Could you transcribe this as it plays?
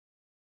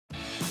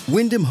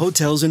Wyndham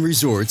Hotels and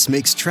Resorts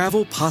makes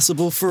travel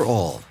possible for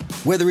all.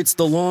 Whether it's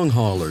the long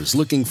haulers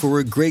looking for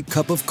a great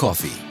cup of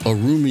coffee, a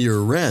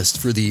roomier rest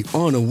for the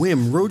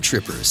on-a-whim road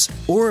trippers,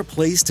 or a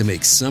place to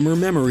make summer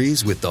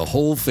memories with the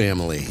whole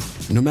family.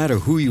 No matter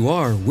who you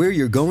are, where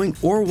you're going,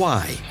 or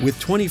why, with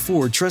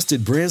 24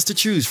 trusted brands to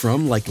choose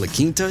from like La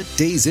Quinta,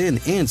 Days Inn,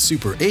 and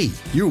Super 8,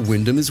 your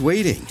Wyndham is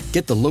waiting.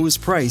 Get the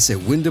lowest price at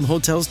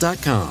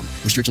WyndhamHotels.com.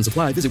 Restrictions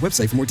apply. Visit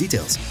website for more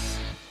details.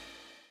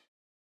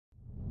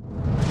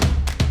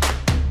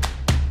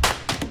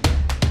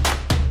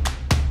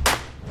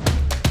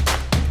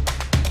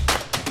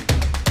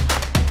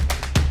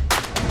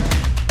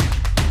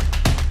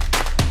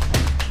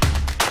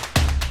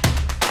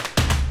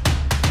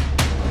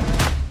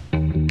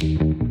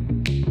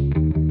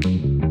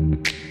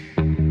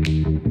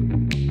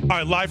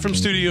 Live from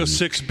Studio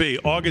 6B,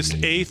 August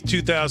 8th,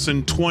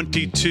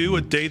 2022,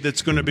 a day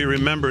that's going to be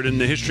remembered in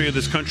the history of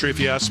this country, if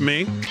you ask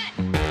me.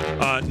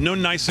 No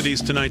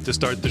niceties tonight to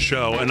start the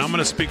show, and I'm going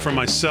to speak for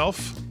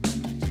myself,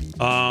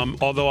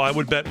 although I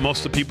would bet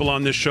most of the people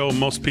on this show,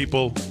 most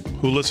people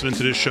who listen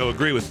to this show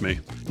agree with me.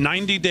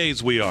 90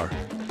 days we are.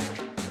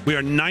 We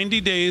are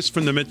 90 days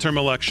from the midterm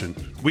election.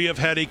 We have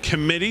had a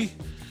committee,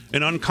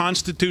 an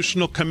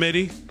unconstitutional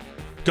committee,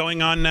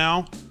 going on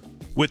now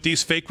with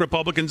these fake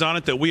Republicans on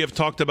it that we have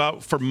talked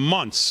about for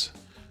months,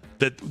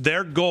 that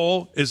their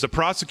goal is the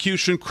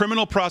prosecution,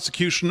 criminal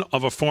prosecution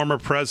of a former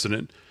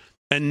president.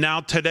 And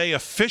now today,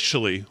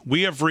 officially,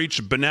 we have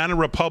reached Banana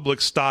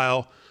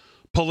Republic-style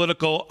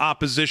political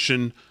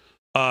opposition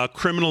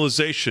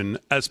criminalization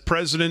as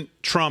President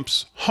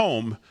Trump's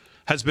home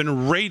has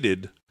been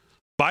raided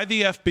by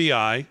the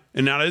FBI.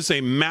 And now it is a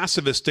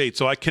massive estate,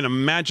 so I can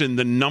imagine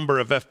the number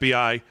of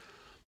FBI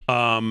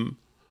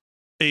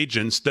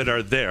agents that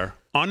are there.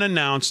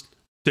 Unannounced,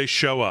 they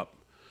show up.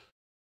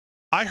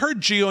 I heard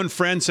Gio and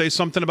Fran say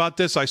something about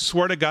this. I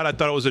swear to God, I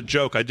thought it was a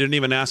joke. I didn't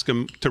even ask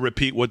him to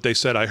repeat what they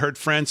said. I heard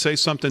Fran say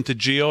something to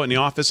Gio in the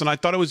office, and I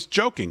thought it was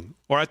joking,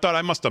 or I thought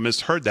I must have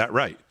misheard that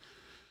right.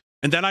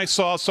 And then I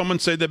saw someone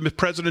say that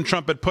President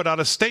Trump had put out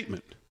a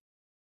statement.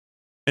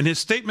 And his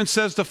statement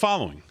says the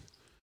following: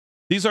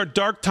 "These are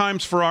dark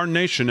times for our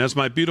nation as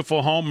my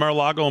beautiful home,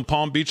 Mar-a-Lago in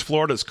Palm Beach,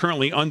 Florida, is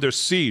currently under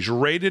siege,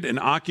 raided and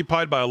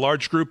occupied by a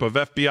large group of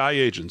FBI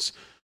agents.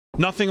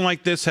 Nothing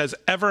like this has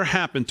ever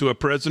happened to a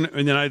president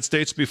in the United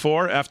States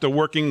before. After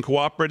working and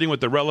cooperating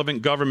with the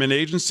relevant government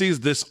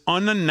agencies, this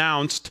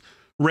unannounced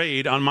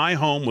raid on my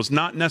home was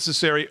not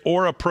necessary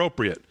or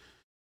appropriate.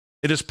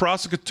 It is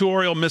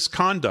prosecutorial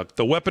misconduct,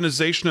 the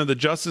weaponization of the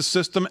justice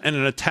system, and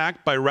an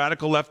attack by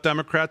radical left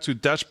Democrats who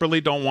desperately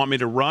don't want me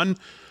to run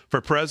for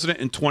president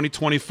in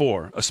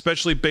 2024,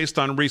 especially based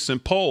on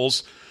recent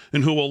polls,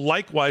 and who will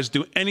likewise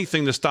do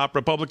anything to stop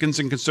Republicans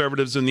and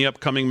conservatives in the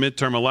upcoming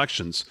midterm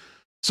elections.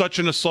 Such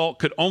an assault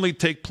could only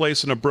take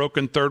place in a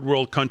broken third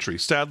world country.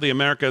 Sadly,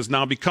 America has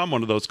now become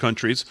one of those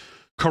countries,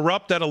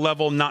 corrupt at a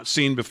level not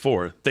seen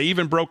before. They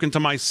even broke into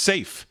my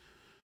safe.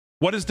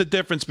 What is the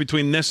difference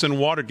between this and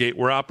Watergate,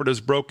 where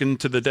operatives broke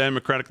into the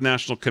Democratic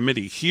National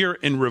Committee? Here,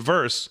 in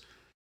reverse,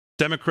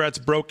 Democrats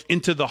broke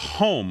into the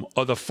home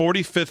of the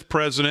 45th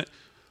president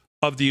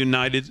of the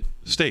United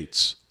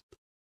States.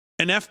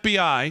 An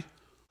FBI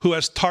who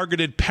has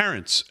targeted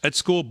parents at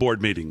school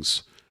board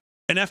meetings.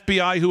 An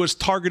FBI who has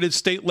targeted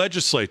state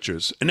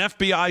legislatures, an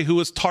FBI who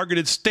has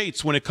targeted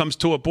states when it comes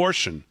to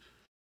abortion,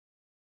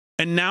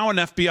 and now an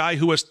FBI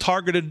who has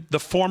targeted the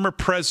former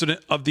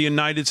president of the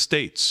United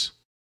States.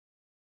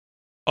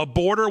 A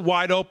border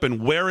wide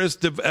open. Where is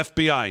the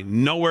FBI?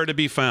 Nowhere to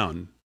be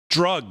found.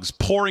 Drugs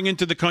pouring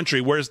into the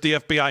country. Where's the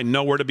FBI?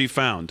 Nowhere to be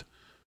found.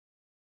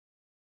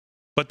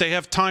 But they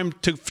have time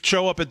to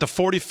show up at the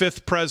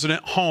 45th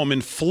president home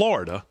in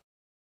Florida,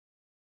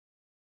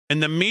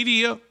 and the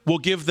media will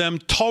give them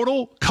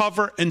total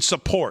cover and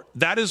support.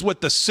 That is what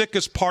the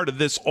sickest part of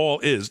this all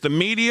is. The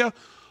media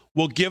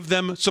will give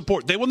them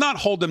support. They will not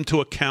hold them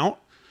to account.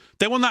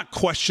 They will not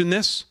question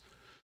this.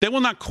 They will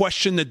not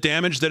question the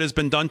damage that has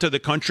been done to the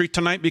country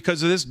tonight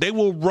because of this. They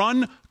will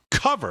run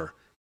cover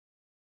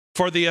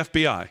for the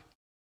FBI.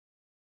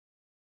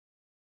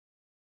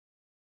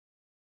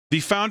 The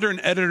founder and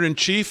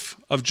editor-in-chief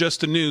of Just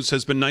the News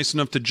has been nice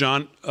enough to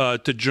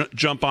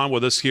jump on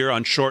with us here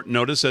on short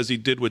notice, as he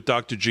did with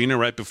Dr. Gina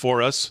right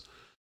before us.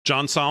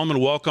 John Solomon,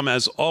 welcome,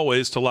 as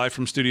always, to Live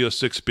from Studio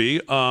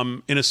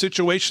 6B. In a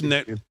situation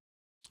that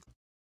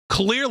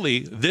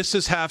clearly this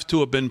has have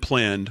to have been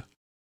planned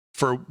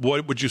for,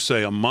 what would you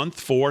say, a month,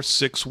 4,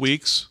 6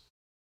 weeks?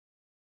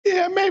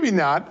 Yeah, maybe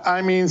not.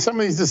 I mean, some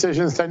of these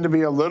decisions tend to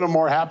be a little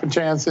more happen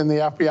chance in the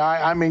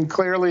FBI. I mean,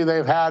 clearly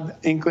they've had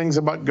inklings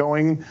about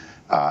going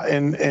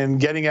in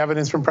getting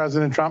evidence from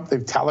President Trump.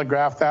 They've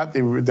telegraphed that.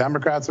 The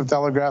Democrats have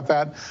telegraphed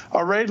that.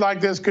 A raid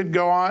like this could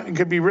go on. It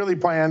could be really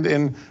planned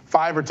in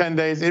 5 or 10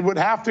 days. It would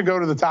have to go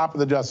to the top of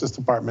the Justice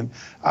Department.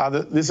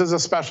 This is a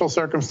special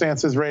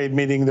circumstances raid,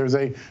 meaning there's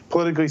a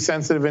politically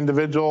sensitive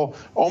individual.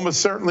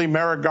 Almost certainly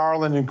Merrick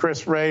Garland and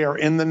Chris Wray are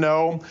in the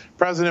know.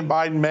 President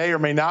Biden may or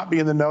may not be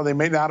in the know. They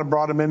may not have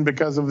brought him in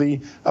because of the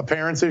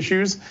appearance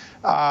issues.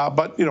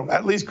 But,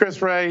 at least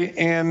Chris Wray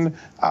and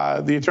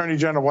the Attorney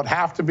General would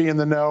have to be in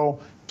the know,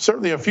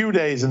 certainly a few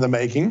days in the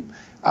making.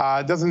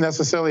 It doesn't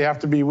necessarily have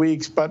to be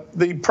weeks, but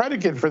the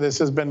predicate for this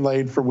has been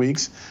laid for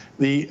weeks.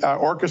 The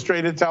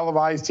orchestrated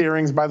televised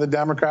hearings by the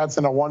Democrats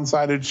in a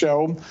one-sided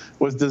show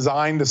was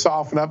designed to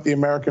soften up the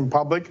American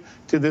public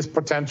to this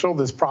potential,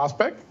 this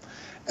prospect.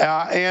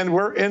 And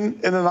we're in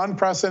an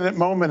unprecedented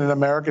moment in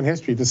American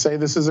history. To say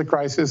this is a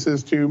crisis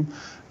is to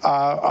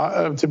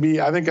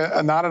be, I think,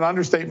 not an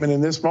understatement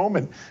in this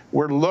moment.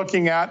 We're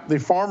looking at the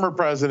former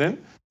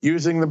president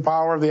using the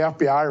power of the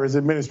FBI, or his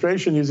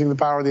administration using the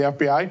power of the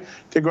FBI,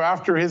 to go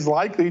after his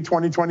likely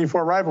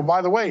 2024 rival.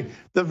 By the way,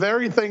 the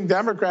very thing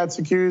Democrats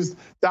accused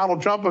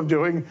Donald Trump of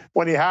doing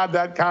when he had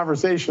that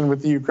conversation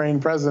with the Ukraine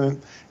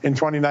president in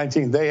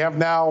 2019. They have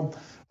now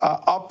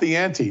upped the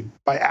ante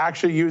by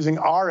actually using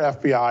our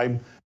FBI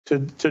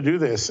to do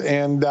this.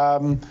 And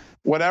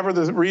whatever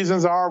the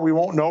reasons are, we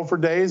won't know for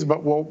days,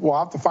 but we'll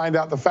have to find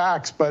out the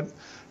facts. But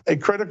a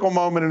critical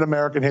moment in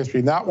American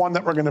history, not one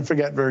that we're going to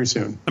forget very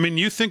soon. I mean,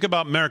 you think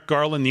about Merrick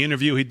Garland, the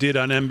interview he did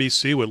on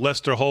NBC with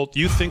Lester Holt.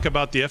 You think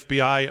about the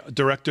FBI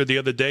director the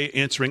other day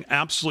answering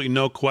absolutely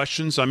no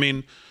questions. I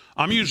mean,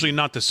 I'm usually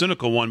not the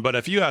cynical one, but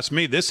if you ask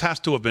me, this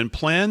has to have been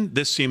planned.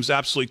 This seems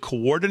absolutely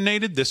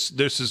coordinated. This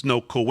is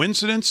no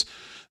coincidence.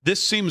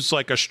 This seems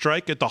like a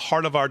strike at the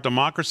heart of our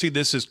democracy.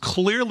 This is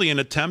clearly an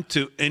attempt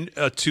to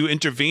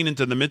intervene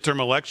into the midterm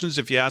elections,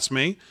 if you ask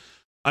me.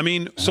 I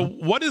mean, so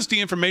what is the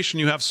information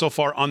you have so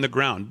far on the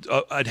ground?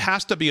 It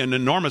has to be an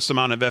enormous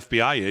amount of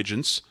FBI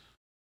agents.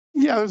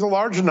 Yeah, there's a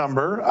large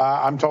number.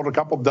 I'm told a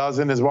couple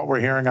dozen is what we're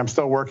hearing. I'm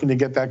still working to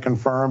get that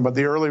confirmed, but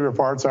the early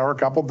reports are a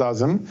couple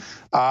dozen.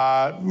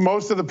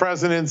 Most of the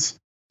president's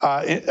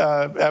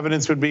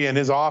evidence would be in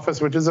his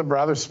office, which is a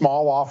rather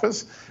small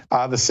office.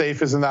 The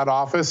safe is in that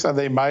office.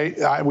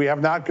 We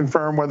have not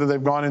confirmed whether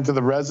they've gone into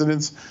the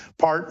residence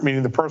part,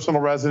 meaning the personal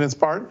residence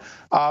part.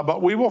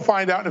 But we will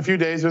find out in a few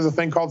days. There's a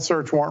thing called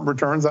search warrant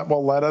returns that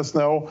will let us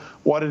know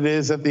what it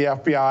is that the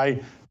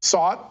FBI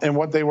sought and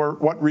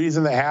what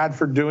reason they had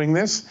for doing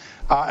this.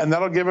 And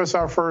that'll give us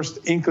our first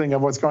inkling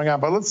of what's going on.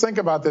 But let's think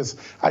about this.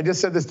 I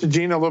just said this to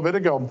Gina a little bit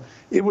ago.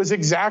 It was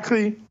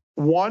exactly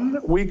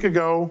 1 week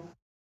ago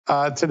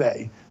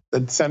today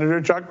that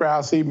Senator Chuck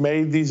Grassley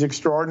made these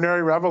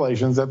extraordinary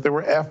revelations that there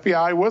were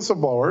FBI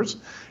whistleblowers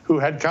who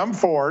had come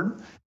forward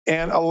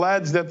and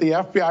alleged that the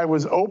FBI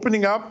was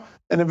opening up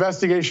an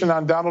investigation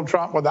on Donald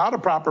Trump without a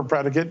proper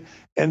predicate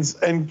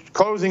and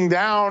closing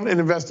down an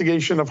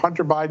investigation of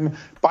Hunter Biden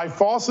by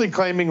falsely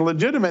claiming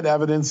legitimate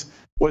evidence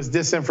was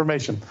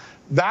disinformation.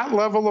 That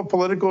level of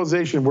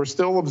politicalization, we're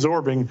still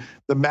absorbing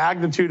the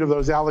magnitude of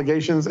those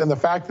allegations and the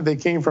fact that they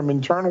came from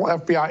internal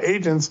FBI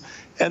agents.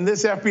 And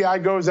this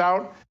FBI goes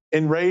out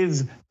and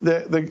raids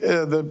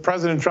the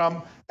President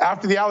Trump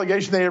after the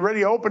allegation. They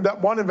already opened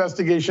up one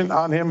investigation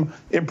on him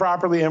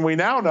improperly, and we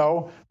now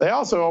know they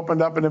also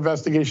opened up an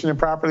investigation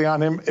improperly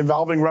on him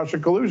involving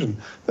Russian collusion,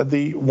 that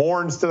the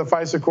warrants to the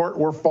FISA court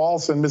were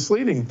false and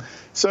misleading.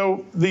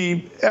 So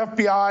the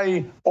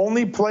FBI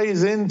only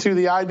plays into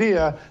the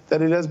idea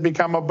that it has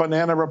become a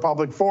banana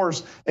republic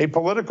force, a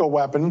political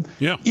weapon,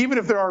 even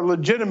if there are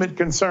legitimate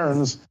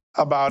concerns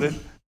about it.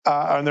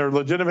 And there are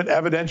legitimate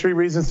evidentiary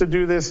reasons to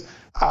do this.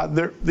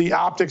 The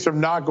optics are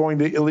not going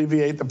to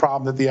alleviate the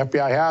problem that the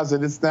FBI has.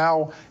 And it's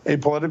now a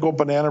political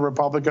banana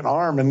Republican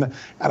arm. And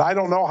I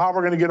don't know how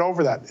we're going to get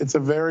over that. It's a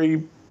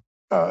very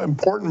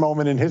important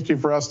moment in history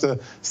for us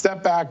to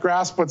step back,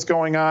 grasp what's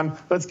going on.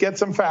 Let's get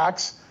some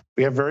facts.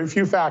 We have very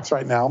few facts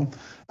right now.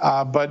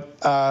 But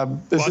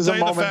this is a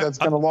moment that's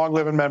going to long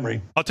live in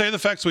memory. I'll tell you the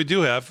facts we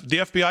do have. The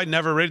FBI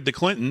never raided the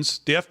Clintons.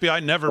 The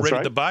FBI never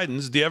raided the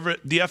Bidens.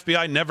 The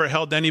FBI never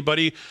held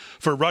anybody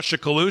for Russia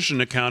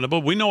collusion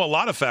accountable. We know a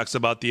lot of facts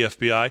about the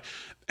FBI.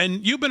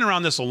 And you've been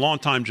around this a long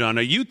time, John.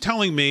 Are you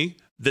telling me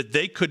that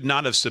they could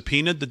not have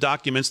subpoenaed the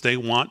documents they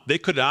want? They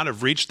could not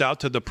have reached out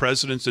to the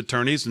president's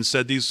attorneys and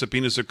said these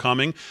subpoenas are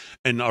coming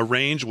and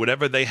arrange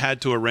whatever they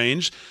had to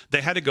arrange? They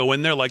had to go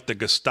in there like the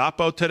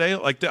Gestapo today?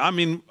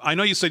 I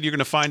know you said you're going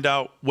to find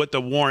out what the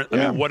warrant,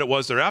 what it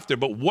was they're after,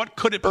 but what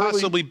could it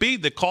possibly be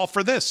that call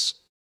for this?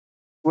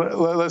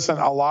 Listen,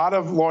 a lot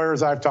of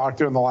lawyers I've talked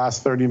to in the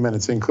last 30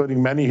 minutes,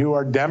 including many who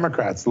are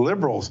Democrats,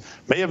 liberals,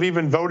 may have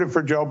even voted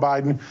for Joe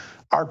Biden,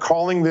 are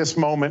calling this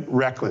moment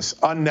reckless,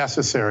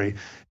 unnecessary,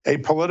 a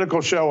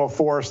political show of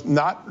force,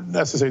 not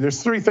necessary.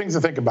 There's three things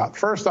to think about.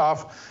 First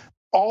off,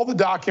 all the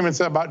documents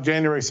about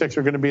January 6th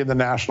are going to be in the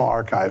National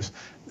Archives.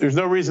 There's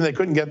no reason they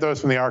couldn't get those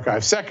from the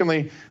archives.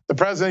 Secondly, the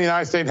President of the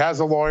United States has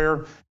a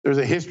lawyer. There's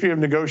a history of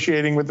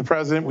negotiating with the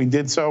president. We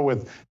did so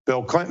with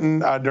Bill Clinton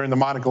during the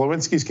Monica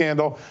Lewinsky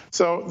scandal.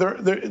 So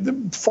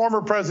the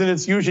former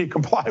presidents usually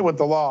comply with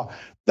the law.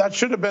 That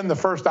should have been the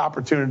first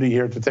opportunity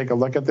here to take a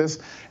look at this.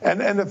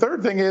 And the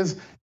third thing is,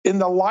 in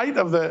the light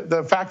of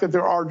the fact that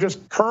there are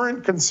just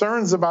current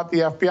concerns about the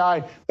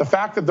FBI, the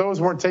fact that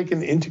those weren't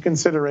taken into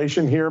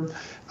consideration here,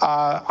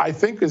 I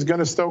think is going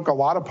to stoke a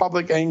lot of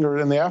public anger,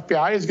 and the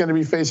FBI is going to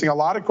be facing a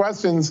lot of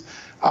questions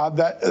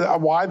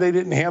why they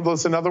didn't handle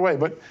this another way.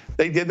 But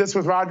they did this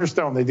with Roger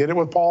Stone. They did it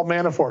with Paul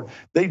Manafort.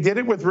 They did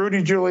it with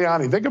Rudy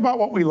Giuliani. Think about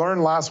what we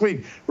learned last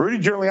week. Rudy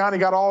Giuliani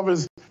got all of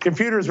his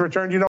computers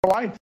returned. You know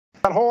why?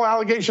 That whole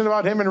allegation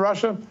about him in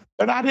Russia,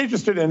 they're not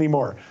interested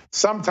anymore.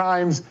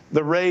 Sometimes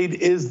the raid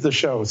is the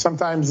show.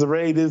 Sometimes the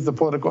raid is the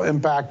political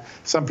impact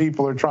some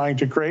people are trying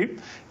to create.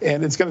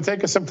 And it's going to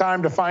take us some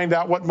time to find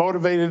out what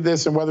motivated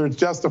this and whether it's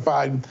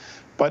justified.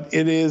 But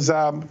it is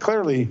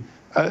clearly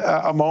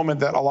a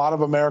moment that a lot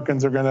of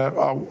Americans are going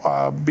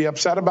to be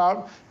upset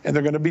about, and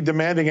they're going to be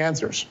demanding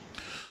answers.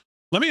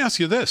 Let me ask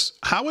you this.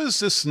 How is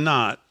this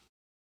not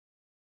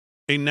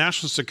a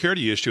national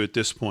security issue at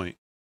this point?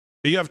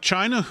 You have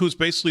China, who's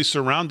basically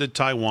surrounded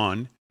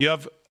Taiwan. You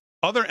have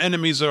other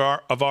enemies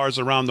of ours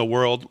around the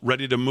world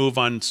ready to move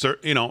on,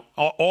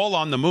 all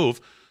on the move.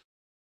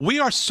 We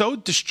are so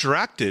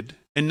distracted,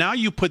 and now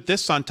you put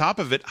this on top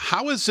of it.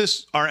 How is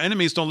this? Our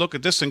enemies don't look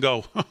at this and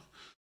go, huh.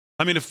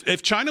 I mean,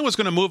 if China was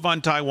going to move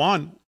on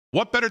Taiwan,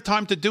 what better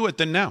time to do it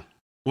than now?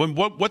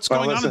 What's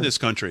going on in this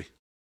country?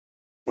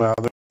 Well,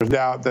 there's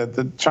doubt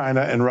that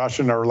China and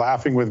Russia are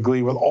laughing with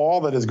glee with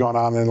all that has gone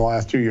on in the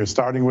last 2 years,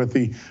 starting with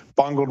the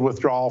bungled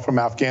withdrawal from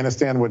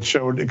Afghanistan, which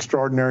showed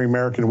extraordinary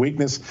American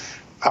weakness.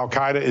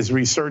 Al-Qaeda is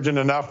resurgent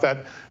enough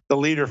that the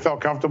leader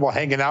felt comfortable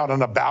hanging out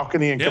on a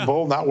balcony in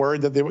Kabul, not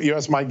worried that the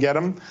U.S. might get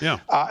him. Yeah.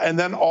 And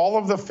then all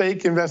of the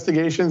fake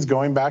investigations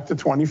going back to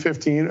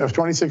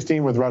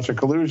 2016 with Russia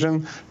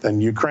collusion,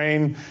 then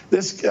Ukraine.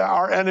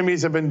 Our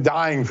enemies have been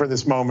dying for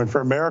this moment,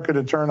 for America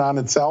to turn on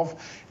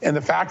itself. And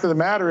the fact of the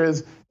matter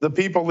is, the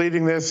people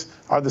leading this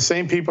are the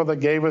same people that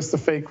gave us the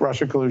fake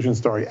Russia collusion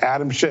story.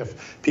 Adam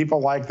Schiff,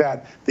 people like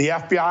that. The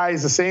FBI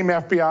is the same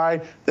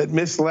FBI that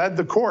misled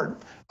the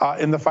court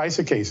in the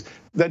FISA case,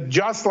 that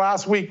just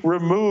last week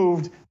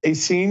removed a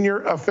senior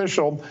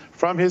official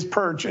from his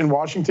perch in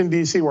Washington,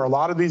 D.C., where a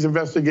lot of these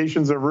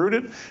investigations are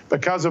rooted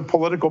because of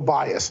political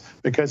bias,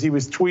 because he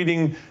was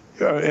tweeting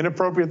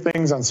inappropriate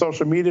things on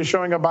social media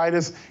showing a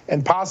bias,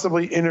 and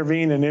possibly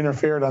intervened and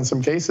interfered on some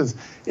cases.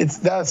 It's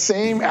the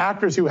same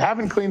actors who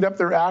haven't cleaned up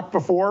their act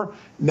before,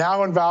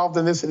 now involved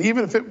in this. And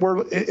even if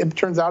it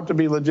turns out to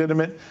be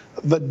legitimate,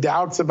 the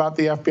doubts about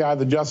the FBI,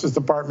 the Justice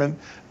Department,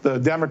 the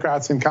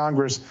Democrats in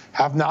Congress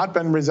have not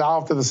been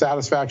resolved to the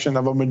satisfaction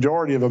of a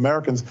majority of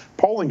Americans.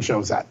 Polling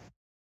shows that.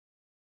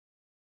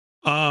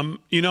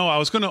 I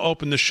was going to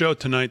open the show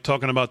tonight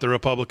talking about the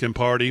Republican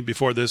Party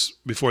before this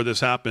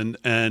happened,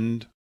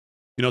 and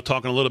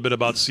talking a little bit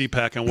about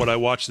CPAC and what I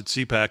watched at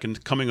CPAC,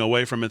 and coming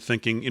away from it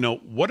thinking,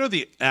 what are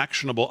the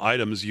actionable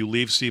items you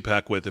leave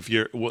CPAC with? If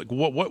you're,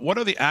 what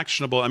are the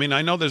actionable? I mean,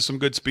 I know there's some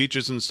good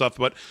speeches and stuff,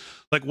 but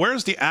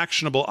where's the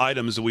actionable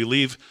items that we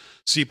leave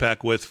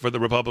CPAC with for the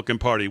Republican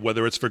Party?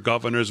 Whether it's for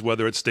governors,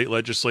 whether it's state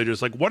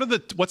legislators,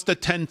 what's the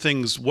 10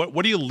 things?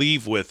 What do you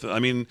leave with? I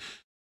mean,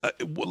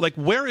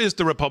 where is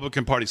the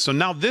Republican Party? So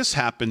now this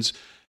happens.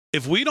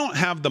 If we don't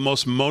have the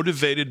most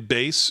motivated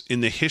base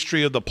in the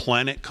history of the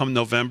planet come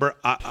November,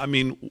 I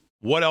mean,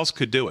 what else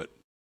could do it?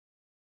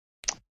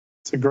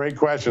 It's a great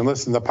question.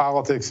 Listen, the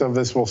politics of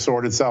this will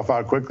sort itself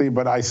out quickly,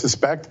 but I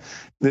suspect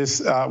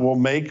this will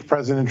make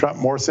President Trump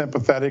more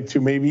sympathetic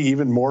to maybe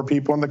even more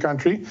people in the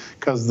country,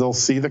 because they'll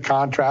see the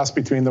contrast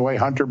between the way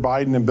Hunter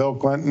Biden and Bill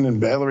Clinton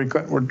and Hillary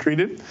Clinton were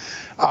treated.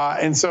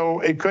 And so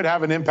it could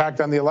have an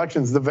impact on the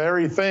elections, the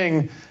very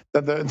thing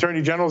that the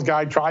Attorney General's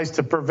guide tries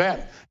to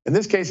prevent. In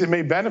this case, it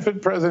may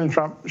benefit President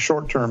Trump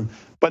short term,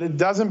 but it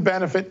doesn't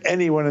benefit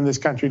anyone in this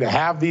country to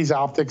have these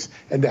optics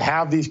and to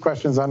have these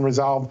questions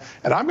unresolved.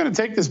 And I'm going to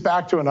take this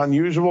back to an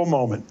unusual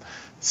moment.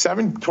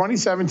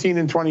 2017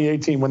 and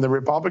 2018, when the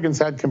Republicans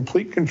had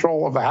complete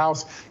control of the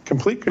House,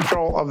 complete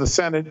control of the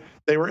Senate,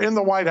 they were in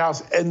the White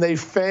House, and they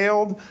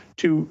failed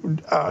to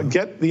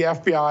get the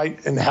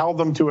FBI and held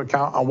them to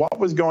account on what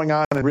was going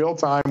on in real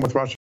time with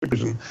Russia.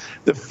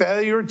 The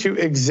failure to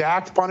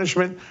exact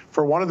punishment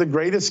for one of the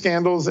greatest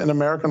scandals in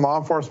American law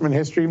enforcement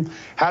history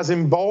has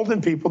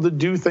emboldened people to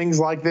do things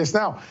like this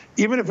now.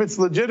 Even if it's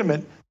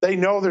legitimate, they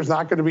know there's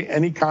not going to be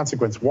any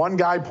consequence. One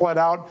guy pled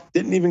out,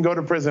 didn't even go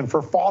to prison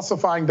for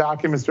falsifying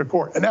documents to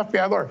court. An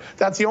FBI lawyer.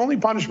 That's the only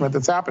punishment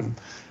that's happened.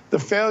 The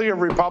failure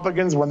of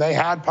Republicans, when they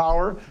had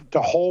power,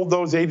 to hold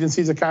those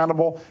agencies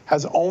accountable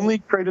has only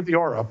created the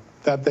aura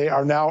that they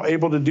are now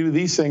able to do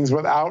these things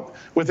with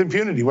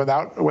impunity,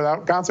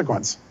 without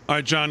consequence. All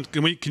right, John,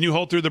 can you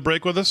hold through the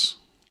break with us?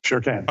 Sure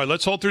can. All right,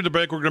 let's hold through the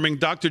break. We're going to bring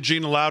Dr.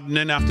 Gina Loudon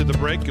in after the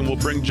break, and we'll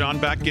bring John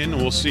back in,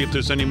 and we'll see if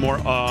there's any more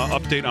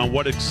update on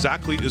what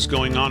exactly is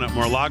going on at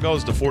Mar-a-Lago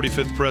as the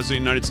 45th President of the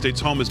United States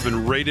home has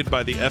been raided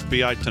by the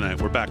FBI tonight.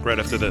 We're back right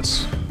after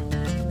this.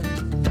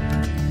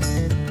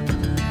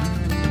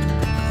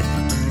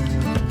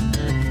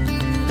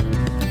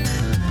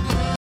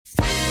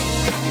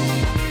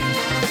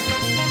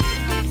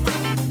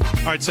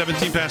 All right,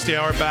 17 past the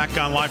hour, back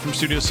on live from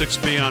Studio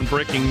 6B on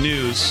breaking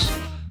news.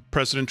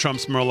 President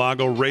Trump's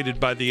Mar-a-Lago raided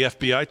by the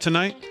FBI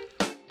tonight.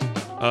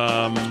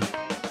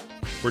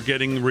 We're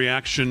getting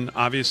reaction,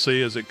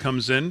 obviously, as it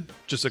comes in.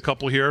 Just a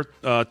couple here.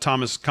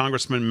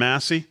 Congressman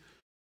Massey.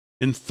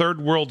 In third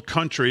world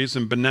countries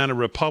and banana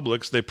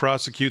republics, they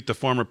prosecute the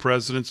former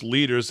president's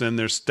leaders and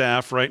their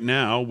staff. Right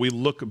now, we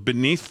look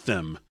beneath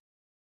them.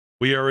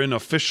 We are in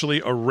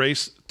officially a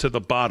race to the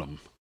bottom.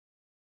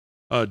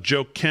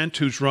 Joe Kent,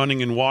 who's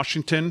running in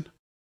Washington.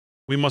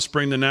 We must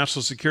bring the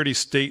national security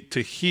state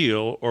to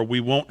heel, or we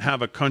won't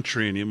have a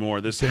country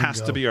anymore. This has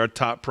to be our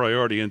top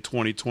priority in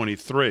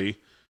 2023.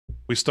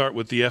 We start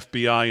with the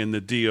FBI and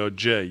the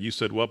DOJ. You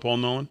said what, Paul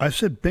Nolan? I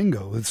said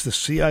bingo. It's the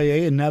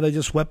CIA, and now they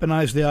just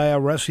weaponized the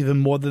IRS even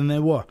more than they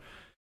were.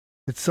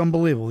 It's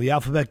unbelievable. The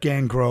Alphabet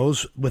Gang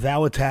grows with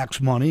our tax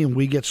money, and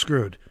we get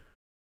screwed.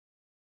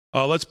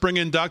 Let's bring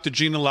in Dr.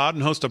 Gina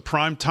Loudon, host of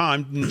Prime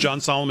Time.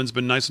 John Solomon's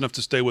been nice enough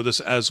to stay with us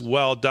as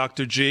well.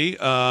 Dr. G, you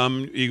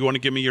want to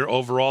give me your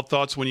overall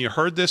thoughts when you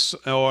heard this,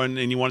 and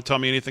you want to tell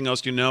me anything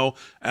else you know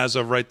as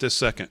of right this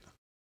second?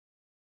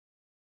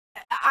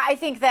 I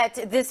think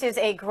that this is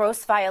a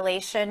gross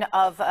violation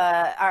of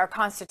our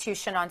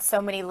Constitution on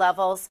so many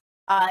levels.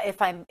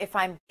 If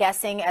I'm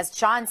guessing, as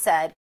John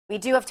said, we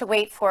do have to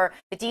wait for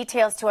the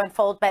details to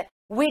unfold, but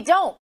we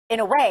don't, in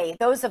a way.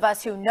 Those of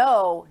us who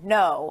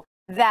know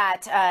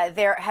that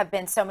there have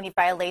been so many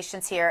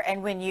violations here.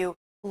 And when you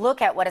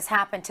look at what has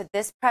happened to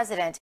this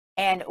president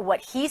and what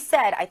he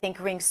said, I think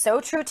rings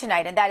so true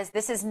tonight. And that is,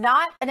 this is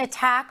not an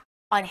attack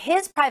on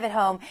his private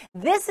home.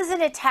 This is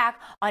an attack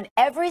on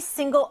every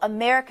single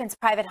American's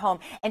private home.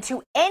 And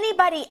to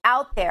anybody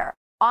out there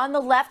on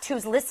the left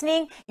who's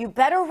listening, you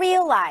better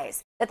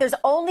realize that there's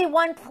only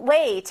one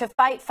way to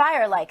fight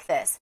fire like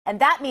this.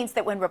 And that means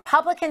that when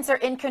Republicans are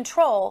in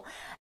control,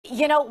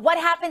 you know, what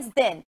happens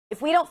then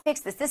if we don't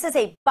fix this? This is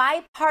a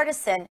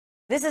bipartisan.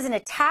 This is an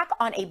attack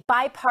on a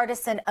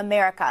bipartisan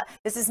America.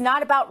 This is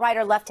not about right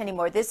or left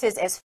anymore. This is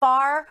as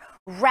far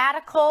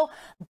radical,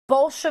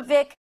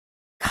 Bolshevik,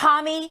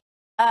 commie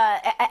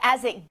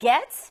as it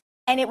gets.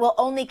 And it will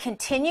only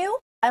continue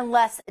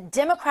unless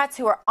Democrats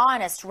who are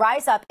honest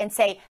rise up and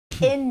say,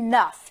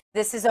 enough.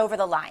 This is over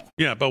the line.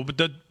 Yeah,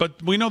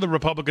 but we know the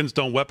Republicans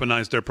don't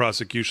weaponize their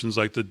prosecutions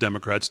like the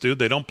Democrats do.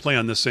 They don't play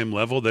on the same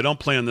level. They don't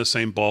play on the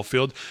same ball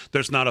field.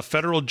 There's not a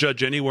federal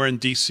judge anywhere in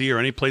D.C. or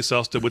any place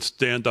else that would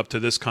stand up to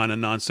this kind of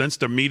nonsense.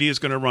 The media is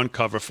going to run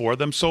cover for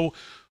them. So,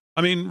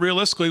 I mean,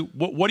 realistically,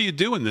 what do you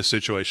do in this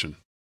situation?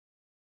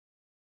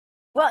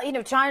 Well, you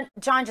know,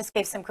 John just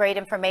gave some great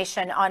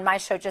information on my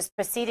show just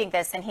preceding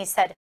this, and he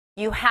said,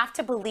 you have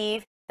to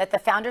believe that the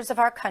founders of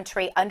our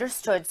country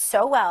understood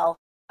so well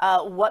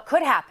what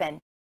could happen,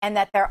 and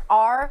that there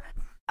are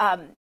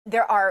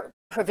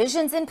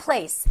provisions in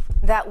place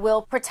that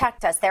will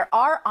protect us. There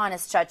are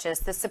honest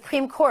judges. The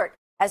Supreme Court,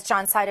 as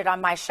John cited on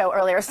my show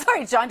earlier.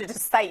 Sorry, John, to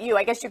just cite you.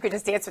 I guess you could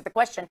just answer the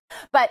question.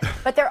 But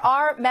there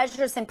are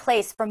measures in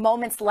place for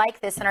moments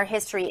like this in our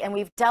history, and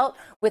we've dealt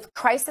with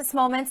crisis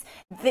moments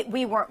that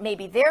we weren't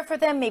maybe there for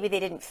them. Maybe they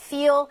didn't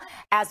feel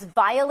as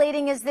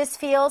violating as this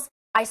feels.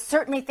 I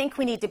certainly think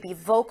we need to be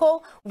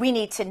vocal. We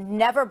need to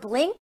never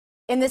blink.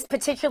 In this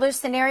particular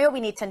scenario, we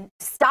need to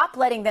stop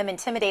letting them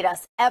intimidate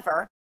us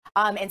ever,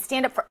 and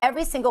stand up for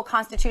every single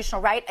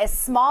constitutional right, as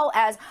small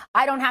as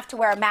I don't have to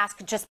wear a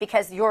mask just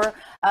because your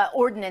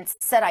ordinance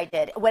said I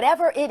did.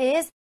 Whatever it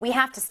is, we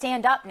have to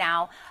stand up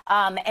now.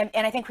 And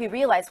I think we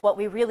realize what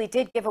we really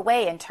did give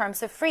away in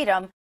terms of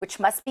freedom, which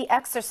must be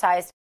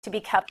exercised to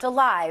be kept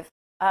alive.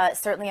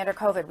 Certainly under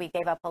COVID, we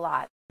gave up a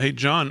lot. Hey,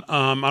 John,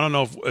 I don't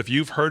know if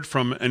you've heard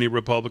from any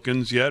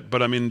Republicans yet,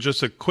 but I mean,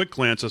 just a quick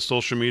glance at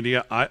social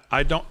media.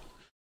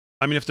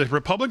 I mean, if the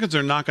Republicans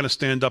are not going to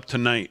stand up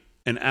tonight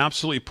and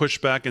absolutely push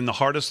back in the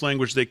hardest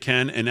language they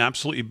can and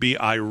absolutely be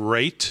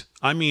irate,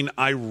 I mean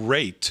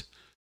irate.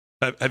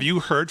 Have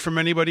you heard from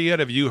anybody yet?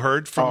 Have you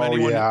heard from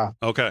anyone? Yeah.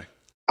 Okay.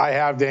 I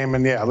have,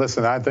 Damon. Yeah,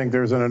 listen, I think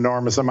there's an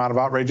enormous amount of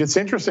outrage. It's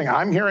interesting.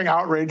 I'm hearing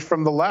outrage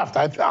from the left.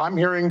 I'm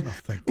hearing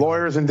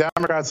lawyers and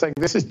Democrats saying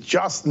this is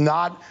just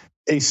not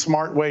a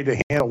smart way to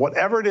handle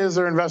whatever it is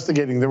they're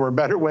investigating. There were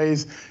better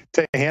ways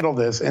to handle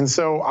this. And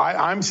so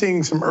I'm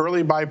seeing some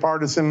early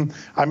bipartisan,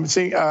 I'm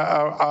seeing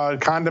a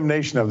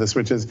condemnation of this,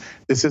 which is,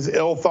 this is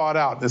ill thought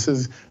out. This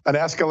is an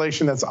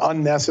escalation that's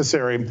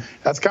unnecessary.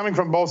 That's coming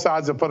from both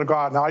sides of the political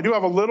aisle. Now, I do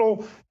have a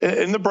little,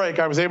 in the break,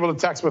 I was able to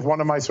text with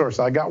one of my sources.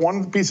 I got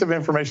one piece of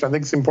information I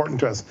think is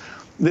important to us.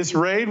 This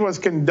raid was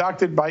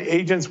conducted by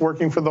agents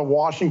working for the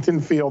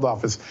Washington field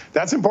office.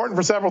 That's important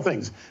for several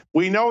things.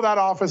 We know that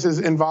office is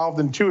involved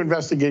in two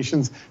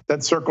investigations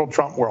that circle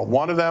Trump world.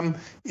 One of them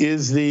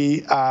is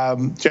the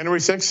January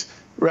 6th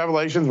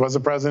revelations. Was the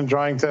president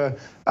trying to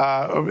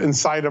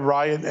incite a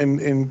riot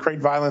and create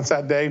violence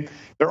that day?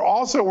 They're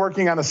also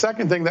working on a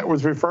second thing that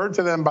was referred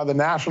to them by the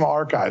National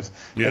Archives,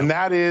 and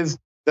that is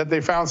that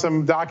they found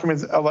some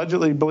documents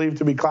allegedly believed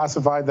to be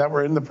classified that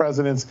were in the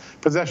president's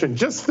possession.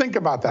 Just think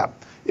about that.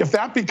 If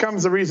that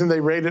becomes the reason they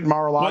raided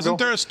Mar-a-Lago. Wasn't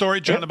there a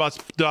story, John, about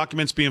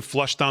documents being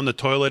flushed down the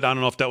toilet? I don't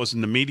know if that was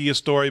in the media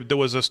story. There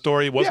was a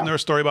story. Wasn't there a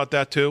story about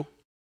that too?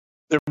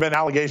 There have been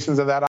allegations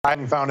of that. I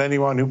haven't found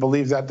anyone who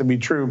believes that to be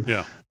true.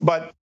 Yeah.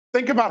 But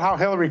think about how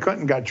Hillary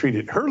Clinton got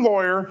treated. Her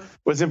lawyer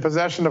was in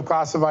possession of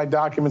classified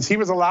documents. He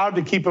was allowed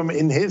to keep them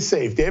in his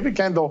safe. David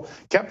Kendall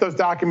kept those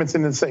documents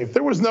in his safe.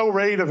 There was no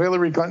raid of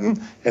Hillary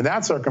Clinton in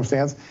that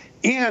circumstance.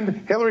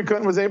 And Hillary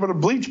Clinton was able to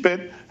bleach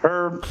bit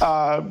her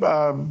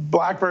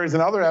BlackBerries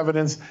and other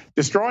evidence,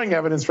 destroying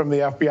evidence from the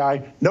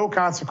FBI. No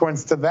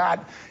consequence to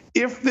that.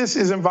 If this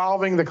is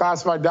involving the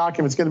classified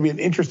document, it's going to be an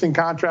interesting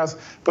contrast.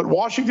 But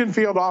Washington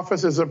field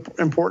office is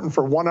important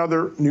for one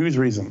other news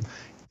reason.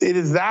 It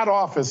is that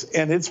office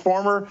and its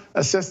former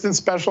assistant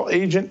special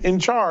agent in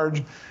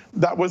charge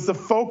that was the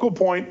focal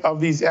point of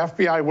these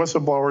FBI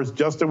whistleblowers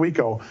just a week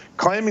ago,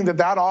 claiming that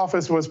that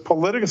office was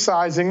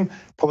politicizing,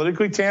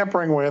 politically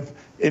tampering with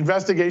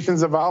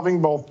investigations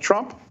involving both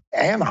Trump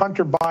and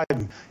Hunter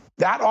Biden.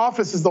 That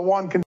office is the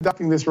one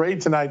conducting this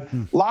raid tonight.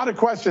 A lot of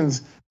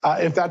questions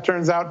if that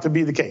turns out to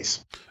be the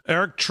case.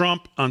 Eric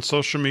Trump on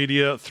social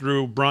media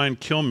through Brian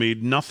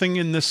Kilmeade, nothing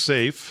in this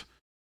safe.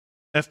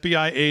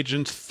 FBI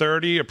agents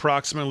 30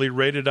 approximately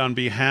raided on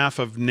behalf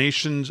of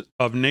nation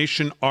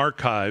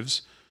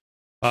archives.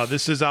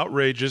 This is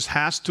outrageous.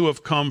 Has to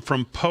have come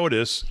from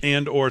POTUS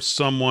and or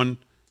someone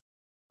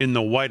in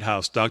the White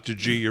House. Dr.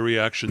 G, your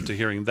reaction to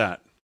hearing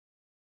that?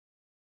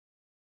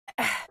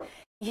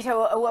 You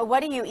know,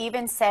 what do you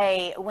even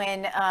say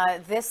when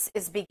this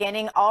is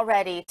beginning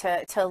already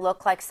to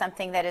look like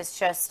something that is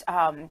just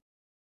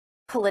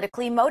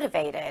politically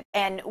motivated?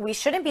 And we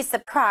shouldn't be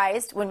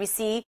surprised when we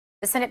see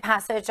the Senate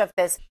passage of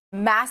this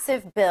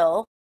massive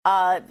bill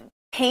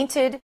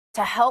painted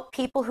to help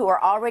people who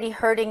are already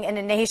hurting in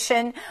a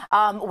nation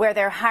where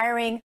they're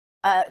hiring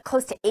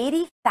close to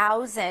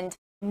 80,000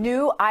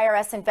 new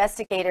IRS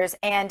investigators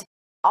and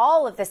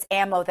all of this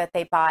ammo that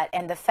they bought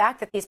and the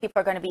fact that these people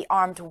are going to be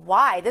armed.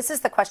 Why? This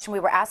is the question we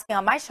were asking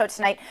on my show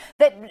tonight,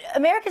 that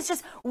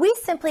Americans we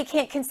simply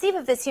can't conceive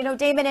of this, you know,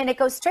 Damon, and it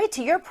goes straight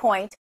to your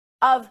point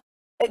of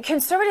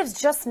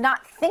conservatives just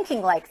not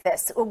thinking like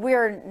this.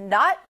 We're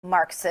not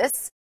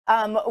Marxists.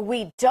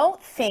 We don't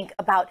think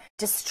about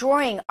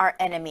destroying our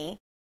enemy,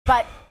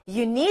 but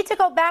you need to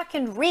go back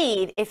and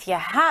read, if you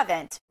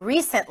haven't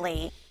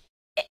recently,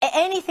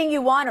 anything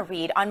you want to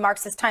read on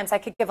Marxist Times. I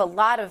could give a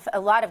lot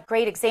of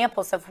great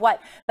examples of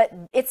what, but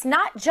it's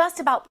not just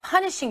about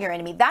punishing your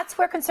enemy. That's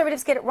where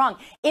conservatives get it wrong.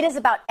 It is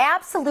about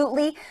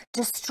absolutely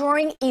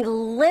destroying,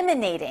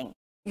 eliminating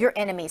your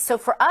enemy. So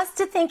for us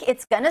to think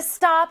it's going to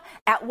stop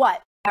at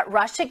what? At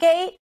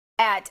Russiagate,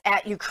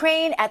 at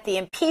Ukraine, at the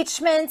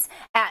impeachments,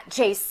 at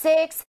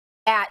J6,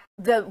 at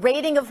the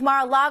raiding of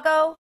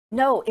Mar-a-Lago.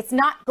 No, it's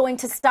not going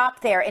to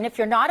stop there. And if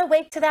you're not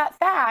awake to that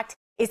fact,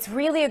 it's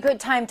really a good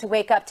time to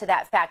wake up to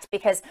that fact,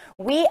 because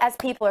we as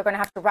people are going to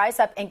have to rise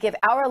up and give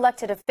our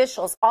elected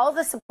officials all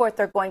the support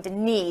they're going to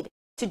need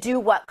to do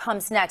what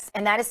comes next,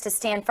 and that is to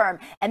stand firm.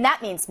 And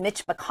that means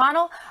Mitch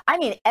McConnell. I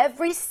mean,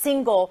 every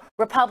single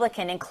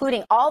Republican,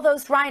 including all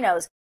those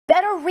rhinos,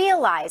 better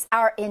realize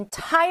our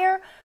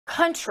entire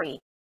country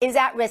is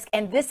at risk,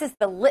 and this is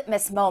the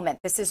litmus moment.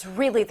 This is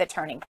really the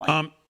turning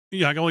point.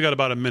 Yeah, I only got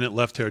about a minute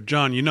left here.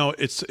 John, you know,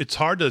 it's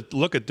hard to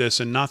look at this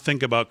and not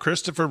think about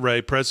Christopher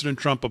Wray. President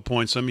Trump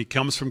appoints him. He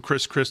comes from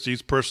Chris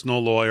Christie's personal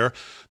lawyer.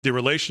 The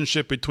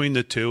relationship between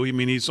the two, I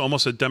mean, he's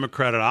almost a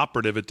Democratic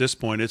operative at this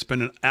point. It's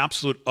been an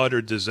absolute,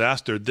 utter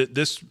disaster.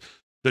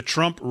 The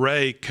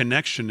Trump-Wray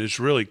connection is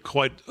really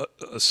quite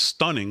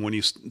stunning when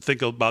you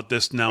think about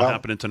this now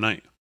happening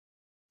tonight.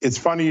 It's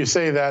funny you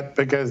say that,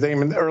 because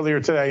Damon, earlier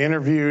today I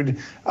interviewed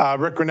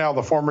Rick Grinnell,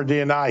 the former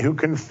DNI, who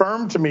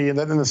confirmed to me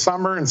that in the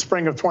summer and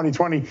spring of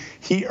 2020,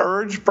 he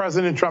urged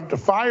President Trump to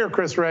fire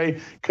Chris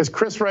Wray because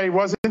Chris Wray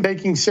wasn't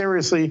taking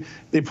seriously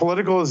the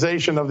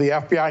politicalization of the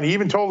FBI. And he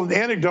even told an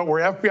anecdote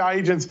where FBI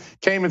agents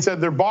came and said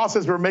their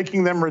bosses were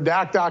making them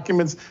redact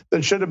documents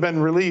that should have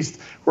been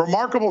released.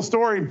 Remarkable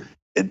story.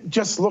 It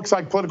just looks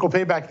like political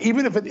payback.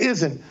 Even if it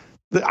isn't,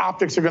 the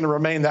optics are going to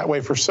remain that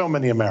way for so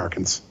many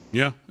Americans.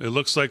 Yeah, it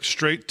looks like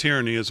straight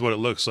tyranny is what it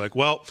looks like.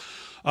 Well,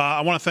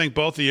 I want to thank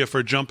both of you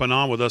for jumping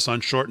on with us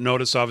on short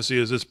notice, obviously,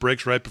 as this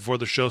breaks right before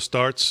the show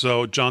starts.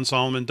 So John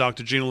Solomon,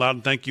 Dr. Gina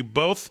Loudon, thank you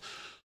both.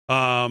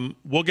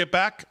 We'll get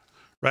back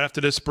right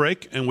after this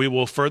break, and we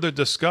will further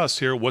discuss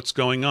here what's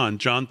going on.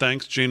 John,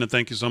 thanks. Gina,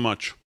 thank you so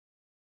much.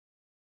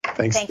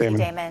 Thanks, Thank you,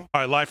 Damon.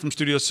 All right, live from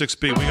Studio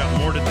 6B. We got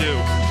more to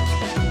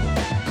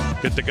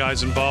do. Get the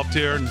guys involved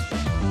here and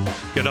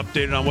get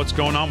updated on what's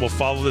going on. We'll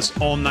follow this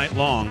all night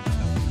long.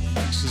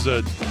 This is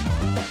a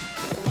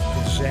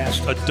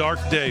disaster, a dark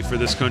day for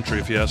this country,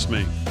 if you ask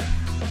me,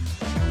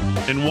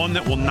 and one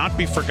that will not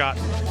be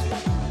forgotten.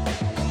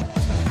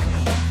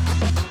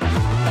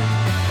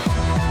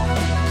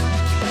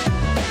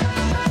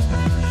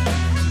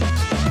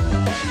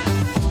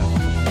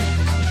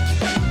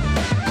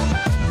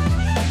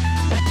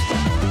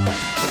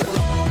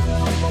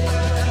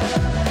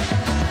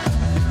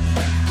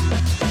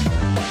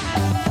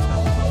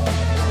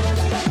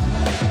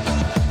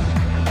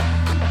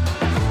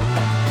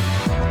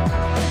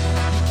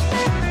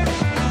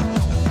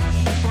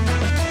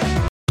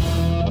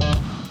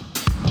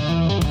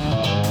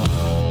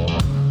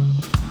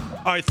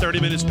 All right, 30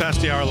 minutes past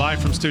the hour, live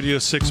from Studio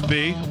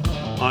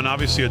 6B on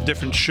obviously a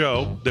different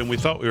show than we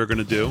thought we were going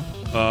to do.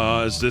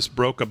 As this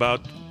broke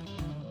about,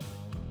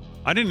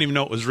 I didn't even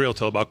know it was real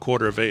till about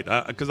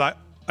 7:45. Because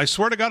I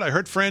swear to God, I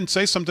heard Fran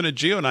say something to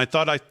Gio, and I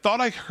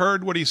thought I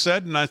heard what he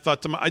said, and I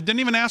thought I didn't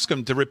even ask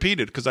him to repeat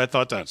it because I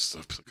thought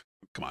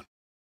come on,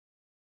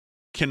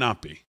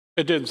 cannot be.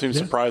 It didn't seem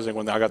surprising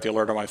when I got the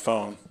alert on my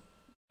phone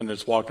and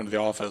just walked into the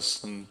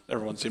office, and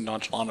everyone seemed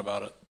nonchalant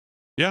about it.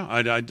 Yeah,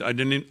 I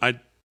didn't. I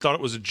thought it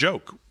was a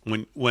joke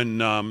when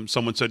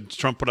someone said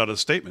Trump put out a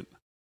statement,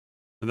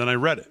 and then I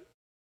read it.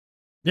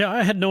 Yeah,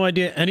 I had no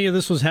idea any of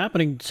this was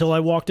happening until I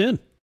walked in.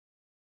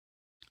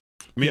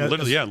 I mean,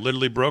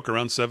 literally broke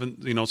around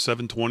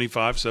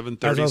 7:25,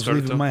 7:30. As I was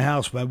leaving my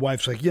house, my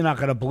wife's like, "You're not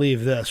going to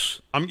believe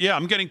this." I'm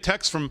getting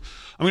texts from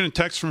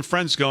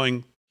friends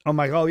going, I'm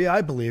like, "Oh yeah,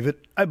 I believe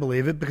it. I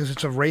believe it because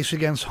it's a race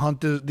against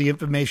Hunter. The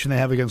information they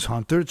have against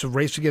Hunter. It's a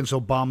race against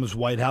Obama's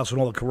White House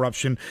and all the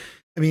corruption.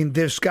 I mean,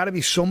 there's got to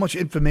be so much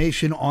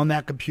information on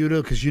that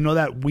computer because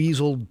that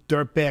weasel,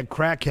 dirtbag,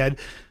 crackhead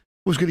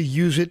was going to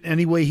use it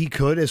any way he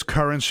could as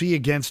currency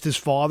against his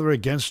father,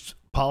 against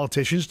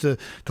politicians to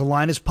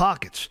line his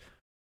pockets."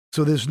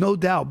 So there's no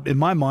doubt in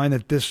my mind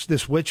that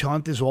this witch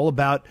hunt is all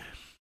about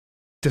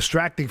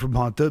distracting from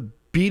Hunter,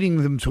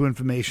 beating them to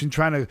information,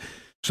 trying to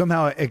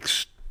somehow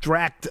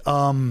extract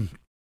some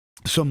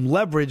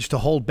leverage to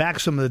hold back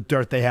some of the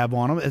dirt they have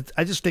on him.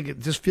 I just think it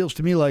just feels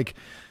to me like,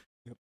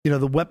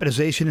 the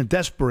weaponization and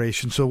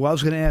desperation. So I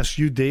was going to ask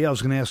you, D, I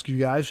was going to ask you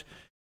guys,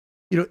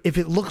 if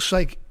it looks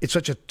like it's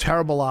such a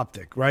terrible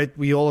optic, right?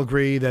 We all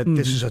agree that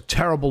this is a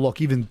terrible look.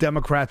 Even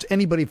Democrats,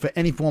 anybody for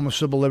any form of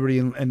civil liberty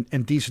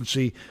and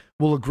decency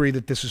will agree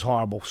that this is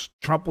horrible.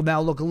 Trump will now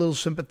look a little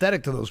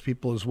sympathetic to those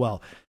people as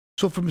well.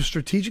 So from a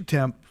strategic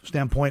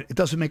standpoint, it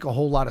doesn't make a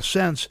whole lot of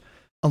sense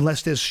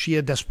unless there's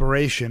sheer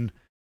desperation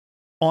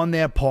on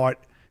their part,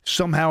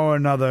 somehow or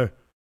another,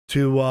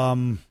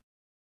 to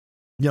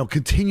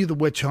continue the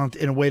witch hunt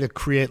in a way to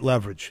create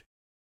leverage.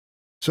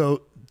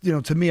 So,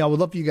 to me, I would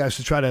love for you guys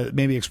to try to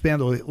maybe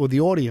expand with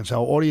the audience. Our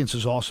audience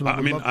is awesome. I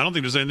don't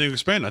think there's anything to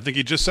expand. I think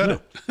he just said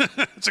it.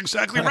 That's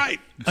exactly right.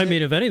 I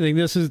mean, if anything,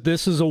 this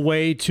is a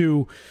way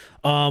to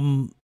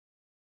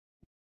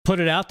put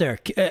it out there.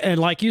 And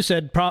like you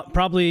said,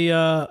 probably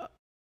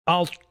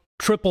I'll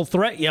triple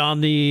threat you on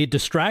the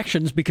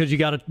distractions because you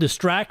got to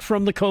distract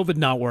from the COVID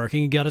not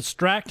working. You got to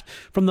distract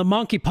from the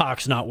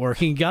monkeypox not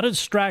working. You got to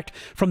distract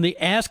from the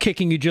ass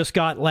kicking you just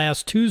got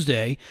last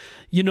Tuesday.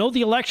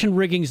 The election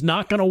rigging's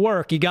not going to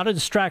work. You got to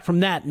distract from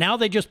that. Now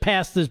they just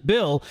passed this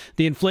bill,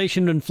 the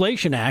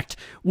Inflation Act,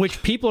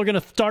 which people are going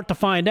to start to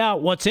find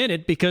out what's in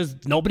it because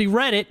nobody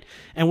read it.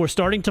 And we're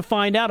starting to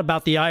find out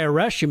about the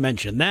IRS. You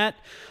mentioned that.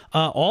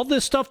 All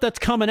this stuff that's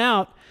coming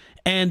out.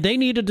 And they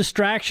need a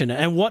distraction.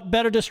 And what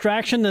better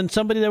distraction than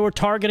somebody they were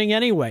targeting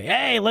anyway?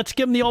 Hey, let's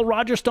give them the old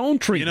Roger Stone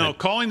treatment.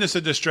 Calling this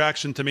a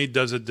distraction to me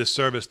does a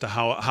disservice to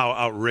how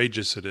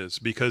outrageous it is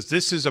because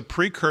this is a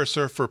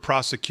precursor for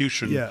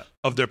prosecution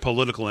of their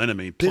political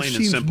enemy, plain and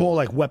simple. This seems more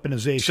like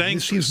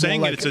weaponization.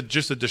 Saying it's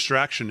just a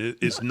distraction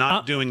is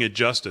not doing it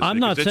justice. I'm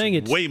not saying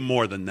it's way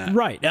more than that.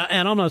 Right.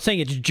 And I'm not saying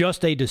it's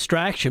just a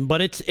distraction,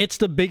 but it's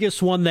the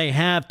biggest one they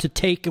have to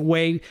take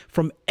away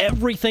from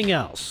everything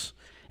else.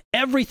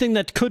 Everything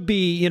that could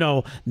be,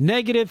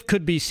 negative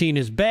could be seen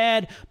as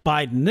bad.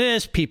 Biden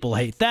this, people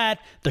hate that.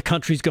 The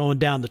country's going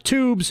down the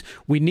tubes.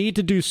 We need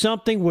to do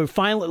something.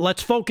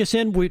 Let's focus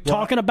in. We're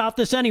talking about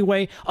this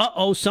anyway.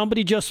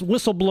 Somebody just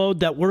whistleblowed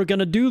that we're going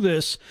to do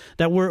this,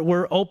 that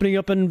we're opening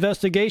up an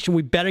investigation.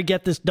 We better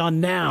get this done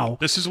now.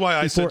 This is why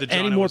I said to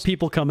John, any more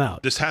people come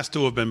out. This has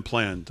to have been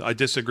planned. I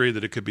disagree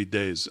that it could be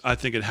days. I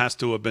think it has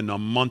to have been a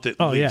month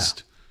at least.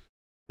 Yeah.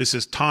 This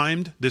is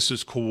timed. This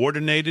is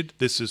coordinated.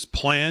 This is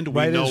planned.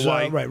 We know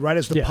why. Right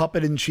as the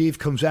puppet in chief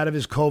comes out of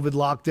his COVID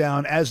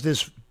lockdown, as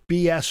this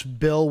BS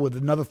bill with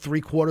another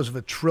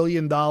 $750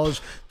 billion,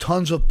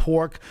 tons of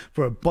pork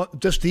for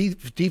just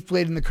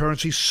deflating the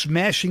currency,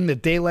 smashing the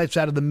daylights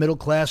out of the middle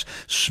class,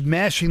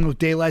 smashing the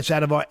daylights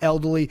out of our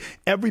elderly.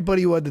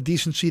 Everybody who had the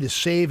decency to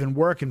save and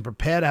work and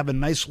prepare to have a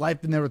nice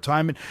life in their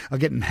retirement are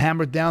getting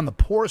hammered down. The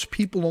poorest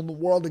people in the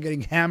world are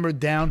getting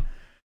hammered down.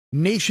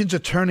 Nations are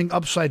turning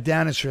upside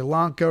down in Sri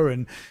Lanka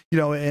and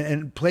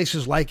and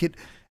places like it,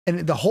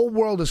 and the whole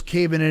world is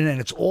caving in, and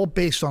it's all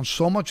based on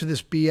so much of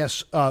this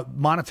BS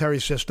monetary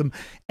system.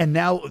 And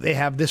now they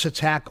have this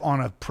attack on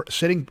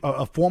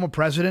a former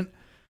president.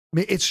 I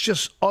mean, it's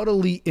just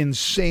utterly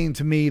insane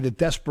to me, the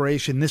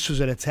desperation. This was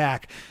an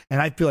attack,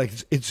 and I feel like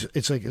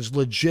it's like as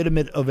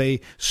legitimate of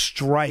a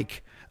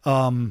strike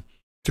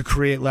to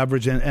create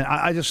leverage, and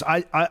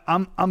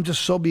I'm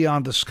just so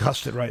beyond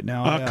disgusted right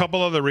now. A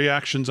couple other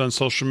reactions on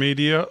social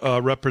media.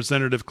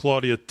 Representative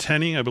Claudia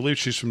Tenney, I believe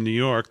she's from New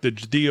York. The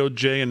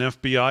DOJ and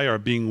FBI are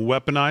being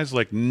weaponized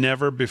like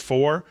never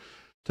before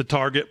to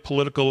target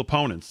political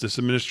opponents. This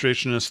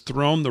administration has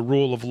thrown the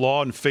rule of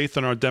law and faith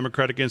in our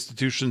democratic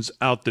institutions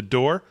out the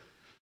door.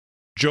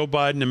 Joe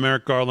Biden and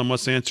Merrick Garland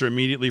must answer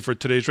immediately for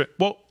today's...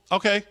 Well,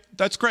 okay,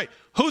 that's great.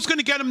 Who's going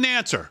to get them to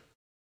answer?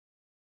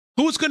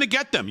 Who's going to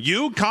get them?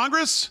 You,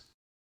 Congress?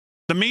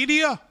 The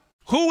media?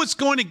 Who is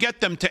going to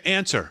get them to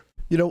answer?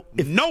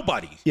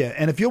 Nobody. Yeah,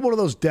 and if you're one of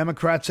those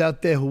Democrats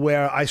out there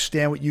I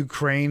stand with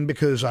Ukraine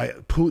because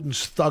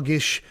Putin's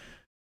thuggish,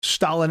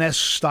 Stalin-esque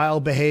style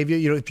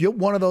behavior, if you're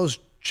one of those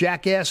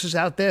jackasses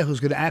out there who's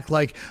going to act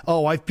like,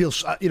 I feel,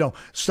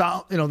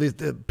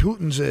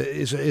 Putin's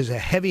is a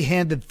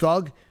heavy-handed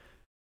thug.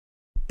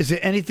 Is there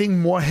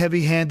anything more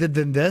heavy-handed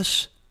than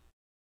this?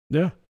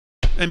 Yeah.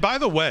 And by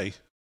the way,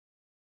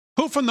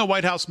 who from the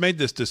White House made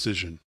this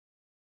decision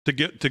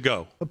to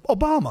go?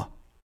 Obama.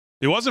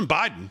 It wasn't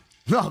Biden.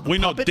 No, we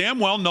damn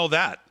well know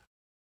that.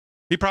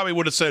 He probably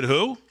would have said,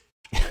 who?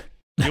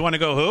 You want to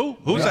go who?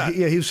 Who's that?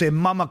 Yeah, he would say,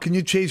 Mama, can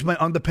you change my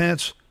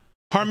underpants?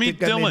 Harmeet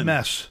Dillon.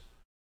 Mess.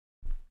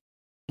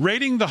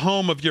 Raiding the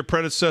home of your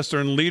predecessor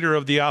and leader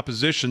of the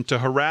opposition to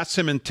harass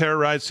him and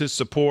terrorize his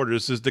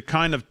supporters is the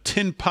kind of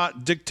tin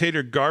pot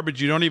dictator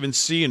garbage you don't even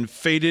see in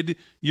faded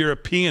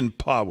European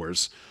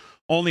powers,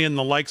 only in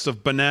the likes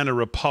of banana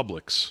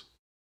republics.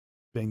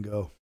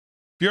 Bingo.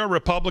 If you're a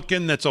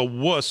Republican that's a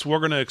wuss, we're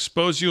going to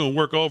expose you and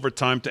work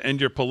overtime to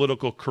end your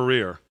political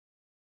career.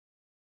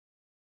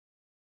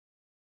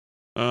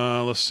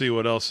 Let's see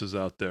what else is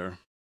out there.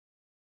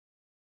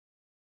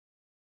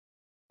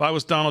 If I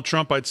was Donald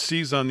Trump, I'd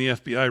seize on the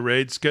FBI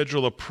raid,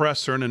 schedule a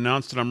presser, and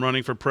announce that I'm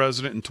running for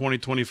president in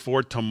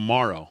 2024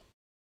 tomorrow.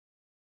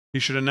 He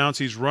should announce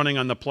he's running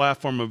on the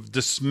platform of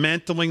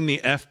dismantling the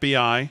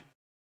FBI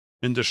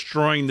and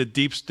destroying the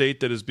deep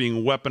state that is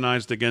being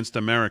weaponized against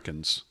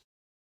Americans.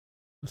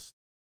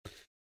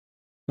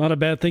 Not a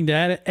bad thing to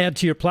add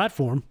to your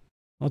platform.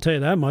 I'll tell you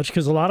that much,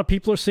 because a lot of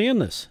people are seeing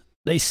this.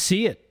 They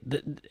see it,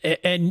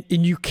 and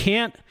you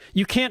can't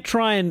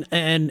try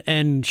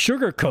and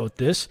sugarcoat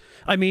this.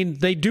 I mean,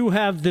 they do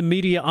have the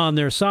media on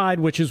their side,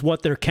 which is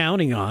what they're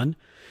counting on,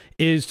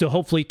 is to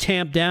hopefully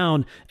tamp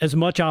down as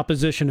much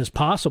opposition as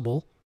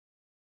possible.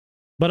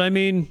 But I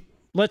mean,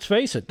 let's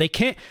face it, they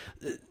can't.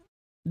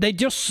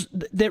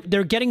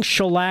 They're getting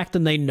shellacked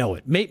and they know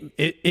it.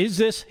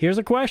 Here's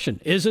a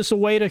question. Is this a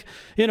way to,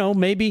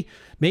 maybe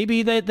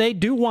they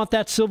do want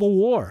that civil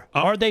war?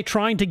 Are they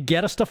trying to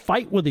get us to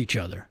fight with each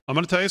other? I'm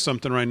going to tell you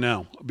something right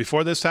now.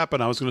 Before this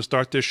happened, I was going to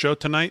start this show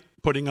tonight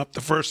putting up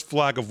the first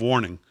flag of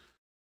warning.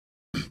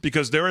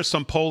 Because there is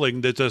some polling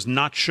that does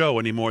not show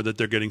anymore that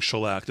they're getting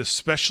shellacked,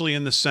 especially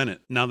in the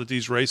Senate, now that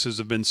these races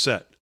have been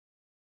set.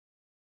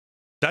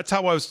 That's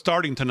how I was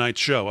starting tonight's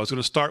show. I was going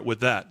to start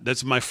with that.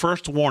 That's my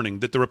first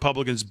warning that the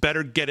Republicans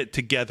better get it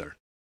together.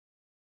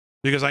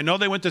 Because I know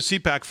they went to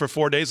CPAC for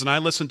 4 days, and I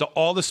listened to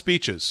all the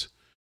speeches.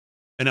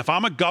 And if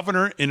I'm a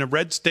governor in a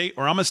red state,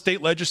 or I'm a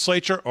state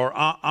legislature, or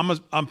I'm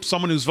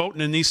someone who's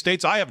voting in these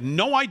states, I have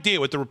no idea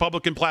what the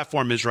Republican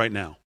platform is right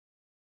now.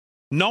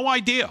 No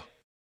idea.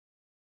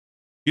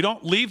 You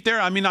don't leave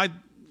there. I mean,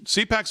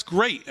 CPAC's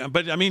great,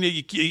 but I mean,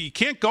 you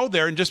can't go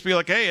there and just be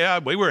like, hey, yeah,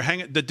 we were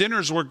hanging. The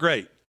dinners were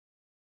great.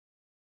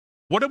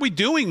 What are we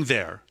doing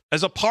there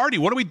as a party?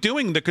 What are we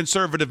doing, the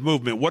conservative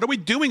movement? What are we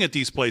doing at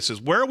these places?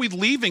 Where are we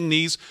leaving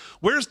these?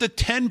 Where's the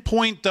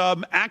 10-point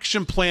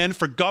action plan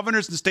for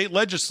governors and state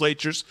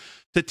legislatures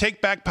to take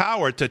back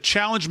power, to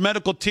challenge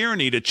medical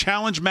tyranny, to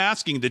challenge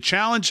masking, to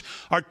challenge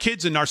our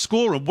kids in our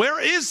schoolroom? Where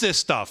is this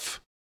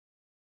stuff?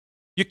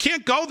 You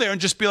can't go there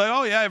and just be like,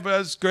 oh, yeah, it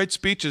has great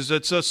speeches.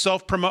 It's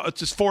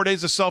just 4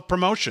 days of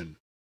self-promotion.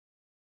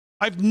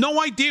 I have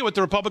no idea what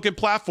the Republican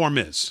platform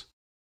is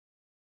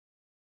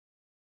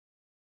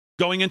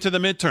going into the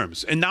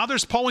midterms. And now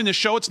there's polling to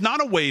show it's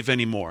not a wave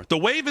anymore. The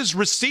wave is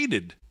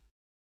receded.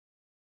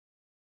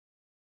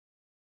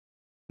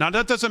 Now,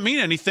 that doesn't mean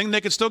anything.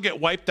 They could still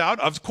get wiped out.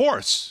 Of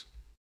course.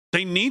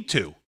 They need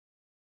to.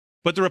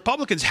 But the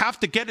Republicans have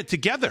to get it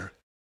together.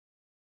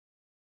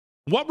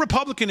 What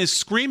Republican is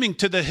screaming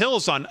to the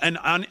hills on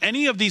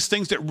any of these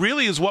things that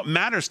really is what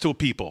matters to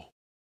people?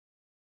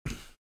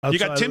 You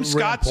got Tim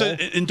Scott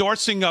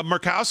endorsing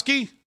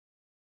Murkowski.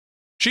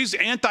 She's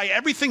anti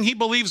everything he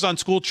believes on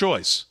school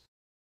choice.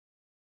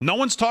 No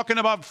one's talking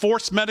about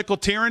forced medical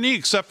tyranny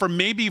except for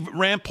maybe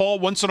Rand Paul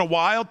once in a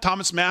while,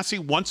 Thomas Massey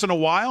once in a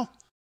while.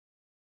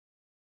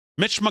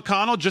 Mitch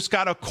McConnell just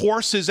got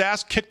his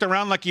ass kicked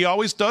around like he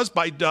always does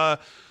by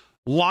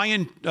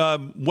Lyon,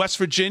 West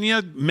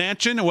Virginia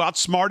Manchin, who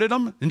outsmarted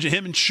him and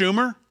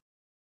Schumer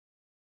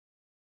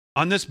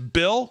on this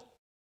bill.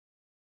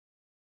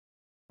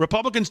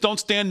 Republicans don't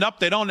stand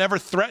up. They don't ever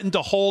threaten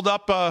to hold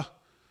up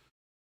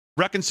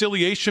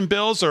reconciliation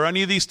bills or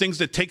any of these things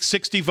that take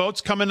 60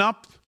 votes coming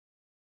up.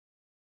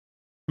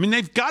 I mean,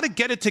 they've got to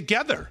get it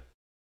together.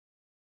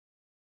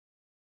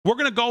 We're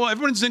going to go,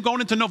 everyone's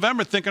going into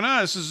November thinking,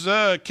 this is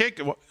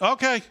cake.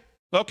 Okay.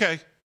 I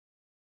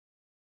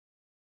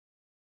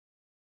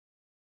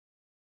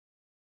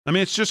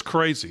mean, it's just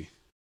crazy.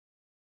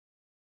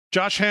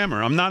 Josh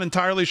Hammer, I'm not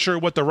entirely sure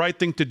what the right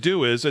thing to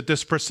do is at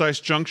this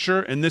precise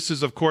juncture, and this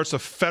is, of course, a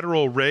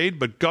federal raid,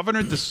 but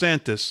Governor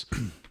DeSantis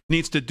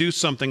needs to do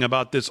something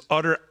about this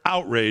utter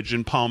outrage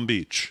in Palm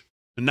Beach.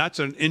 And that's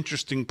an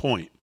interesting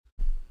point.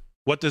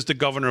 What does the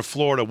governor of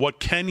Florida,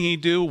 what can he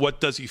do? What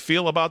does he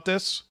feel about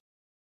this?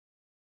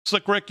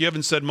 Slick Rick, you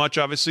haven't said much.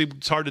 Obviously,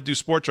 it's hard to do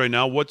sports right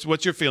now.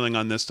 What's your feeling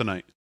on this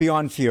tonight?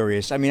 Beyond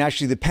furious. I mean,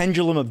 actually, the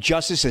pendulum of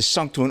justice has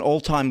sunk to an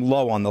all-time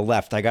low on the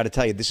left. I got to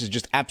tell you, this is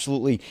just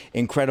absolutely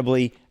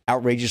incredibly,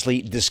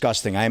 outrageously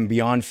disgusting. I am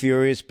beyond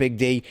furious. Big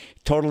D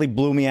totally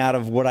blew me out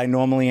of what I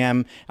normally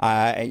am.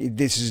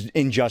 This is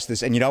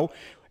injustice. And,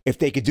 if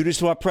they could do this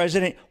to our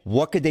president,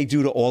 what could they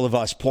do to all of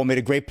us? Paul made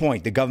a great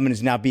point. The government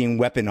is now being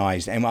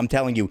weaponized. And I'm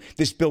telling you,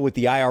 this bill with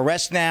the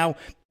IRS now,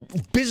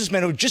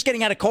 businessmen who are just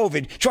getting out of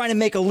COVID, trying to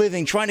make a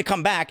living, trying to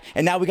come back,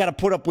 and now we got to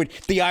put up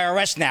with the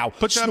IRS now.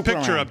 Put that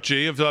picture up,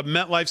 G, of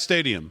MetLife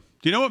Stadium.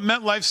 Do you know what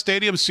MetLife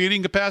Stadium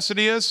seating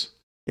capacity is?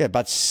 Yeah,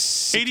 about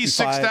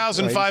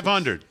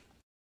 86,500.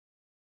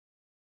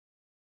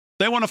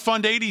 They want to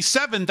fund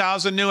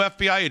 87,000 new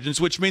FBI agents,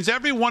 which means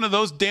every one of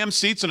those damn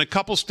seats and a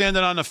couple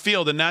standing on the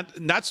field, and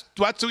that's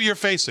what you're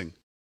facing.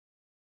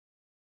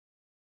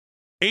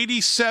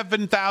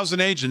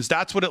 87,000 agents.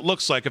 That's what it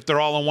looks like if they're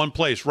all in one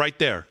place, right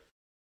there.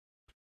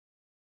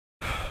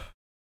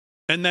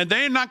 And then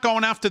they're not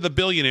going after the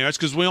billionaires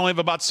because we only have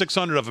about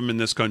 600 of them in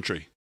this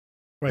country.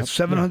 Right,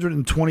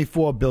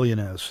 724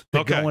 billionaires.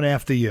 They're going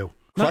after you.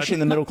 Crushing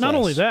the middle class. Not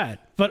only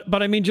that,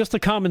 but I mean just the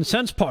common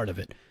sense part of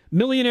it.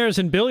 Millionaires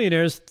and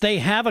billionaires, they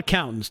have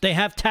accountants, they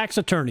have tax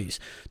attorneys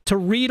to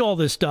read all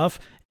this stuff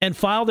and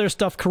file their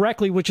stuff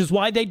correctly, which is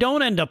why they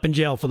don't end up in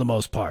jail for the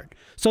most part.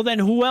 So then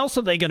who else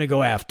are they going to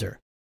go after?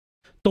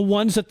 The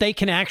ones that they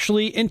can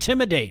actually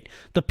intimidate.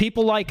 The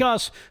people like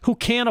us who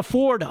can't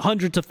afford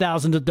hundreds of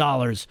thousands of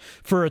dollars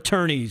for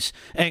attorneys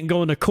and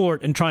going to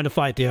court and trying to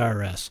fight the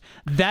IRS.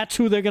 That's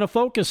who they're going to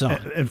focus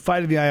on. And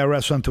fighting the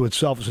IRS unto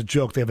itself is a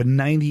joke. They have a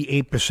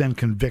 98%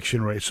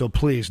 conviction rate. So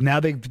please,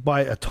 now they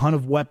buy a ton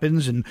of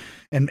weapons and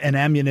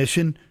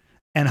ammunition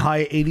and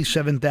hire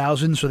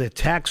 87,000. So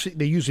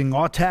they're using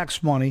our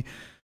tax money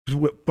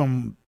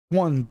from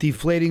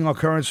deflating our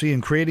currency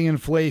and creating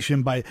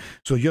inflation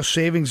so your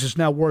savings is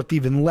now worth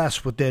even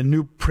less with their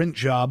new print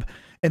job.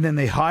 And then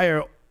they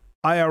hire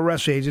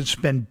IRS agents,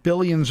 spend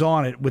billions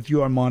on it with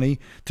your money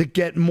to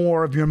get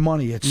more of your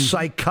money. It's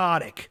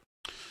psychotic.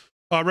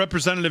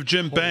 Representative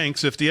Jim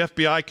Banks, if the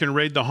FBI can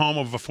raid the home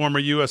of a former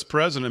U.S.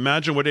 president,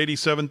 imagine what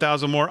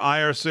 87,000 more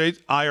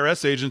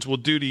IRS agents will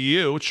do to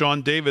you.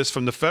 Sean Davis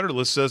from The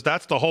Federalist says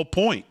that's the whole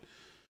point.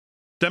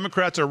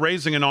 Democrats are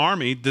raising an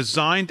army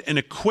designed and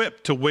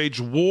equipped to wage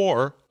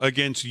war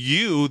against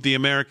you, the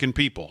American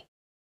people.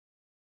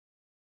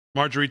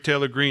 Marjorie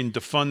Taylor Greene,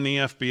 defund the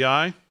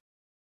FBI.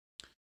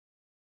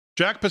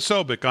 Jack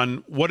Posobiec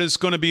on what is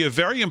going to be a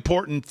very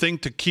important thing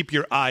to keep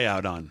your eye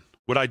out on.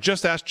 What I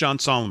just asked John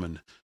Solomon.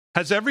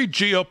 Has every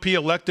GOP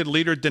elected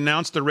leader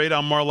denounced the raid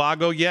on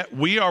Mar-a-Lago yet?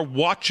 We are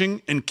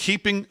watching and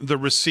keeping the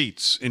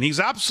receipts. And he's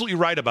absolutely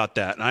right about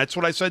that. And that's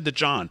what I said to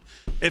John.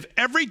 If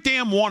every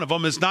damn one of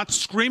them is not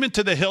screaming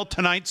to the hill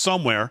tonight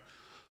somewhere,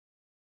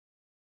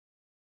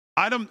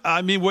 I don't know.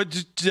 I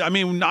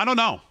don't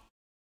know.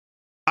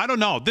 I don't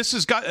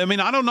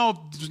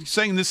know if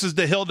saying this is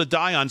the hill to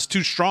die on is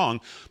too strong,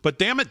 but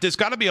damn it, there's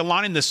got to be a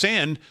line in the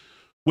sand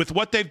with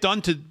what they've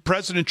done to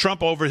President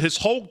Trump over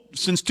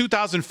since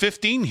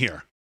 2015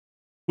 here.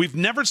 We've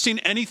never seen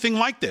anything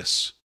like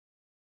this.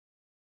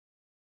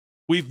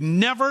 We've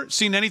never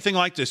seen anything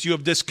like this. You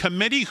have this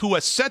committee who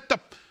has set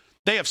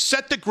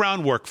the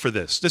groundwork for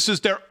this. This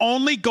is their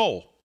only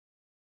goal.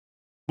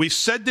 We've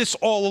said this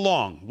all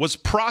along, was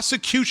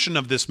prosecution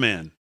of this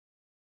man.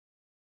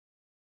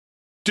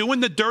 Doing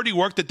the dirty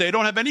work that they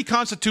don't have any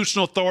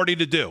constitutional authority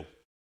to do.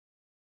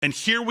 And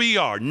here we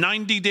are,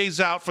 90 days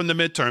out from the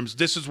midterms.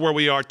 This is where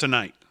we are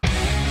tonight.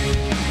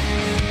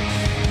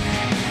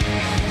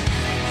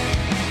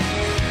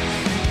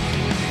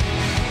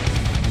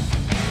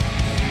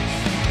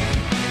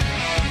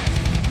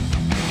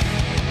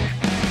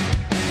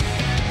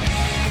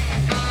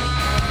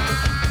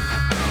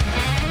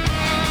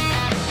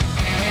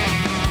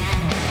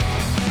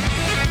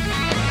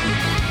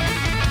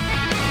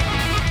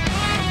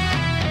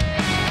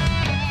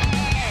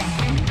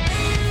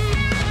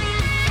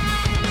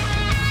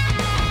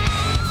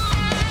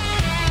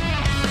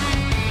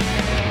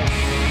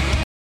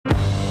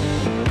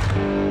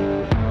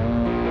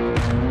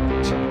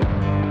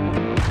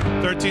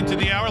 To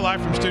the hour,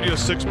 live from Studio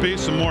 6B.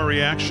 Some more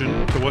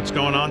reaction to what's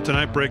going on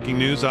tonight. Breaking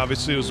news,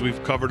 obviously, as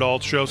we've covered all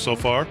show so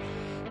far.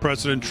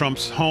 President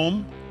Trump's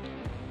home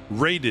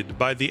raided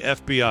by the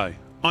FBI,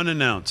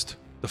 unannounced.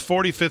 The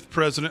 45th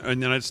president of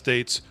the United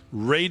States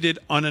raided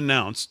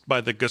unannounced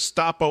by the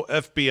Gestapo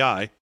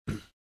FBI.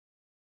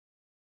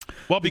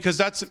 Well,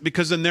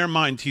 because in their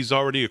mind, he's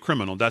already a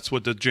criminal. That's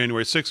what the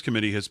January 6th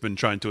committee has been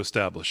trying to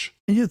establish.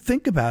 And you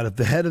think about it,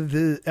 the head of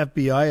the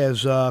FBI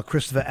is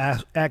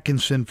Christopher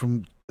Atkinson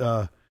from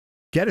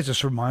Gettys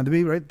just reminded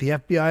me, right? The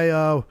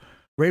FBI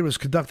raid was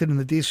conducted in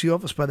the D.C.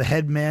 office by the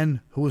head man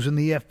who was in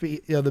the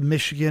FBI, the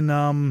Michigan,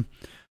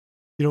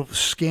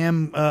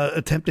 scam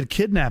attempted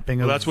kidnapping.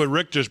 Well, that's what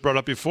Rick just brought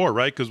up before,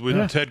 right?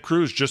 Because Ted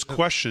Cruz just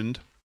questioned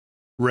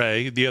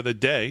Ray the other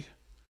day,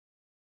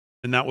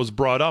 and that was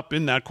brought up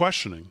in that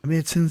questioning. I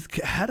mean,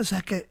 how does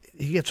that get?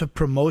 He gets a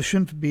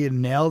promotion for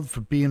being nailed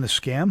for being a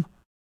scam.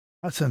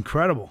 That's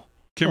incredible.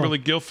 Kimberly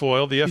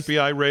Guilfoyle, the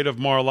FBI raid of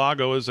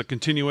Mar-a-Lago is a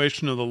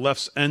continuation of the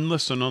left's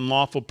endless and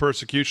unlawful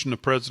persecution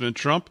of President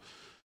Trump.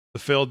 The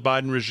failed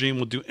Biden regime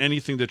will do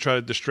anything to try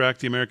to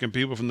distract the American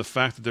people from the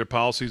fact that their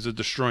policies are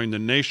destroying the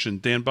nation.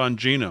 Dan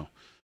Bongino.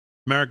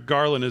 Merrick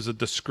Garland is a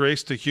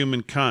disgrace to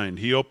humankind.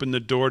 He opened the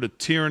door to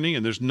tyranny,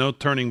 and there's no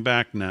turning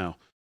back now.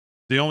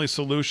 The only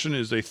solution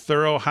is a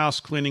thorough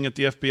house cleaning at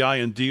the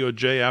FBI and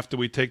DOJ after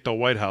we take the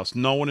White House.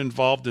 No one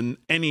involved in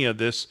any of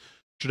this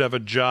should have a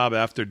job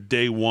after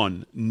day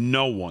one.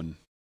 No one.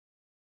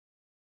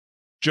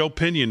 Joe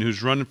Pinion,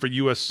 who's running for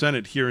U.S.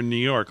 Senate here in New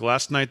York.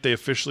 Last night they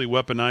officially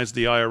weaponized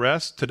the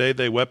IRS. Today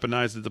they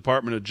weaponized the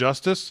Department of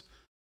Justice.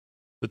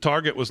 The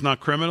target was not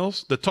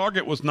criminals. The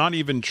target was not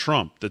even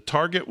Trump. The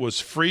target was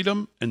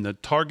freedom, and the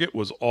target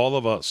was all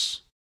of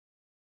us.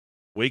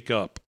 Wake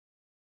up.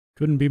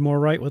 Couldn't be more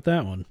right with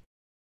that one.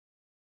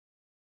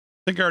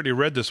 I think I already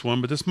read this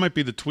one, but this might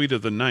be the tweet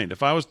of the night.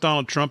 If I was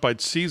Donald Trump, I'd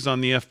seize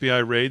on the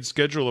FBI raid,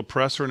 schedule a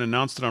presser, and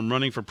announce that I'm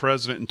running for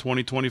president in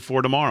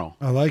 2024 tomorrow.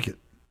 I like it.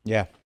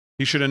 Yeah.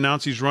 He should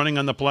announce he's running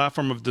on the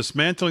platform of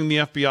dismantling the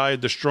FBI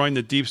and destroying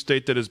the deep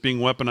state that is being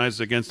weaponized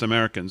against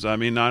Americans. I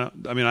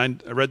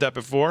read that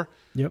before.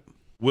 Yep.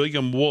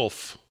 William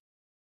Wolf.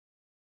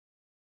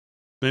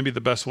 Maybe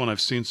the best one I've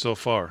seen so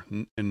far,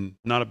 and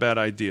not a bad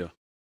idea.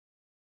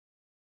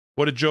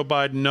 What did Joe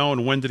Biden know,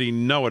 and when did he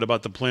know it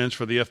about the plans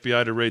for the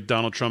FBI to raid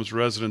Donald Trump's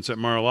residence at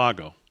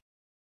Mar-a-Lago?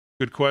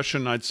 Good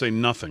question. I'd say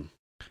nothing.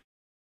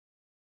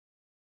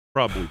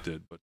 Probably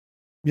did, but.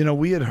 You know,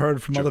 we had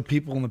heard from other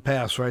people in the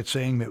past, right,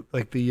 saying that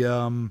like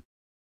the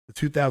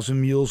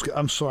 2,000 Mules.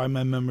 I'm sorry,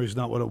 my memory's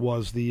not what it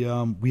was.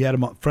 We had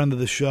a friend of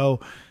the show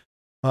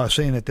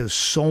saying that there's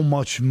so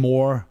much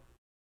more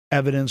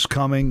evidence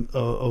coming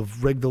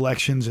of rigged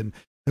elections, and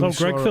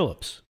Greg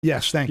Phillips.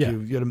 Yes, thank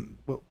you.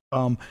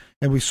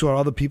 And we saw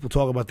other people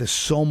talk about there's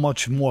so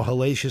much more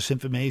hellacious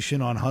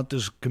information on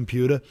Hunter's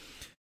computer.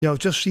 You know, it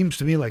just seems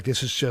to me like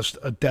this is just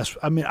a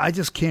desperate. I mean, I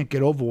just can't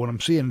get over what I'm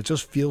seeing. It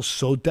just feels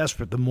so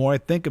desperate. The more I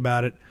think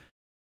about it,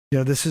 you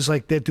know, this is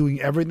like they're doing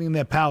everything in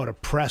their power to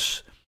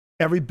press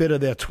every bit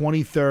of their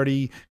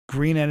 2030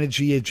 green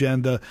energy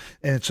agenda,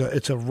 and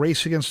it's a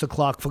race against the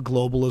clock for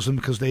globalism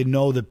because they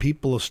know that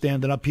people are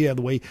standing up here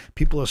the way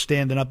people are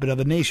standing up in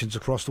other nations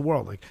across the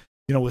world. Like,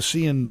 you know, we're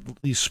seeing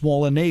these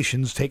smaller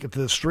nations take it to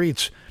the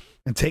streets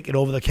and take it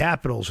over the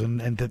capitals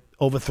and to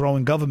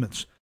overthrowing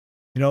governments.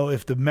 You know,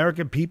 if the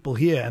American people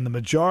here and the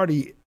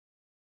majority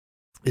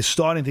is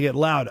starting to get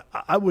loud,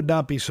 I would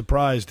not be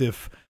surprised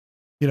if,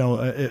 you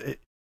know,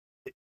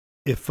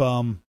 you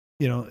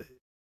know,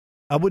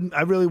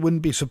 I really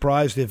wouldn't be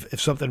surprised if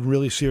something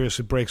really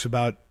seriously breaks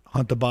about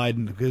Hunter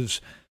Biden,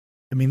 because,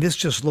 I mean, this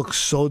just looks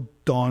so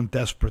darn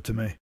desperate to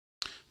me.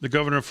 The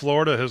governor of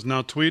Florida has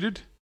now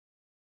tweeted,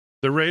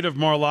 the raid of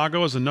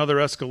Mar-a-Lago is another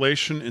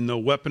escalation in the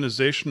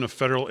weaponization of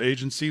federal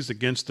agencies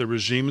against the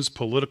regime's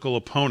political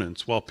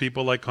opponents, while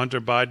people like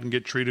Hunter Biden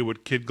get treated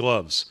with kid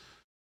gloves.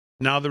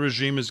 Now the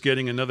regime is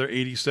getting another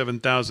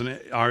 87,000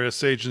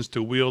 IRS agents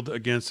to wield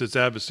against its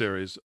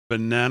adversaries.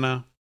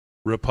 Banana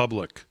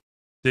Republic.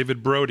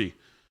 David Brody.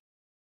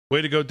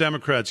 Way to go,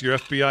 Democrats. Your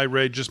FBI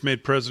raid just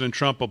made President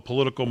Trump a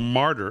political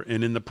martyr,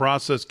 and in the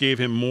process gave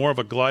him more of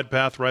a glide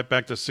path right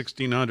back to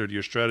 1600.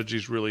 Your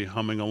strategy's really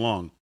humming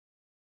along.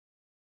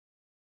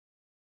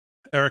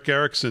 Eric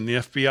Erickson,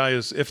 if the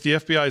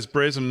FBI is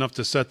brazen enough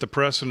to set the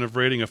precedent of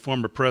raiding a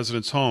former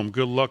president's home,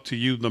 good luck to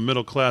you, the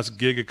middle-class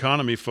gig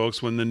economy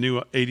folks, when the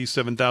new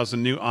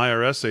 87,000 new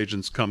IRS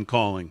agents come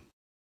calling.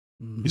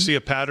 Mm-hmm. You see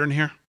a pattern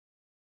here?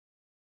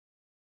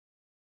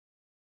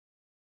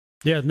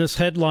 Yeah, and this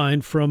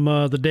headline from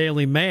the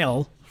Daily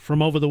Mail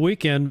from over the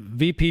weekend,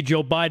 VP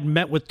Joe Biden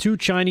met with 2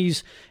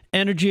 Chinese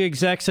energy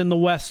execs in the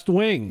West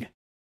Wing.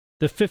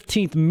 The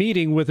 15th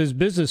meeting with his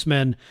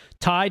businessmen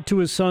tied to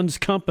his son's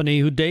company,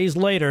 who days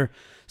later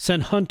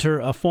sent Hunter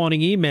a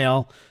fawning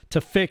email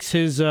to fix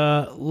his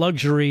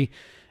luxury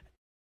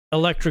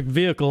electric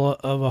vehicle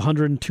of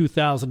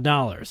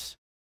 $102,000.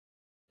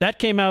 That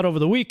came out over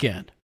the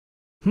weekend.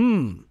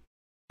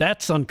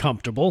 That's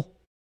uncomfortable.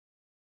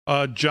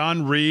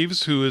 John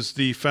Reeves, who is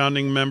the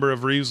founding member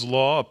of Reeves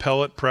Law,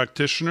 appellate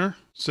practitioner,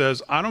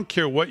 says, I don't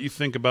care what you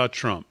think about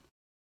Trump.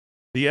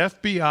 The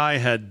FBI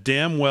had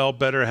damn well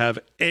better have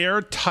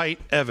airtight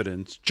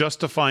evidence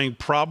justifying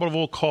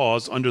probable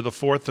cause under the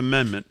Fourth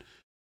Amendment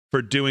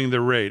for doing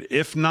the raid.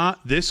 If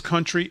not, this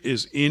country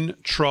is in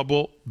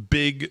trouble,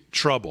 big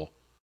trouble.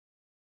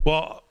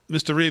 Well,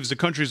 Mr. Reeves, the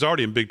country's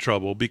already in big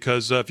trouble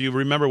because if you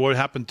remember what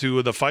happened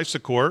to the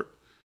FISA court,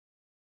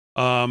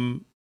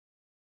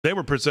 they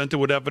were presented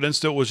with evidence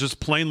that was just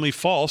plainly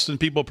false, and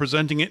people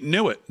presenting it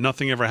knew it.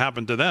 Nothing ever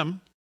happened to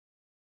them.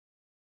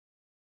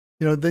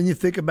 You know, then you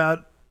think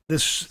about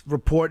this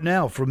report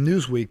now from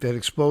Newsweek that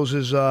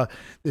exposes,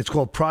 it's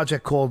called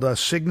project called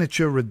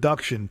Signature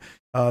Reduction,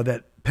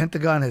 that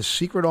Pentagon has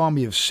secret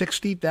army of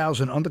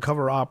 60,000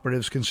 undercover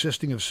operatives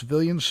consisting of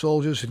civilian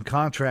soldiers and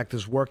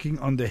contractors working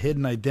under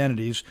hidden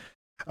identities.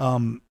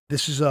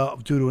 This is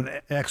due to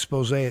an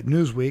expose at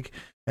Newsweek.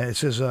 It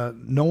says,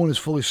 no one is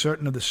fully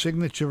certain of the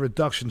signature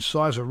reduction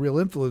size or real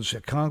influence,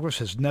 yet Congress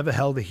has never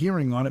held a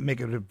hearing on it,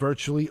 making it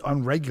virtually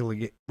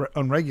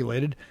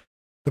unregulated.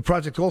 The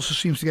project also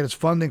seems to get its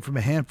funding from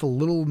a handful of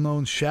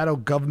little-known shadow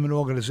government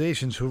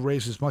organizations who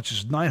raise as much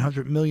as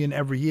 $900 million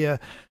every year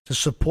to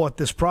support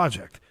this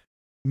project.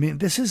 I mean,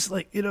 this is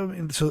like,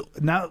 so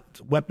now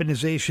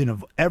weaponization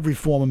of every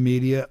form of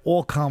media,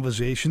 all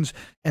conversations,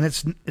 and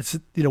it's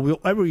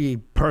every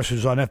person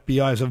who's on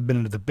FBI has ever been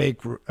in a debate.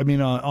 I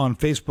mean, on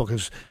Facebook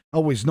has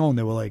always known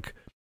they were like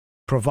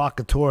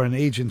provocateur and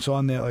agents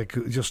on there, like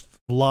just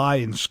lie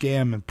and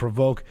scam and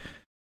provoke,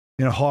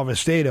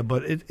 harvest data.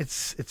 But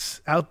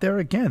it's out there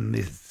again.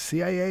 The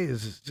CIA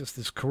is just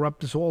as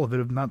corrupt as all of it,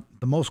 if not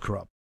the most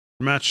corrupt.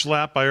 Matt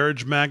Schlapp, I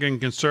urge MAGA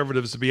and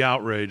conservatives to be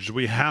outraged.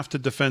 We have to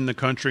defend the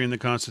country and the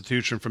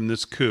Constitution from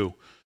this coup.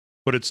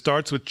 But it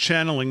starts with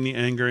channeling the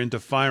anger into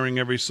firing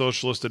every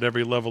socialist at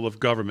every level of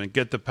government.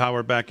 Get the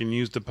power back and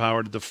use the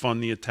power to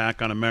defund the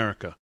attack on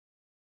America.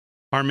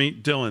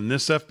 Harmeet Dillon,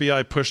 this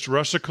FBI pushed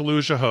Russia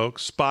collusion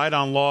hoax, spied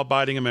on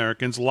law-abiding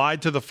Americans,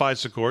 lied to the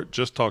FISA court,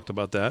 just talked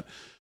about that,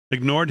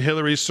 ignored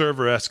Hillary's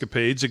server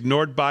escapades,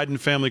 ignored Biden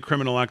family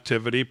criminal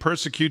activity,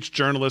 persecutes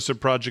journalists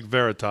at Project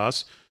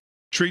Veritas,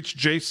 treats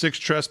J6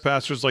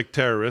 trespassers like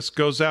terrorists,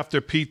 goes after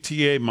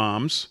PTA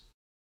moms,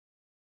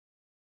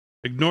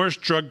 ignores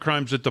drug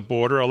crimes at the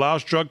border,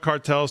 allows drug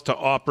cartels to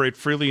operate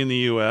freely in the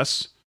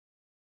U.S.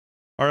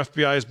 Our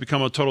FBI has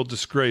become a total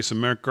disgrace, and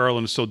Merrick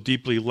Garland is so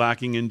deeply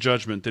lacking in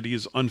judgment that he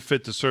is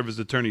unfit to serve as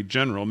Attorney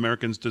General.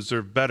 Americans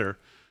deserve better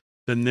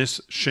than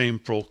this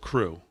shameful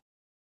crew.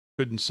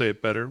 Couldn't say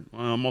it better.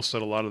 I almost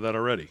said a lot of that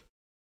already.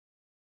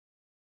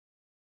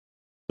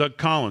 Doug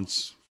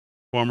Collins,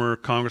 former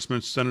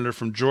congressman, senator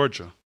from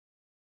Georgia,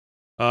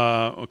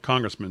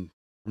 congressman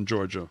from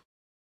Georgia.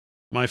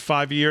 My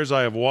 5 years,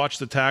 I have watched,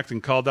 attacked,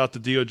 and called out the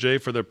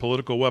DOJ for their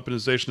political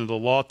weaponization of the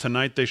law.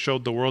 Tonight, they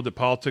showed the world that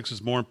politics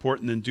is more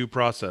important than due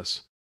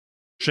process.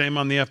 Shame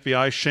on the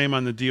FBI, shame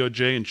on the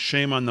DOJ, and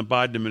shame on the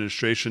Biden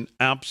administration.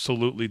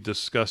 Absolutely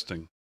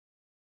disgusting.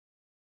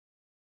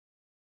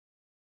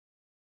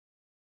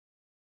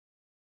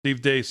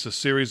 Steve Deace, a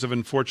series of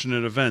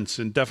unfortunate events.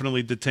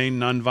 Indefinitely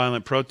detained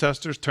nonviolent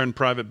protesters, turn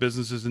private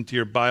businesses into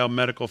your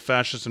biomedical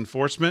fascist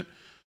enforcement,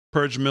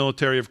 purge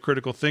military of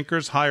critical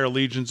thinkers, hire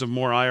legions of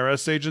more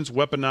IRS agents,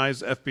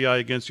 weaponize FBI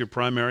against your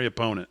primary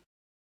opponent.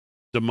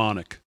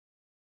 Demonic.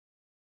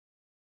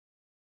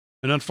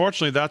 And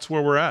unfortunately, that's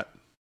where we're at.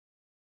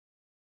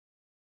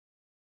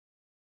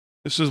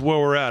 This is where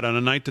we're at on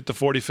a night that the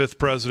 45th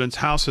president's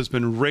house has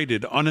been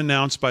raided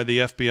unannounced by the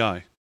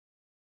FBI.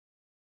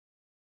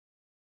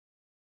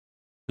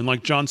 And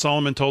like John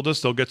Solomon told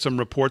us, they'll get some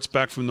reports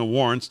back from the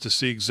warrants to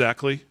see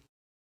exactly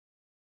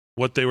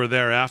what they were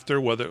there after,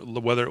 whether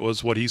it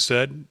was what he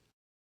said.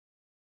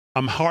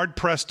 I'm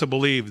hard-pressed to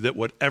believe that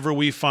whatever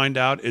we find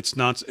out, it's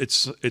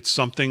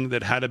something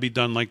that had to be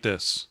done like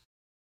this.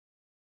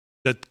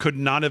 That could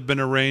not have been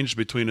arranged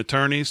between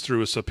attorneys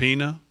through a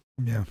subpoena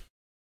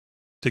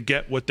to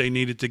get what they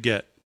needed to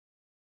get.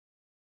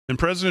 And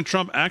President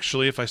Trump,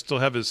 actually, if I still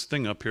have his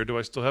thing up here, do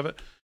I still have it?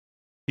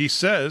 He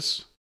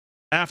says,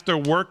 after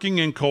working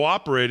and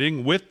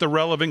cooperating with the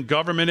relevant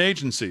government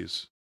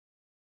agencies.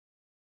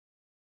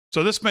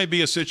 So this may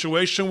be a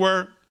situation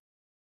where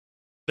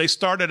they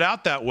started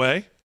out that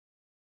way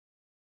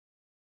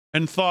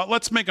and thought,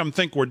 let's make them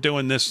think we're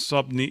doing this,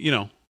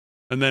 and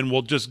then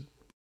we'll just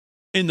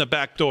in the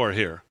back door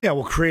here. Yeah,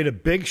 we'll create a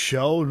big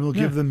show and we'll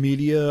give the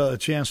media a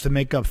chance to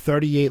make up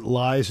 38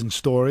 lies and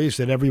stories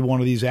that every one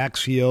of these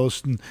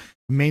Axios and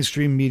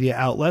mainstream media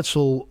outlets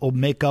will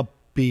make up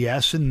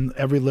BS, and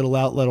every little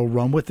outlet will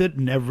run with it,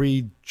 and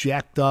every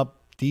jacked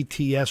up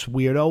DTS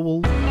weirdo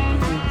will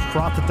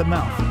froth at the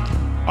mouth.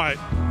 All right,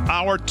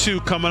 hour 2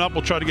 coming up.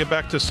 We'll try to get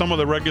back to some of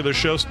the regular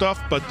show stuff,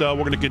 but we're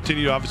going to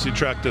continue to obviously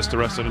track this the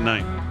rest of the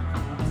night.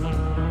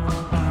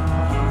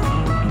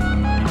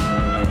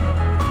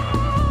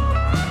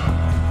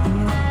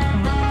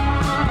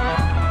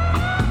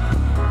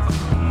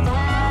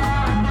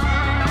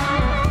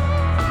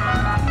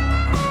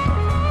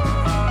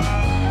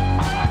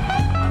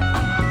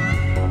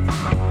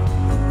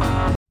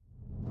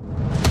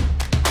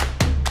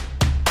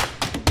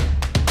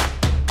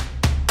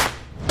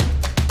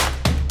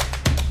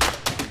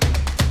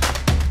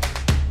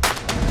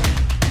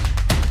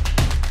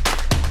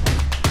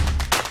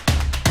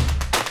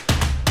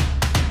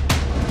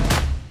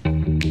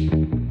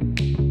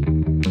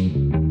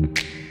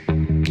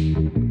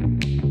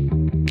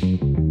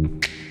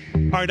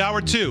 All right,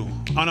 hour 2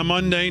 on a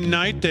Monday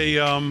night.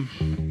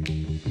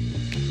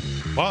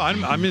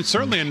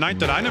 Certainly a night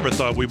that I never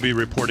thought we'd be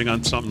reporting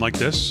on something like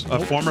this.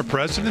 A former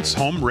president's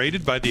home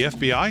raided by the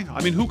FBI.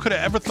 I mean, who could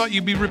have ever thought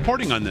you'd be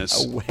reporting on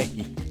this? No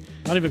way.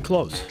 Not even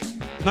close.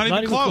 Not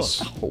even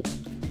close.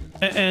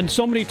 And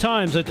so many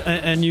times,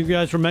 and you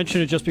guys were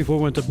mentioning it just before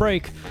we went to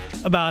break,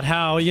 about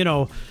how,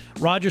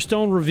 Roger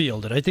Stone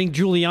revealed it. I think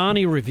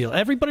Giuliani revealed.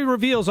 Everybody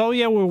reveals, oh,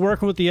 yeah, we're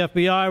working with the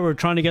FBI. We're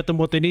trying to get them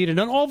what they need. And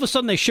then all of a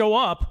sudden they show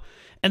up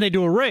and they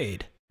do a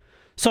raid.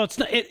 So it's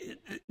not,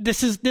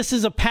 this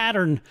is a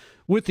pattern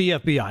with the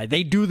FBI.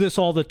 They do this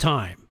all the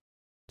time.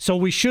 So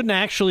we shouldn't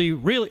actually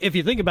really, if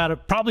you think about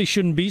it, probably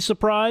shouldn't be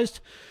surprised,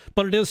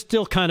 but it is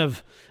still kind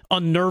of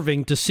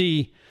unnerving to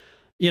see,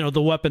 the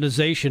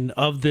weaponization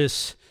of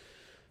this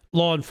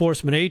law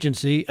enforcement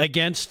agency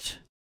against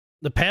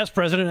the past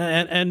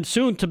president and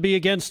soon to be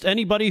against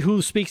anybody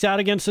who speaks out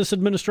against this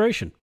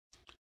administration.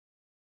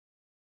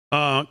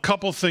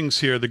 Couple things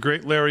here. The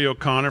great Larry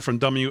O'Connor from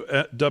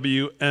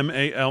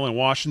WMAL in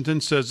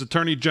Washington says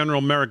Attorney General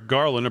Merrick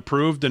Garland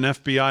approved an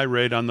FBI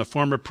raid on the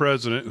former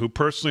president who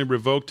personally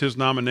revoked his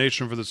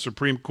nomination for the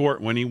Supreme Court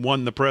when he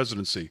won the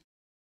presidency.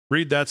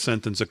 Read that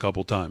sentence a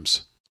couple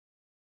times.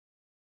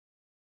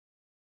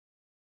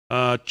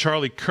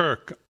 Charlie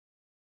Kirk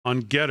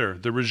on Getter.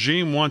 The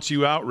regime wants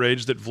you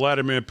outraged at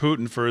Vladimir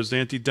Putin for his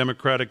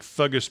anti-democratic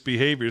thuggish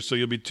behavior, so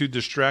you'll be too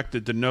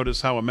distracted to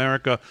notice how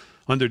America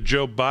under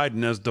Joe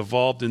Biden has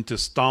devolved into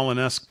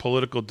Stalin-esque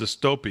political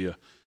dystopia.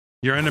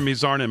 Your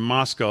enemies aren't in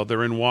Moscow,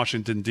 they're in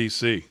Washington,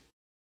 D.C.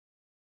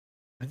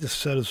 I just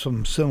said it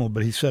something similar,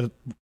 but he said it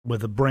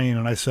with a brain,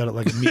 and I said it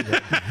like a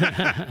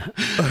meathead.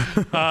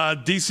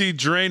 D.C.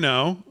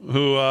 Drano,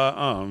 who,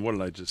 what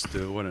did I just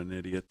do? What an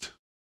idiot.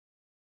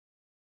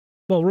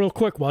 Well, real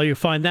quick, while you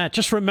find that,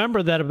 just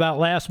remember that about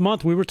last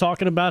month we were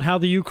talking about how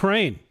the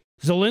Ukraine,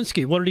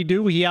 Zelensky, what did he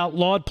do? He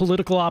outlawed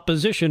political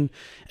opposition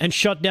and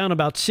shut down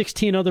about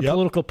 16 other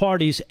political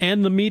parties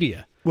and the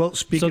media. Well,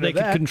 speaking of that, so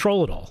they could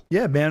control it all.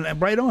 Yeah, man,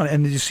 right on.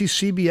 And did you see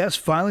CBS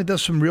finally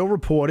does some real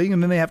reporting,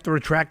 and then they have to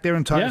retract their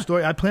entire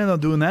story? I plan on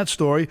doing that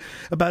story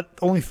about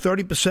only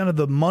 30% of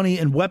the money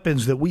and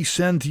weapons that we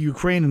send to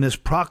Ukraine in this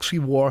proxy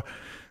war,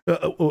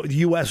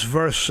 U.S.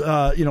 versus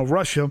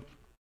Russia.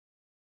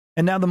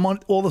 And now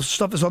all the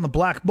stuff is on the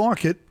black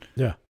market.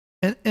 Yeah,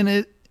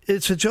 and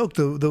it's a joke.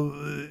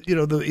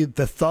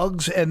 The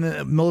thugs and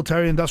the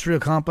military-industrial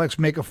complex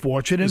make a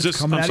fortune, and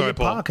it's coming out of your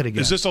pocket again.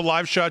 Is this a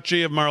live shot,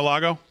 G, of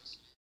Mar-a-Lago?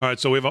 All right,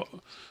 so we got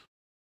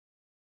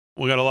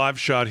a live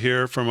shot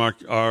here from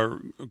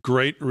our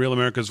great Real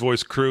America's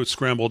Voice crew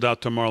scrambled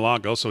out to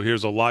Mar-a-Lago. So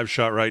here's a live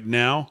shot right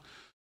now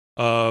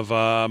of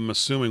I'm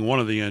assuming one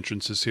of the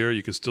entrances here.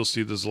 You can still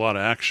see there's a lot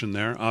of action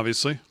there,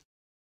 obviously.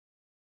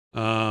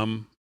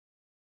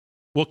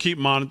 We'll keep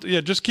monitoring. Yeah,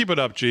 just keep it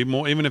up, G.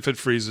 Even if it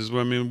freezes.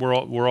 I mean,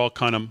 we're all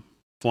kind of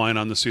flying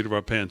on the seat of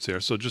our pants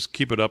here. So just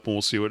keep it up, and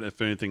we'll see if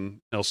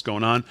anything else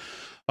going on.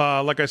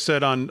 Like I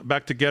said on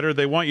Back to Getter,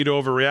 they want you to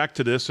overreact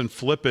to this and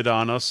flip it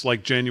on us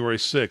like January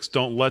 6th.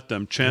 Don't let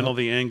them channel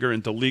the anger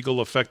into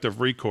legal, effective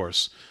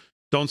recourse.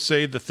 Don't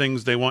say the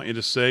things they want you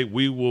to say.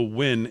 We will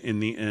win in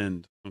the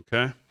end.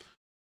 Okay.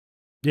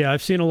 Yeah,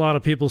 I've seen a lot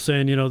of people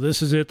saying,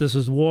 this is it. This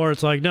is war.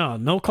 It's like,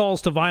 no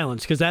calls to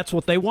violence because that's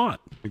what they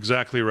want.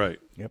 Exactly right.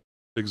 Yep.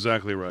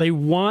 Exactly right. They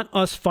want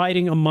us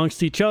fighting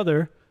amongst each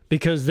other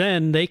because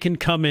then they can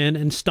come in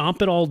and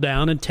stomp it all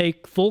down and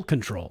take full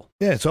control.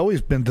 Yeah, it's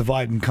always been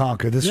divide and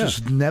conquer. This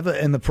is never,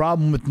 and the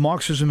problem with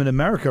Marxism in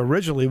America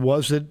originally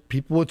was that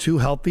people were too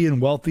healthy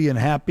and wealthy and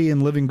happy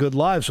and living good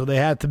lives, so they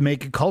had to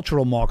make it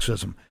cultural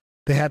Marxism.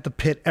 They had to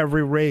pit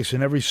every race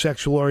and every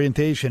sexual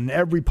orientation and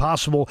every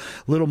possible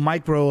little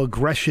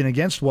microaggression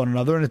against one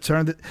another, and it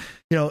turned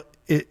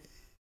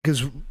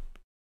because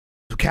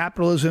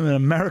capitalism in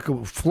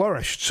America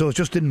flourished, so it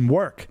just didn't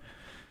work.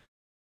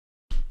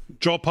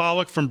 Joel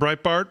Pollack from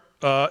Breitbart.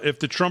 If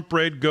the Trump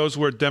raid goes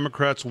where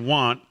Democrats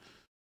want,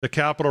 the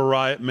Capitol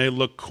riot may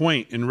look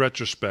quaint in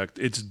retrospect.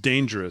 It's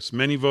dangerous.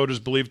 Many voters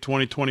believe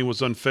 2020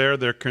 was unfair.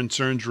 Their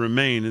concerns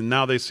remain, and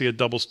now they see a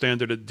double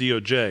standard at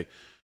DOJ.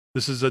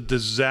 This is a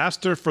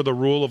disaster for the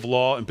rule of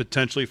law and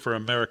potentially for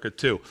America,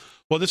 too.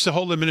 Well, this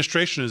whole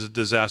administration is a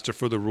disaster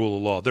for the rule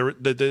of law.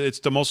 It's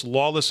the most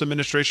lawless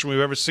administration we've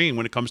ever seen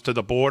when it comes to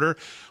the border,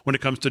 when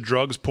it comes to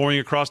drugs pouring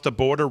across the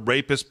border,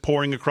 rapists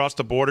pouring across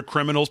the border,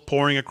 criminals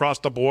pouring across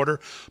the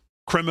border,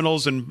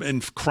 criminals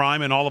and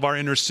crime in all of our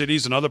inner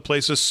cities and other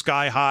places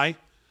sky high.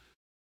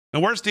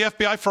 And where's the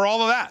FBI for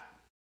all of that?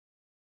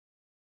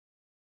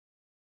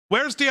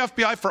 Where's the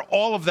FBI for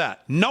all of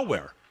that?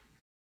 Nowhere.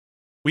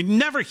 We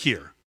never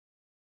hear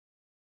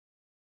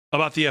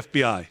about the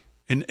FBI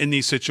in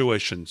these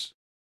situations.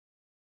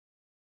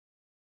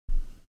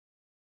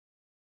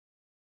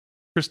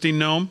 Christine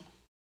Noem,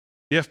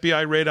 the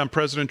FBI raid on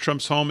President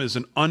Trump's home is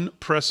an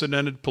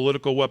unprecedented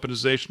political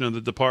weaponization of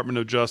the Department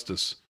of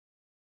Justice.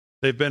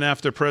 They've been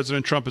after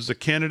President Trump as a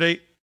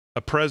candidate,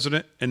 a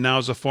president, and now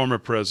as a former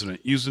president.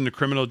 Using the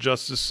criminal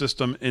justice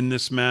system in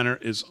this manner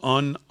is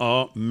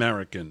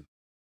un-American.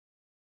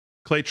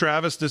 Clay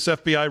Travis, this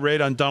FBI raid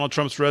on Donald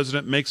Trump's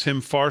residence makes him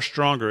far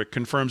stronger. It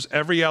confirms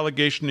every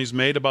allegation he's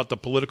made about the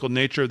political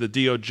nature of the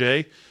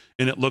DOJ,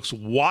 and it looks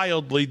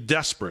wildly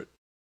desperate.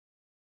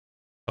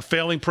 A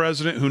failing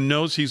president who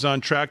knows he's on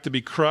track to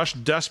be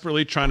crushed,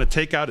 desperately trying to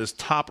take out his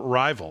top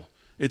rival.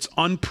 It's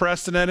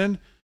unprecedented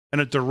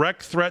and a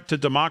direct threat to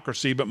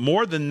democracy, but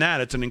more than that,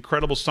 it's an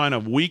incredible sign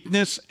of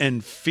weakness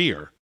and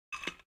fear.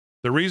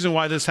 The reason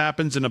why this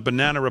happens in a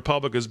banana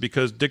republic is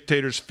because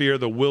dictators fear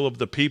the will of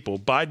the people.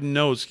 Biden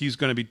knows he's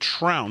going to be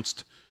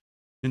trounced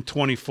in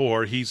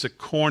 24. He's a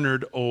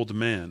cornered old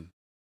man.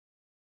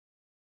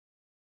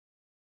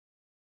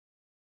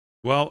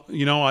 Well,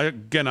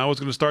 I was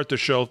going to start the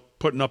show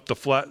putting up the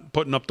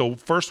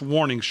first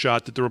warning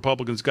shot that the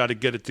Republicans got to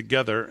get it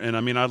together. And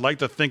I'd like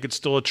to think it's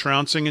still a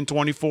trouncing in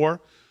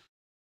 24,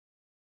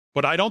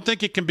 but I don't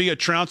think it can be a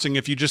trouncing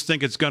if you just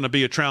think it's going to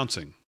be a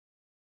trouncing.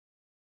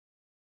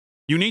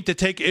 You need to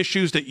take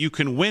issues that you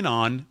can win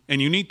on,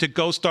 and you need to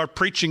go start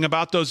preaching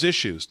about those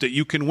issues that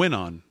you can win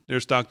on.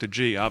 There's Dr.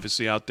 G,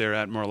 obviously out there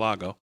at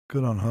Mar-a-Lago.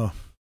 Good on her.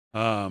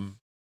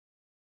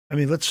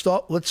 Let's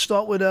start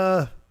with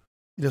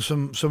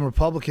some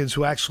Republicans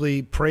who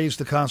actually praised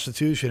the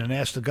Constitution and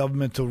asked the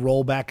government to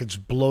roll back its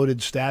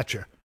bloated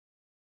stature.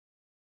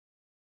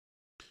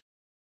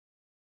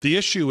 The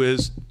issue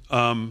is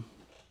the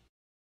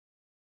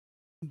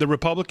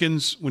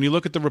Republicans, when you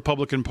look at the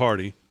Republican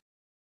Party,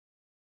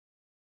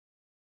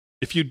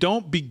 if you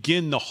don't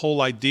begin the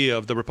whole idea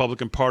of the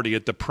Republican Party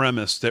at the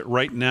premise that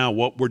right now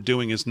what we're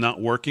doing is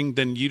not working,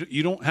 then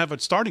you don't have a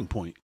starting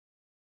point.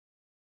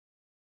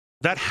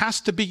 That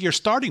has to be your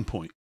starting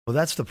point. Well,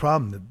 that's the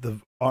problem. The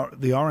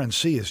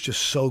RNC is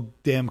just so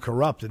damn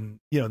corrupt, and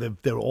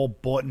they're all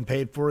bought and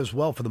paid for as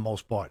well for the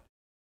most part.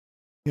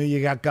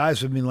 You got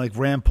guys, like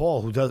Rand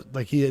Paul, who does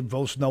he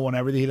votes no on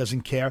everything. He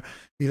doesn't care.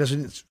 He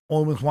doesn't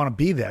always want to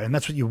be there, and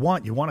that's what you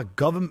want. You want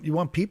You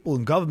want people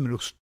in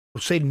government who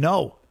say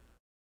no.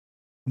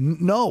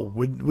 No,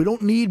 we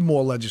don't need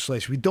more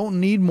legislation. We don't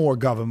need more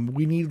government.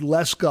 We need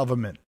less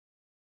government.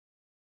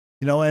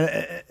 And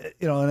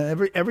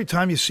every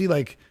time you see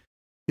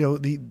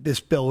this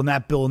bill and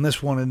that bill and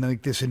this one and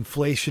this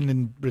inflation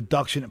and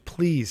reduction,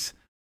 please.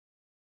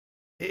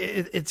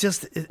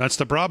 That's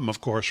the problem, of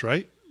course,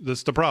 right?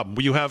 That's the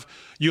problem. You have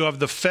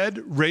the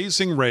Fed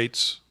raising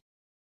rates,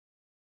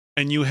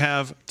 and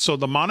so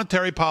the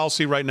monetary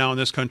policy right now in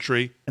this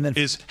country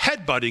is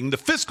headbutting the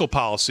fiscal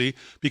policy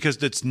because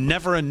it's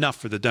never enough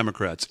for the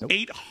Democrats. Nope.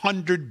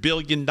 $800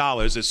 billion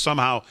is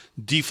somehow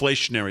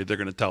deflationary, they're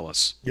going to tell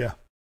us. Yeah.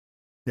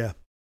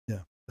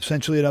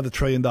 Essentially another $1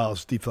 trillion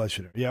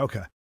deflationary. Yeah,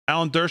 okay.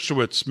 Alan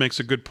Dershowitz makes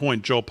a good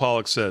point. Joel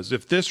Pollack says,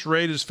 if this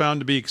rate is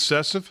found to be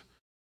excessive,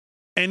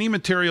 any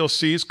material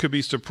seized could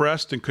be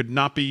suppressed and could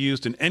not be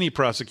used in any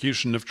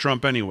prosecution of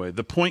Trump anyway.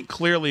 The point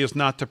clearly is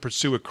not to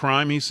pursue a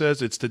crime, he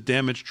says. It's to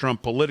damage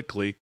Trump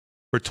politically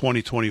for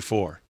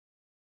 2024.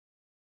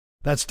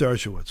 That's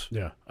Dershowitz.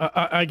 Yeah.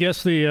 I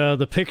guess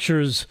the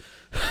pictures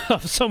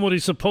of somebody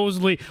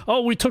supposedly,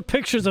 we took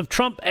pictures of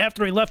Trump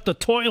after he left the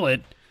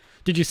toilet.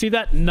 Did you see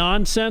that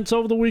nonsense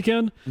over the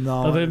weekend?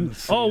 No. Of him?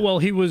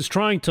 He was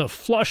trying to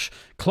flush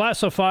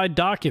classified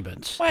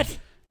documents. What?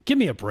 Give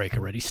me a break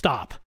already.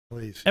 Stop.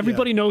 Please.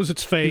 Everybody knows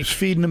it's fake. He was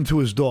feeding them to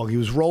his dog. He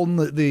was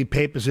rolling the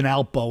papers in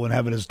Alpo and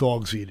having his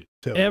dogs eat it,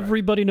 too.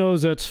 Everybody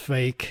knows that's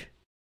fake.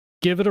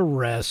 Give it a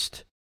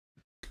rest.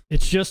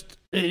 It's just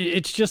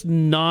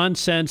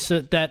nonsense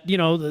that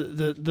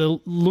the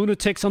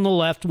lunatics on the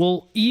left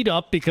will eat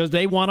up because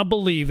they want to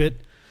believe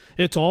it.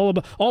 It's all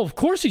about, of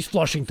course he's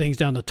flushing things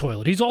down the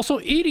toilet. He's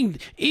also eating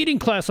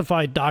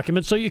classified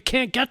documents so you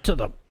can't get to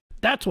them.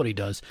 That's what he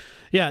does.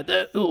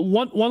 Yeah,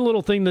 one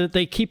little thing that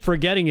they keep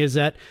forgetting is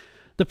that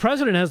the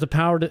president has the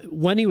power to,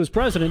 when he was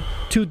president,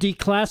 to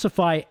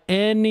declassify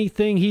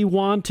anything he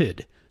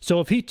wanted. So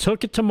if he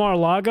took it to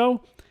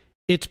Mar-a-Lago,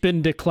 it's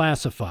been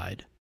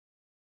declassified.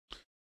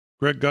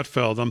 Greg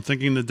Gutfeld, I'm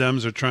thinking the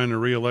Dems are trying to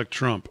reelect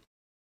Trump.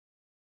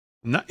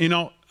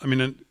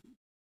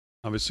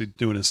 Obviously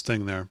doing his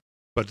thing there.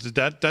 But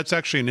that's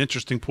actually an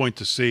interesting point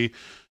to see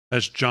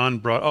as John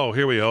brought... Oh,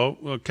 here we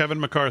go. Kevin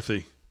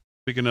McCarthy,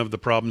 speaking of the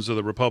problems of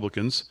the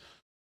Republicans.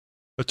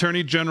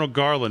 Attorney General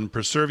Garland,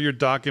 preserve your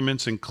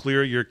documents and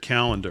clear your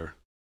calendar.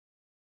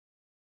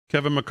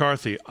 Kevin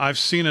McCarthy, I've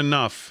seen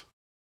enough.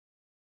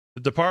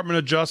 The Department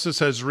of Justice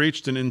has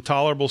reached an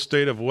intolerable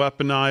state of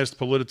weaponized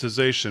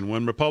politicization.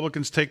 When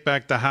Republicans take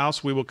back the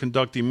House, we will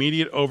conduct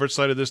immediate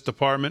oversight of this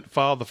department,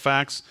 file the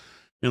facts,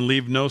 and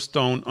leave no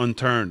stone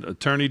unturned.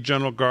 Attorney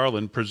General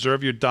Garland,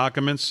 preserve your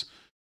documents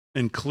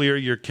and clear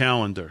your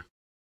calendar.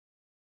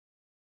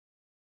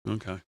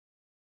 Okay.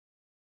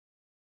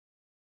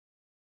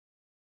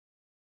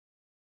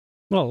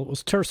 Well, it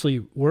was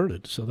tersely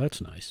worded, so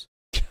that's nice.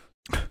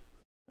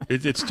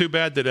 It's too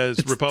bad that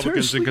as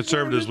Republicans and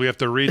conservatives, we have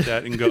to read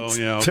that and go,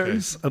 okay.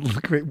 A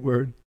great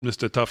word.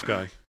 Mr. Tough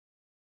Guy.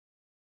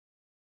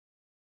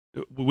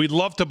 We'd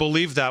love to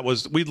believe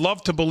we'd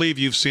love to believe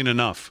you've seen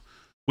enough.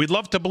 We'd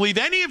love to believe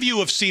any of you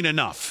have seen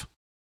enough.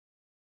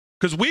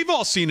 Because we've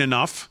all seen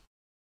enough.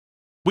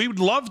 We would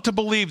love to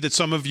believe that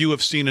some of you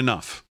have seen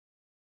enough.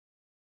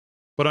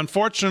 But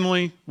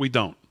unfortunately, we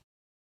don't.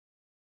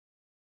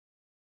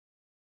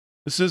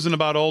 This isn't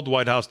about old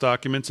White House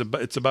documents.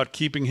 It's about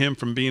keeping him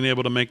from being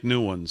able to make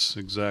new ones.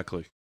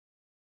 Exactly.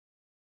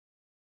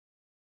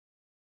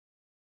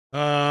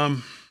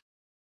 Well,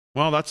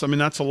 that's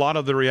a lot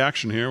of the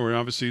reaction here. We're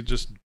obviously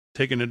just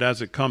taking it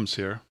as it comes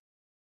here.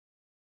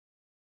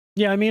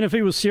 Yeah, if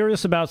he was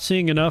serious about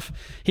seeing enough,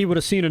 he would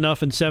have seen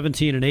enough in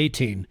 17 and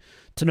 18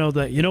 to know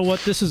that,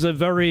 this is a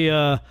very,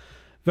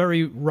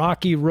 very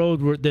rocky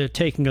road where they're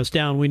taking us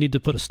down. We need to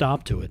put a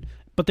stop to it.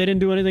 But they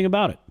didn't do anything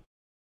about it.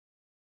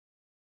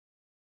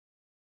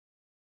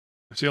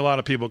 I see a lot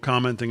of people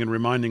commenting and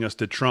reminding us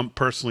that Trump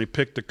personally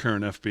picked the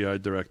current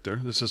FBI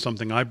director. This is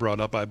something I brought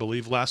up, I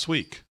believe, last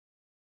week.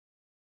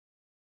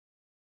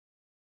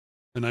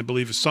 And I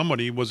believe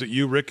somebody, was it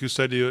you, Rick, who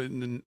said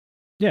you?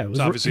 Yeah, it was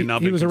obviously now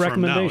been was a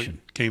confirmed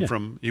recommendation.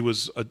 Now. He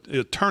was an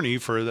attorney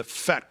for the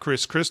fat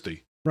Chris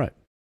Christie. Right.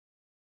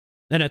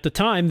 And at the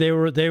time, they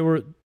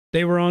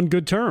were on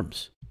good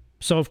terms.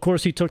 So of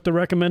course he took the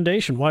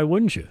recommendation. Why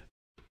wouldn't you?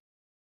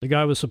 The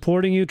guy was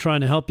supporting you,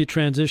 trying to help you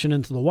transition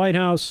into the White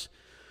House.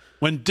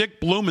 When Dick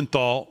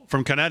Blumenthal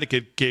from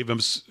Connecticut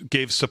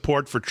gave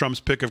support for Trump's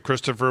pick of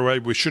Christopher Wray,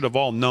 we should have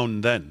all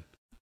known then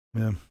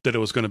that it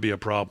was going to be a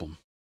problem.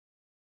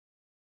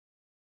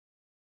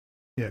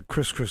 Yeah,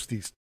 Chris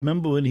Christie.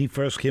 Remember when he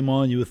first came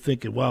on, you were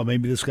thinking, wow,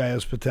 maybe this guy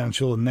has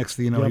potential. And next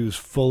thing you know, he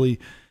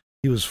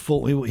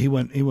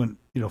went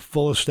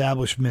full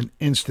establishment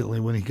instantly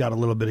when he got a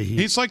little bit of heat.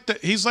 He's like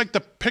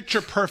the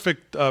picture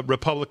perfect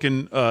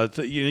Republican.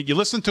 You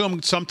listen to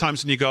him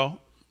sometimes and you go,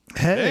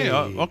 hey,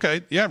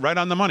 okay, yeah, right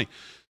on the money.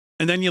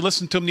 And then you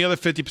listen to him the other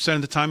 50%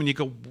 of the time and you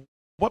go,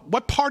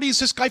 what party is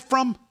this guy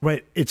from?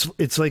 Right.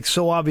 It's like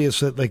so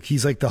obvious that like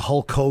he's like the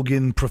Hulk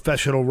Hogan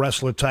professional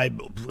wrestler type,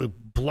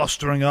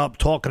 blustering up,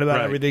 talking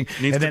about everything.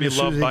 Needs and then to be as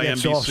soon loved as by he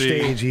gets NBC. off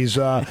stage, he's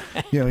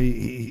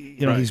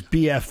he's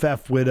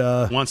BFF with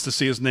wants to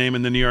see his name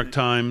in the New York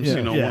Times.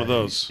 One of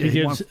those. He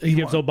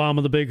gives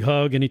Obama the big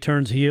hug and he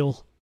turns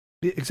heel.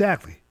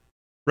 Exactly.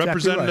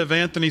 Representative right.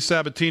 Anthony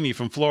Sabatini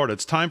from Florida.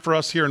 It's time for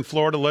us here in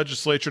Florida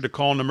legislature to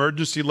call an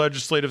emergency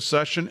legislative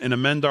session and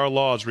amend our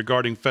laws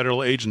regarding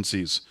federal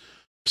agencies.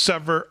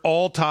 Sever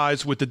all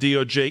ties with the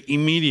DOJ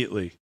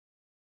immediately.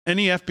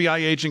 Any FBI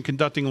agent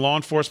conducting law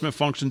enforcement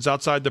functions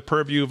outside the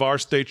purview of our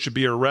state should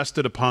be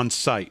arrested upon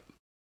sight.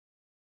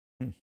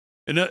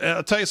 And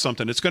I'll tell you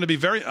something. It's going to be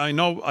I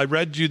know I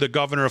read you the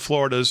governor of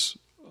Florida's,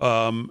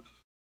 at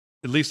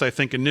least I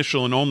think,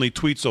 initial and only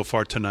tweet so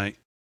far tonight.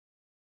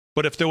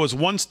 But if there was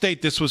one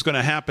state this was going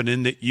to happen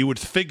in, that you would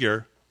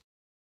figure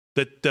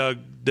that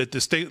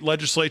the state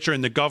legislature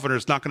and the governor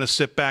is not going to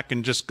sit back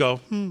and just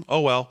go,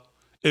 oh, well,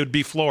 it would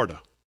be Florida.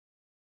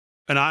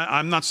 And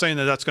I'm not saying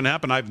that that's going to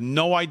happen. I have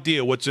no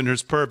idea what's in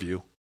his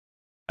purview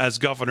as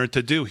governor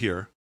to do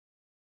here.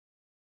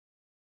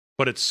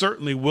 But it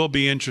certainly will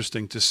be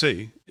interesting to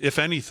see if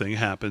anything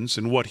happens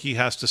and what he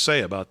has to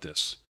say about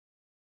this.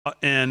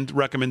 And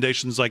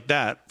recommendations like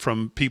that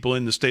from people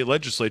in the state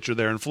legislature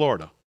there in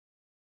Florida.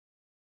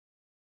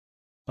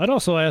 I'd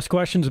also ask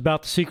questions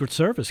about the Secret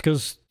Service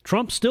because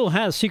Trump still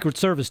has Secret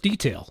Service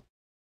detail.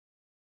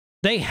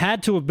 They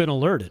had to have been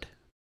alerted.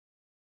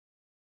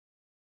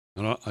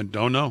 I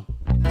don't know.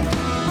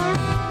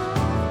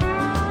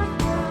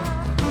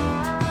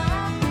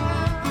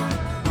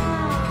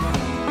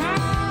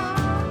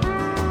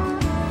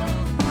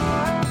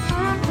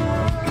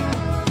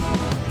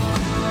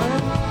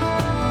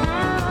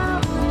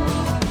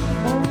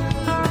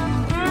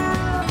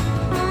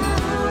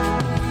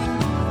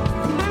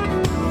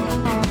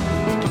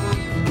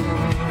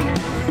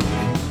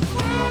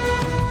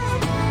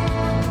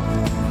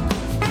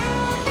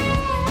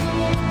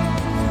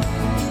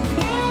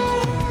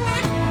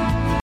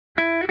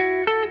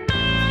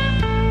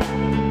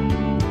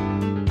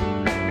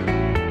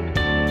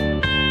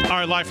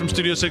 Live from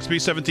Studio 6B,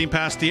 17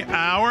 past the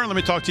hour. Let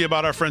me talk to you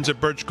about our friends at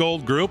Birch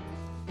Gold Group.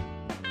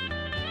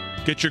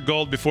 Get your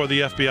gold before the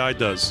FBI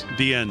does.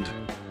 The end.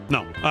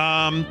 No.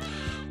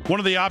 One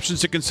of the options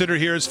to consider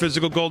here is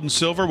physical gold and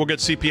silver. We'll get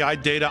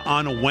CPI data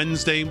on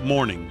Wednesday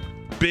morning.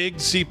 Big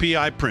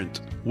CPI print.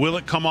 Will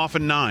it come off a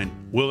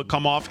 9? Will it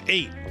come off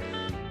 8?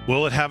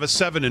 Will it have a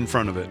 7 in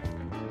front of it?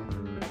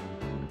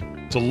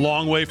 It's a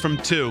long way from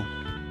 2.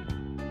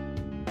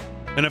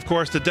 And, of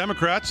course, the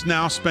Democrats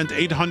now spent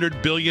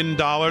 $800 billion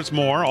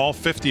more. All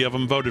 50 of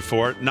them voted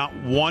for it. Not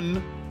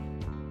one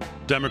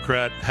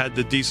Democrat had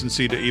the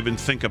decency to even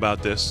think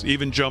about this.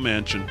 Even Joe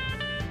Manchin,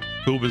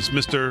 who was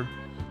Mr.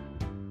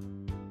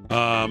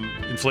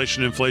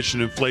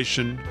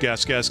 Inflation,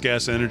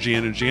 gas,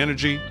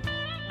 energy.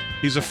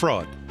 He's a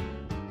fraud.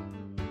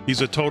 He's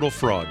a total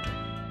fraud.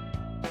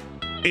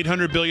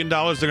 $800 billion,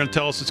 they're going to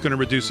tell us it's going to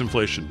reduce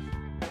inflation.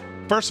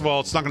 First of all,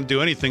 it's not going to do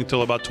anything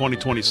until about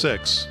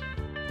 2026.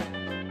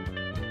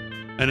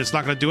 And it's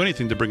not going to do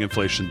anything to bring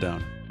inflation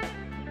down.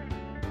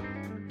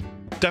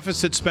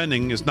 Deficit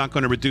spending is not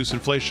going to reduce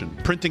inflation.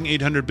 Printing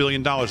 $800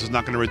 billion is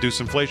not going to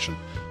reduce inflation.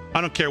 I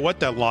don't care what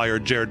that liar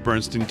Jared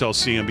Bernstein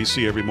tells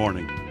CNBC every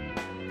morning,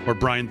 or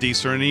Brian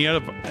Deese, or any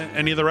of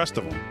the rest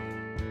of them.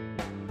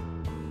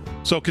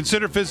 So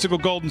consider physical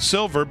gold and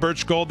silver.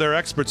 Birch Gold, they're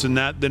experts in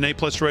that. An A+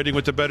 rating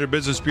with the Better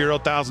Business Bureau,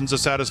 thousands of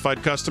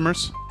satisfied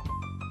customers.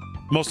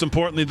 Most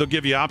importantly, they'll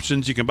give you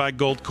options. You can buy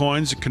gold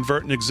coins,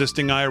 convert an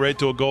existing IRA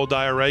to a gold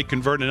IRA,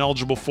 convert an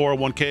eligible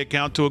 401k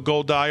account to a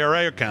gold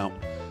IRA account.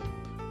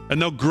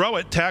 And they'll grow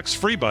it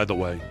tax-free, by the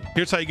way.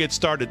 Here's how you get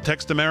started.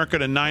 Text America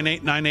to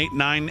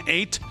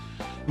 989898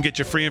 and get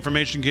your free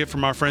information gift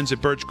from our friends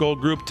at Birch Gold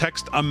Group.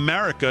 Text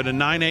America to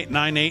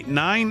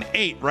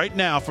 989898 right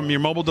now from your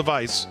mobile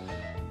device.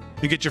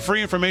 You get your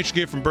free information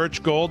gift from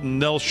Birch Gold,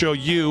 and they'll show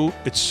you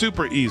it's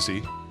super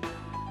easy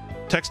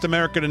Text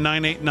America to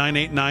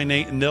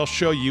 989898 and they'll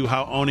show you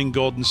how owning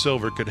gold and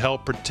silver could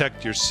help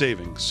protect your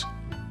savings.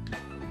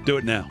 Do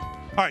it now.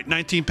 All right,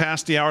 19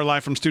 past the hour,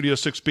 live from Studio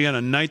 6B on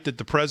a night that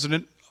the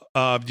President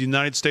of the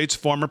United States,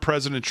 former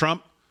President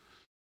Trump,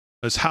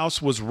 his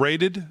house was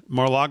raided.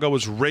 Mar-a-Lago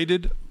was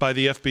raided by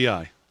the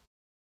FBI.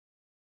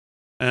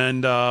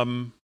 And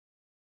Dan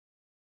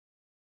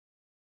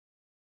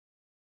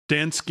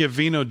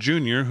Scavino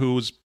Jr., who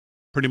was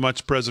pretty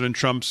much President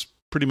Trump's,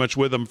 pretty much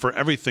with him for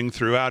everything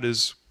throughout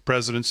his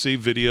presidency,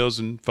 videos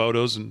and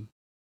photos, and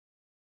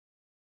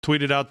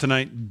tweeted out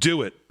tonight,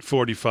 "Do it,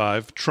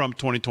 45, Trump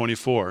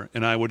 2024."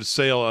 And I would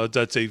say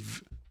that's a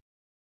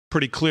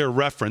pretty clear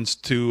reference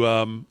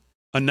to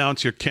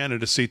announce your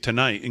candidacy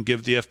tonight and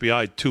give the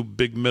FBI two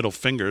big middle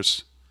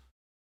fingers.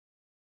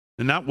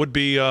 And that would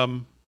be,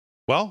 that'd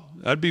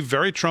be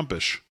very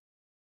Trumpish,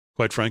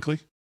 quite frankly.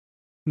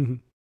 Mm-hmm.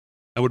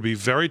 That would be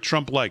very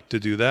Trump-like to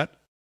do that.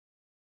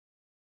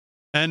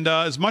 And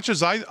as much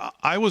as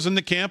I was in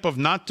the camp of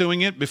not doing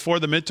it before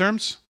the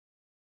midterms,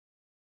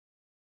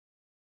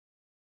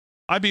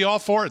 I'd be all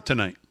for it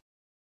tonight,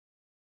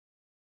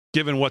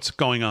 given what's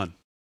going on.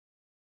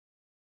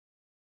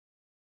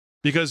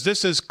 Because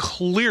this is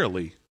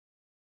clearly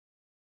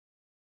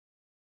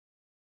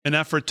an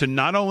effort to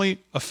not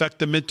only affect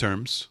the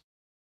midterms,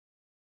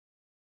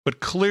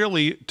 but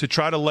clearly to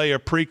try to lay a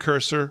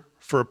precursor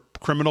for a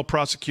criminal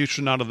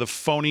prosecution out of the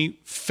phony,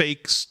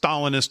 fake,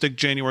 Stalinistic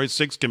January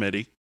 6th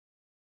committee,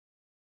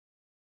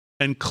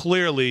 and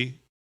clearly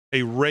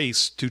a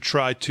race to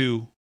try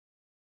to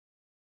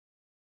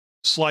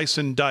slice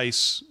and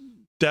dice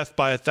death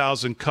by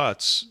 1,000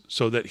 cuts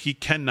so that he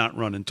cannot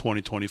run in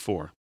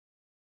 2024.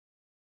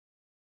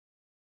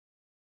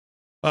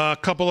 A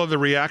couple of the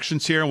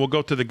reactions here, and we'll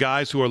go to the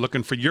guys who are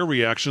looking for your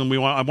reaction.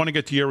 I want to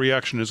get to your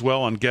reaction as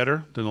well on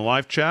Getter in the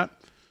live chat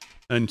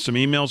and some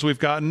emails we've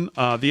gotten.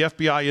 The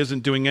FBI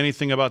isn't doing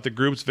anything about the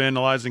groups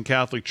vandalizing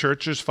Catholic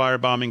churches,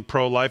 firebombing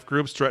pro-life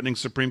groups, threatening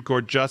Supreme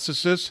Court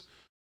justices,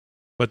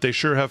 but they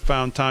sure have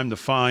found time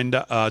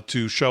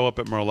to show up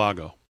at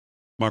Mar-a-Lago.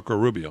 Marco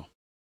Rubio.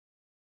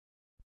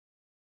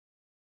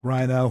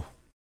 Rhino.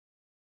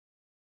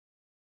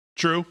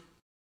 True.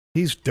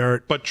 He's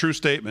dirt. But true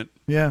statement.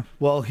 Yeah.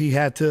 Well, he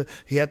had to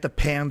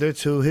pander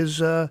to his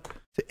to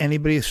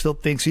anybody who still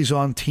thinks he's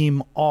on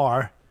Team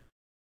R.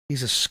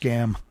 He's a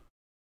scam.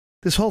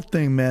 This whole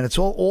thing, man, it's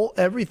all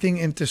everything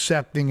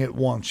intercepting at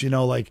once. You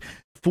know, like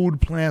food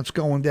plants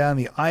going down,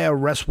 the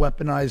IRS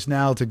weaponized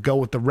now to go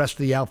with the rest of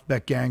the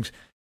alphabet gangs.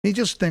 You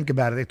just think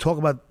about it. They talk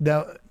about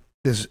now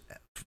there's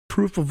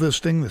proof of this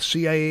thing, the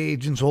CIA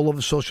agents all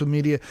over social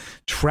media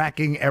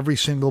tracking every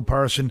single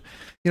person.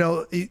 You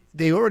know,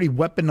 they already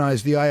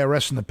weaponized the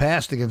IRS in the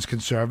past against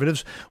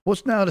conservatives.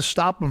 What's now to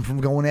stop them from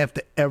going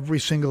after every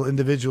single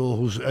individual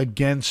who's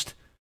against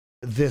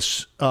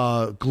this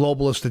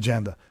globalist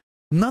agenda?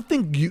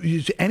 Nothing,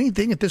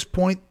 anything at this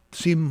point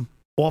seem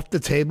off the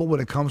table when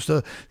it comes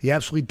to the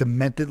absolutely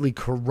dementedly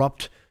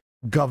corrupt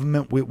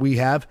government we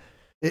have.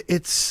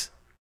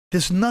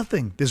 There's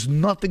nothing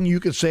you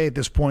could say at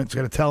this point that's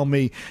going to tell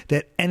me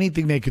that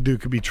anything they could do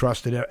could be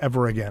trusted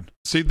ever again.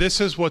 See, this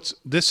is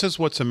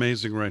what's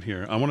amazing right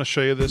here. I want to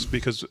show you this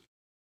because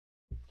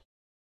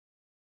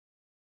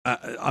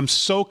I'm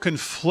so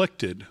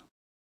conflicted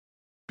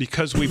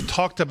because we've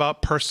talked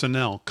about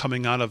personnel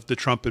coming out of the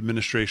Trump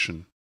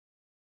administration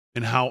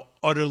and how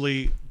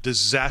utterly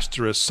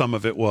disastrous some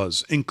of it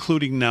was,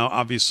 including now,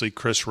 obviously,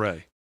 Chris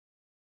Wray.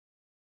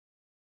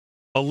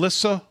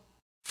 Alyssa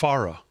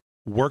Farah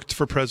worked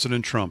for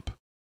President Trump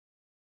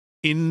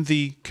in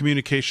the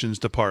communications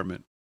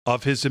department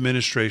of his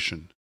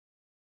administration.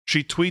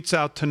 She tweets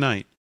out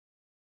tonight,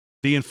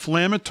 "The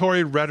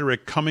inflammatory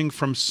rhetoric coming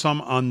from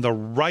some on the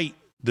right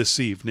this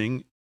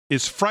evening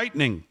is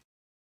frightening.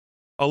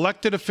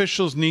 Elected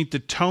officials need to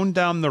tone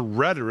down the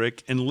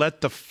rhetoric and let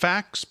the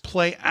facts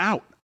play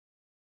out.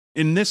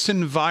 In this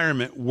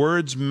environment,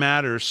 words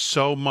matter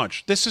so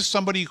much." This is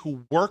somebody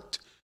who worked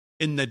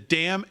in the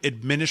damn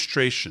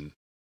administration.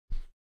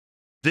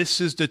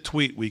 This is the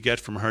tweet we get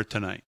from her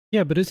tonight.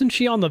 Yeah, but isn't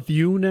she on The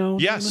View now?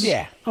 Yes.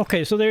 Yeah.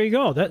 Okay, so there you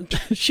go. That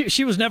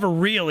she was never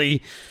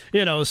really,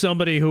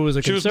 somebody who was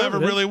a conservative. She was never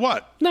really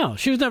what? No,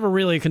 she was never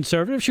really a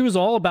conservative. She was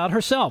all about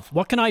herself.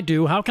 What can I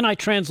do? How can I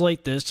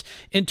translate this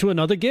into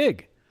another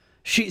gig?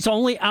 She's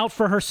only out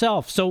for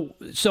herself. So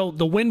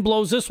the wind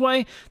blows this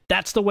way,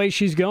 that's the way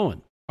she's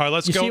going. All right,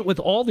 let's go. You see it with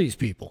all these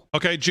people.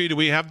 Okay, G, do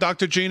we have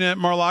Dr. Gina at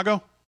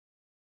Mar-a-Lago?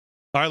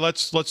 All right,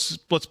 let's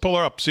pull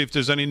her up, see if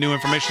there's any new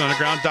information on the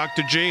ground.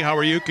 Dr. G, how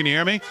are you? Can you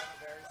hear me?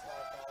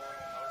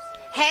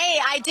 Hey,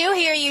 I do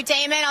hear you,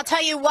 Damon. I'll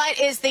tell you what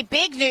is the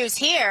big news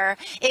here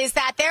is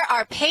that there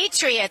are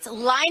patriots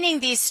lining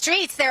these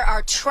streets. There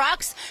are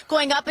trucks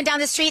going up and down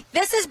the street.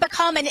 This has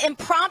become an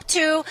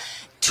impromptu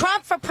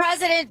Trump for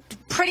president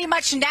pretty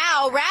much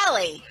now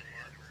rally.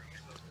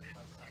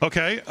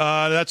 Okay,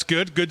 that's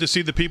good. Good to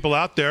see the people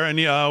out there. And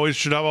we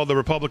should have all the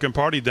Republican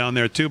Party down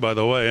there, too, by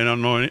the way. I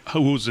don't know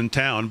who's in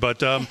town.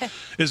 But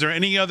is there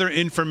any other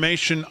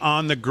information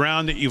on the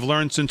ground that you've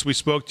learned since we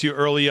spoke to you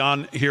early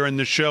on here in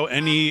the show?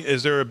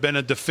 Is there been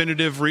a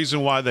definitive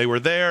reason why they were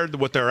there,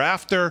 what they're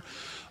after?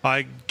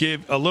 I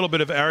gave a little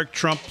bit of Eric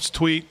Trump's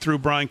tweet through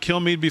Brian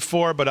Kilmeade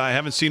before, but I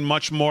haven't seen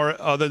much more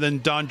other than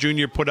Don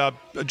Jr. put up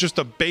just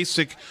a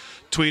basic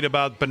tweet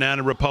about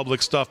Banana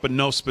Republic stuff, but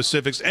no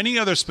specifics. Any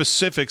other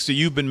specifics that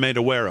you've been made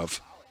aware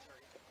of?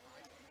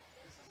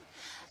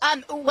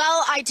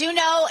 Well, I do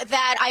know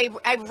that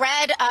I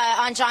read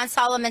on John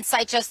Solomon's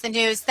site, Just the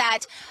News,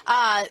 that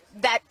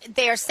that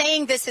they are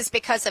saying this is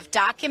because of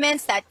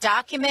documents, that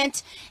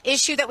document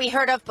issue that we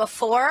heard of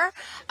before,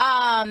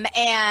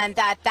 and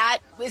that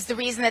is the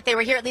reason that they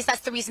were here. At least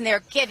that's the reason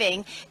they're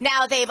giving.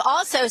 Now, they've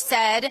also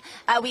said,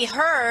 we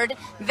heard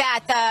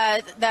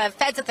that the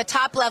feds at the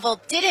top level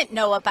didn't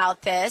know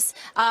about this,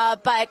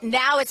 but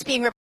now it's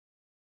being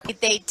reported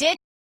they did.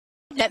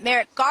 That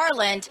Merrick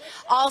Garland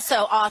also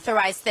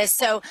authorized this.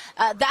 So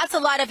that's a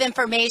lot of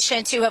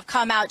information to have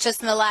come out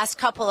just in the last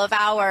couple of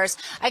hours.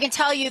 I can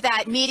tell you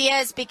that media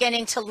is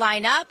beginning to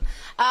line up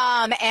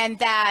and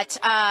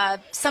that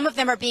some of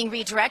them are being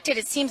redirected.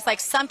 It seems like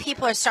some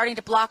people are starting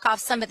to block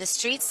off some of the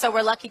streets, so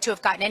we're lucky to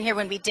have gotten in here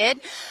when we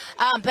did.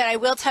 But I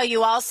will tell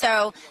you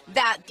also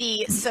that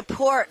the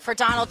support for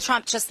Donald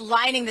Trump just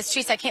lining the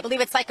streets, I can't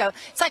believe it's like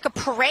a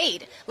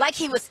parade, like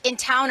he was in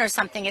town or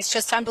something. It's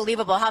just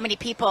unbelievable how many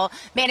people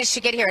managed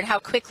to get here and how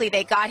quickly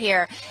they got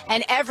here,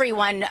 and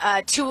everyone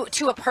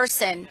to a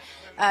person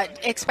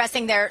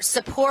expressing their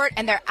support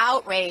and their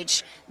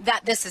outrage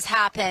that this has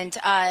happened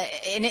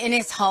in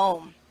his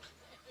home.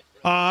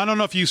 I don't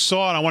know if you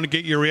saw it. I want to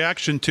get your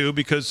reaction to,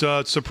 because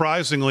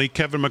surprisingly,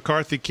 Kevin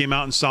McCarthy came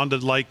out and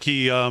sounded like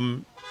he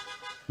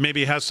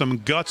maybe has some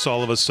guts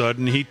all of a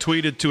sudden. He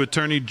tweeted to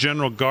Attorney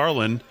General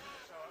Garland,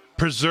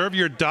 "Preserve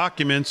your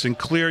documents and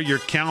clear your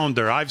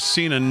calendar. I've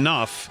seen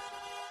enough.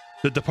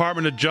 The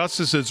Department of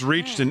Justice has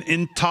reached an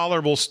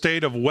intolerable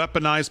state of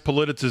weaponized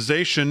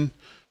politicization.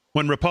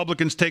 When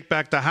Republicans take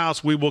back the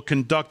House, we will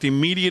conduct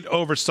immediate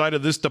oversight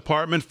of this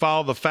department,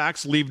 follow the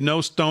facts, leave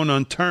no stone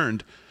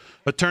unturned.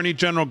 Attorney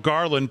General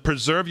Garland,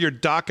 preserve your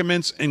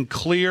documents and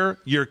clear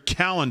your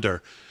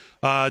calendar."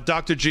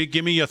 Dr. G,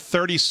 give me a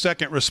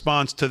 30-second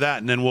response to that,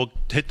 and then we'll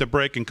hit the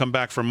break and come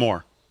back for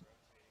more.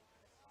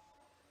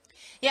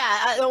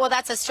 Yeah, well,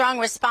 that's a strong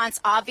response,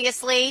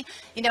 obviously.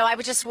 You know, I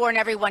would just warn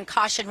everyone,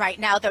 caution right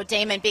now, though,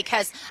 Damon,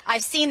 because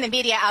I've seen the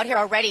media out here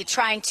already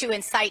trying to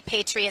incite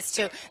patriots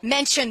to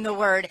mention the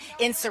word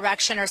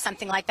insurrection or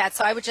something like that.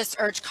 So I would just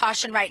urge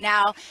caution right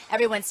now.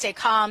 Everyone stay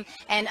calm,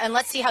 and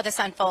let's see how this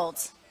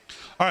unfolds.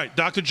 All right,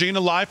 Dr.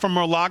 Gina live from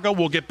Mar-a-Lago.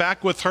 We'll get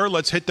back with her.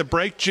 Let's hit the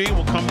break, G.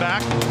 We'll come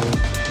back,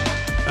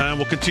 and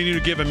we'll continue to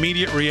give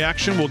immediate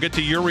reaction. We'll get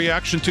to your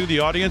reaction to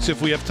the audience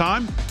if we have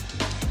time.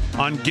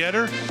 On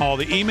Getter, all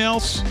the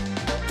emails.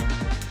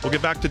 We'll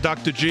get back to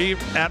Dr. G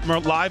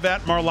live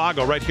at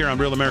Mar-a-Lago right here on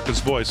Real America's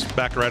Voice.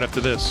 Back right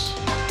after this.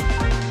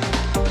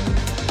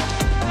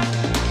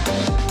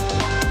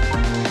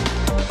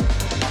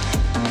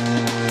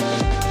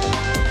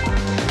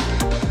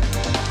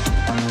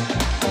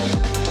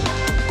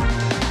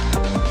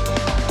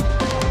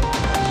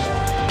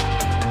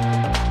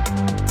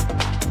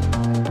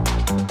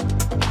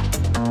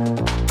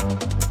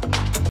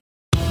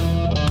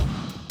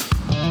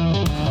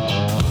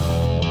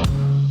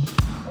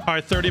 All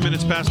right, 30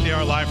 minutes past the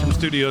hour, live from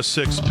Studio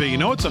 6B. You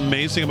know what's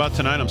amazing about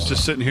tonight? I'm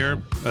just sitting here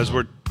as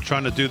we're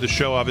trying to do the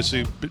show,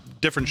 obviously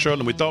different show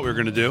than we thought we were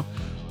going to do,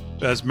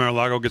 as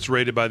Mar-a-Lago gets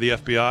raided by the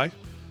FBI.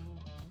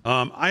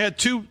 I had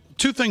two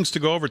things to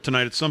go over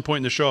tonight at some point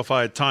in the show if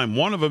I had time.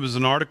 One of them is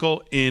an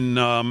article in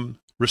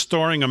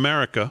Restoring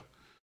America,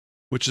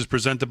 which is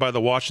presented by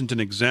the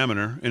Washington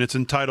Examiner, and it's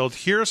entitled,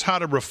 "Here's How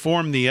to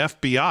Reform the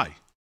FBI,"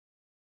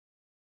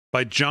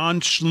 by John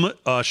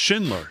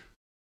Schindler.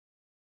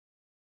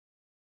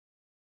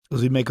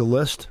 Does he make a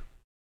list?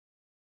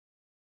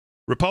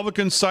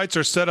 Republican sights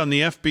are set on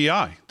the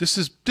FBI. This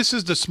is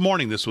this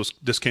morning.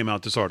 This came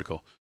out, this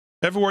article.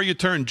 Everywhere you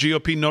turn,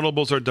 GOP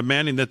notables are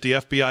demanding that the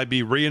FBI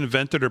be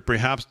reinvented or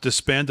perhaps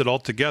disbanded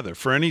altogether.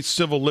 For any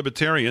civil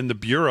libertarian, the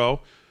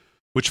Bureau,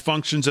 which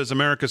functions as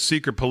America's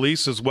secret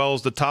police as well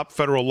as the top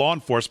federal law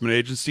enforcement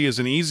agency, is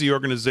an easy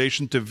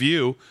organization to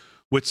view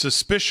with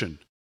suspicion.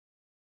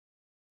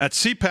 At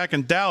CPAC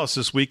in Dallas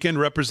this weekend,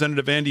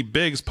 Representative Andy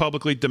Biggs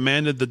publicly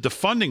demanded the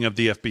defunding of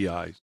the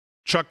FBI.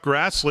 Chuck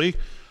Grassley,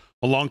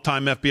 a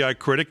longtime FBI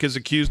critic, has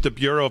accused the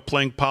Bureau of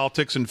playing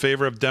politics in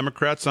favor of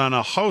Democrats on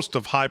a host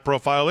of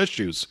high-profile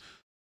issues,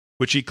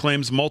 which he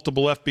claims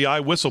multiple FBI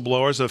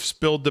whistleblowers have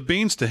spilled the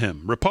beans to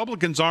him.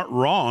 Republicans aren't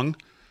wrong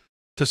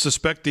to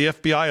suspect the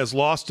FBI has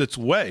lost its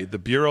way. The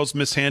Bureau's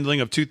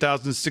mishandling of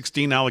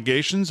 2016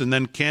 allegations and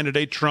then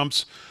candidate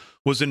Trump's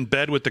was in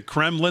bed with the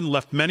Kremlin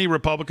left many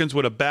Republicans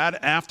with a bad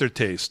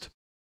aftertaste.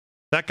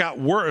 That got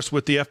worse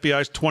with the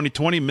FBI's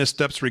 2020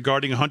 missteps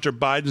regarding Hunter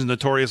Biden's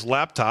notorious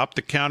laptop,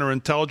 the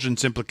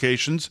counterintelligence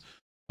implications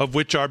of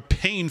which are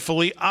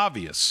painfully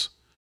obvious.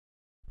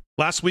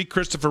 Last week,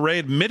 Christopher Wray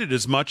admitted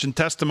as much in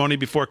testimony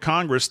before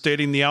Congress,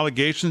 stating the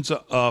allegations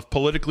of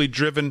politically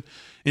driven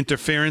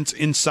interference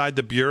inside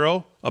the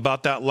Bureau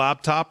about that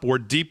laptop were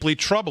deeply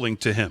troubling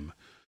to him.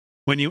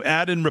 When you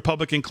add in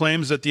Republican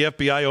claims that the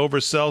FBI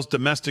oversells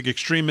domestic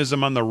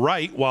extremism on the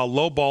right while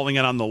lowballing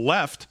it on the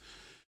left,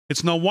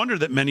 it's no wonder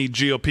that many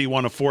GOP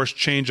want to force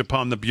change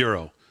upon the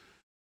Bureau.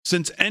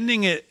 Since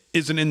ending it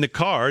isn't in the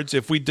cards,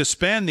 if we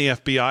disband the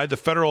FBI, the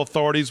federal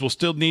authorities will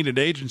still need an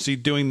agency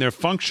doing their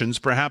functions,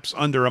 perhaps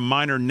under a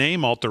minor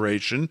name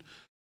alteration.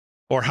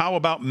 Or how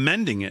about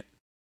mending it?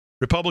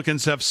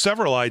 Republicans have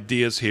several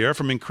ideas here,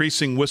 from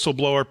increasing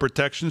whistleblower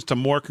protections to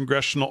more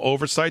congressional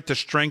oversight to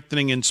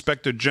strengthening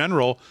Inspector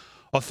General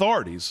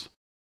authorities.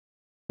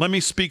 Let me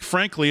speak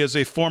frankly as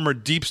a former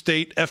deep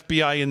state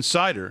FBI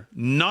insider.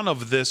 None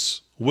of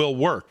this will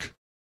work.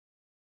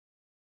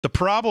 The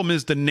problem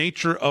is the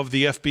nature of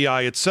the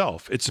FBI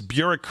itself, its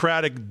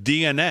bureaucratic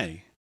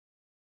DNA.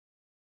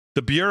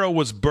 The Bureau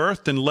was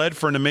birthed and led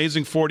for an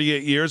amazing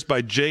 48 years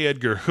by J.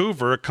 Edgar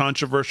Hoover, a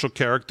controversial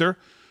character,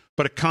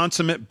 but a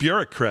consummate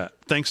bureaucrat.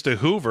 Thanks to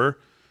Hoover,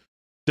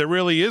 there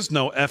really is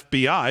no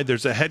FBI.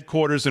 There's a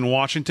headquarters in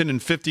Washington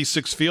and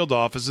 56 field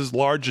offices,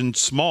 large and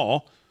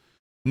small.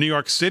 New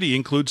York City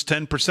includes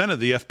 10% of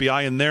the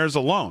FBI in theirs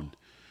alone.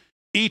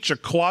 Each a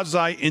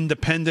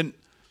quasi-independent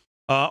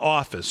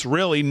office.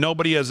 Really,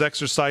 nobody has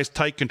exercised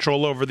tight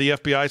control over the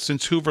FBI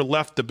since Hoover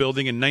left the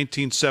building in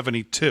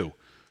 1972.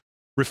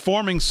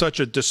 Reforming such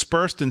a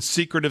dispersed and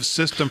secretive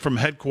system from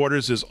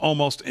headquarters is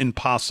almost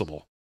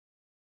impossible.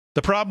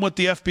 The problem with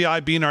the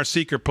FBI being our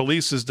secret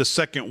police is the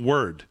second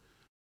word.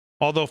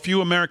 Although few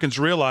Americans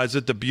realize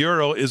it, the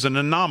Bureau is an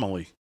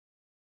anomaly.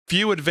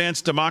 Few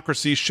advanced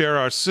democracies share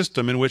our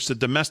system in which the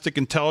Domestic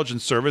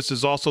Intelligence Service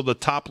is also the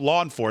top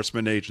law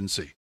enforcement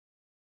agency.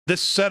 This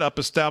setup,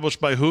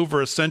 established by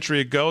Hoover a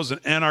century ago, is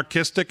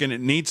anarchistic and it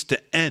needs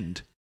to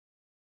end.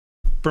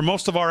 For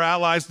most of our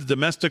allies, the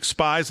domestic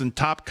spies and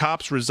top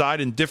cops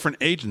reside in different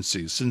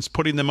agencies, since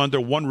putting them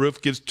under one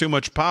roof gives too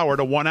much power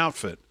to one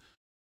outfit.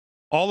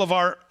 All of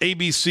our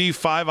ABC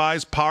Five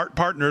Eyes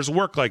partners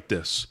work like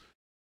this.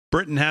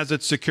 Britain has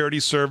its security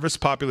service,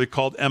 popularly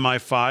called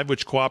MI5,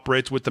 which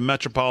cooperates with the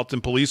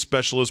Metropolitan Police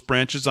Specialist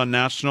branches on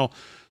national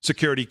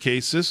security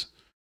cases.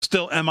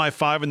 Still,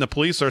 MI5 and the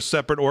police are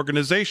separate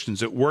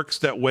organizations. It works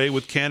that way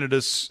with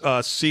Canada's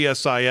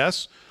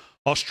CSIS,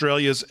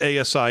 Australia's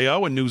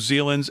ASIO, and New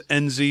Zealand's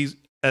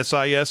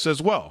NZSIS as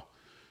well.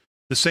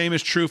 The same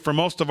is true for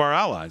most of our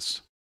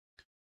allies.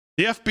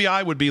 The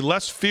FBI would be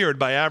less feared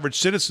by average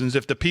citizens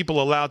if the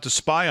people allowed to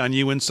spy on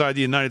you inside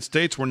the United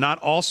States were not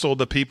also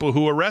the people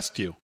who arrest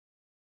you.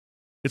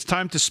 It's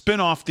time to spin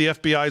off the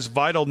FBI's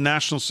vital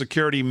national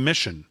security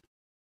mission,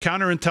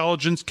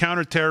 counterintelligence,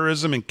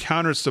 counterterrorism, and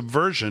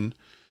counter-subversion,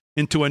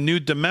 into a new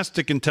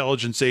domestic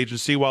intelligence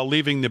agency while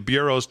leaving the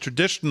Bureau's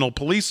traditional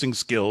policing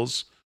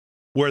skills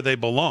where they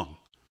belong.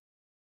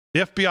 The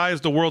FBI is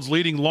the world's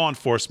leading law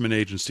enforcement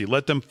agency.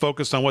 Let them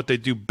focus on what they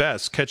do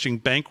best, catching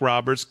bank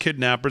robbers,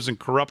 kidnappers, and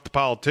corrupt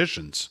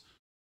politicians.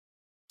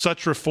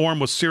 Such reform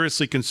was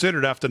seriously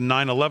considered after the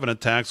 9/11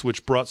 attacks,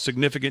 which brought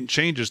significant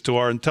changes to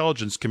our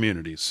intelligence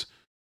communities.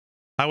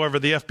 However,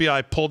 the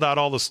FBI pulled out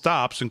all the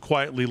stops and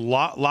quietly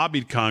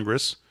lobbied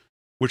Congress,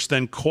 which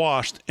then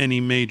quashed any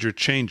major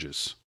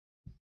changes.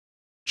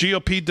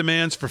 GOP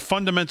demands for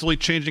fundamentally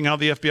changing how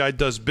the FBI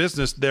does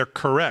business, they're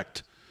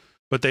correct,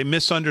 but they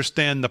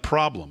misunderstand the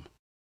problem.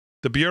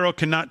 The Bureau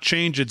cannot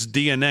change its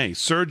DNA.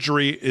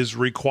 Surgery is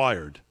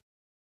required.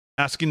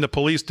 Asking the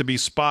police to be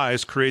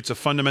spies creates a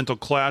fundamental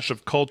clash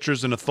of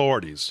cultures and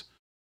authorities.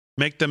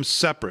 Make them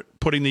separate,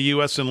 putting the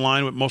U.S. in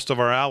line with most of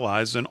our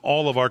allies and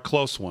all of our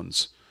close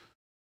ones.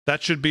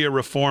 That should be a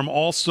reform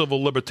all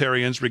civil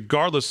libertarians,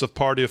 regardless of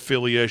party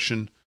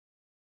affiliation,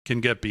 can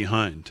get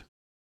behind.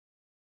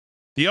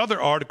 The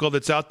other article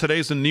that's out today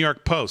is in the New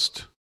York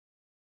Post,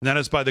 and that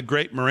is by the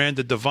great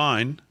Miranda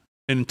Devine,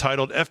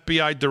 entitled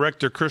FBI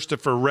Director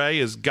Christopher Wray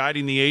is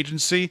guiding the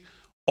agency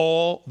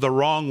all the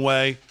wrong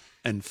way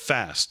and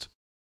fast.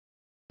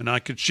 And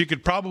she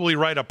could probably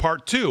write a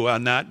part 2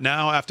 on that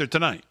now after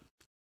tonight.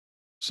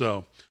 So,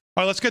 all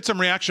right, let's get some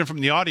reaction from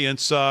the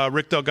audience.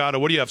 Rick Delgado,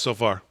 what do you have so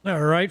far?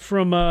 All right,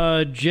 from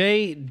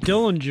Jay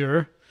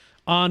Dillinger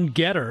on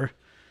Getter.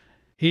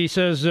 He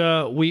says,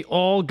 we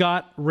all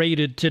got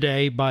raided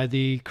today by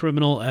the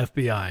criminal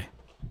FBI,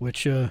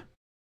 which kind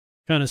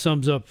of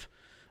sums up,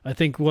 I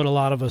think, what a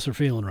lot of us are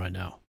feeling right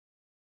now.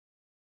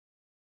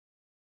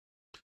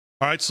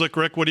 All right, Slick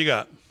Rick, what do you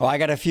got? Oh, I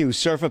got a few.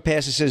 Surfer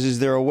Passer says, is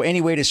there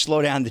any way to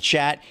slow down the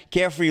chat?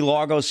 Carefree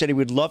Largo said he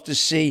would love to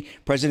see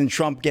President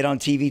Trump get on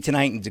TV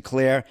tonight and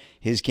declare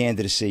his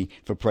candidacy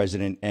for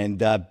president. And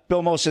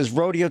Bill Mo says,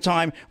 rodeo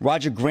time.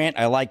 Roger Grant,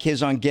 I like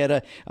his on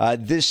Getter.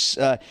 This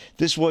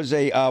was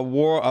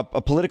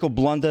a political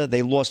blunder.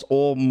 They lost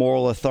all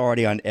moral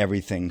authority on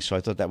everything. So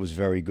I thought that was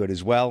very good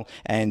as well.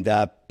 And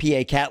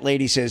PA Cat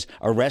Lady says,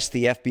 arrest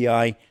the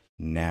FBI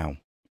now.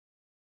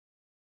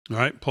 All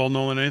right, Paul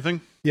Nolan,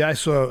 anything? Yeah, I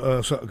saw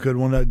a good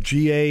one.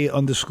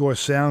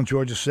 GA_Sound,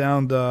 Georgia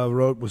Sound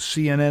wrote, was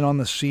CNN on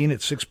the scene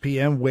at 6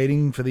 p.m.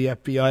 waiting for the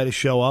FBI to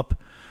show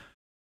up,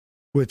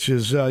 which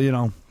is,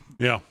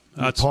 Yeah.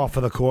 That's par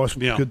for the course.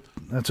 Yeah. Good.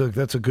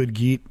 That's a good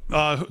geet.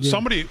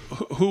 Somebody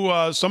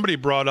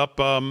brought up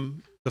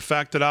the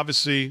fact that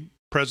obviously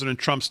President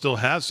Trump still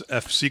has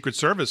Secret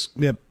Service.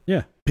 Yep.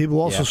 Yeah.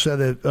 People also said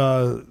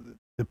that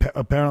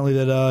apparently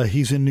that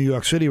he's in New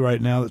York City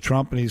right now, that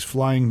Trump, and he's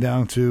flying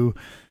down to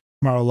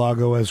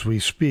Mar-a-Lago as we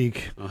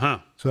speak. Uh-huh.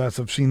 So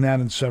I've seen that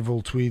in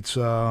several tweets.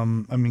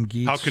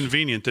 Geets. How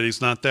convenient that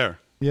he's not there.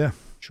 Yeah.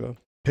 Sure.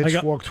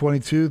 Pitchfork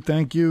 22,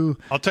 thank you.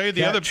 I'll tell you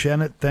Kat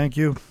Chennett, thank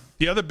you.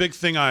 The other big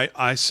thing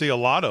I see a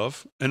lot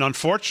of, and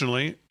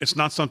unfortunately, it's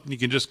not something you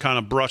can just kind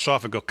of brush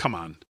off and go, come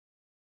on.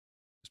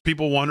 There's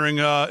people wondering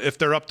if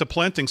they're up to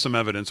planting some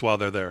evidence while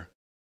they're there.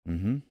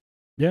 Mm-hmm.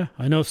 Yeah,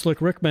 I know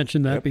Slick Rick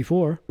mentioned that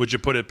before. Would you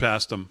put it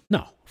past them?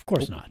 No, of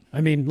course not.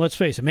 I mean, let's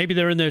face it. Maybe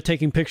they're in there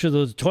taking pictures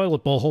of the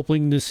toilet bowl,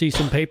 hoping to see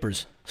some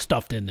papers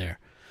stuffed in there.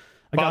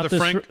 Father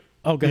Frank?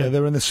 Yeah,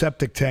 they're in the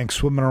septic tank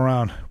swimming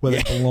around where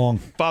they belong.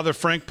 Father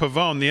Frank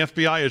Pavone, the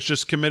FBI has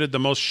just committed the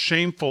most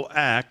shameful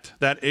act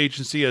that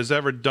agency has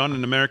ever done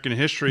in American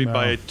history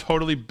by a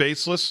totally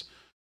baseless,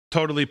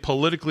 totally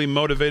politically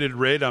motivated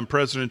raid on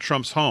President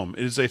Trump's home.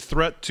 It is a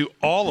threat to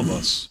all of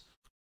us,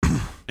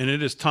 and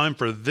it is time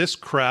for this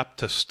crap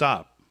to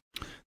stop.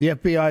 The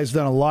FBI has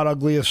done a lot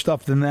uglier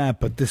stuff than that,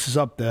 but this is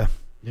up there.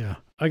 Yeah.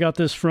 I got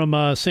this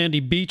from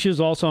Sandy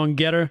Beaches, also on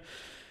Getter,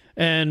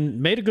 and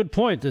made a good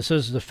point that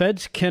says the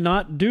feds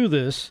cannot do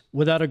this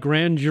without a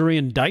grand jury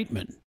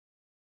indictment.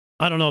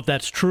 I don't know if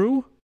that's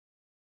true,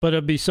 but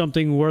it'd be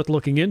something worth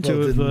looking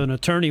into if an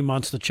attorney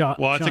wants to chime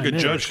in. Well, I think a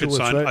judge could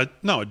sign. Right.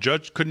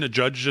 Couldn't a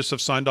judge just have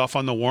signed off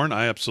on the warrant?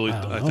 I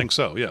think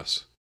so,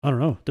 yes. I don't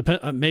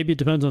know. Maybe it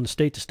depends on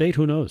state to state.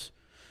 Who knows?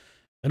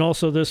 And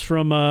also this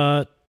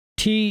from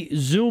T.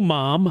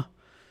 Zoomom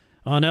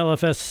on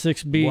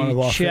LFS6B One of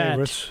our chat.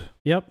 favorites.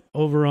 Yep,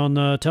 over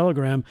on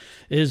Telegram,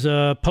 is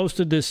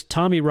posted this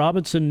Tommy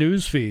Robinson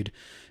news feed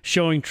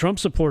showing Trump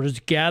supporters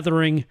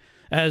gathering,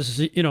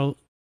 as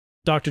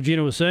Dr.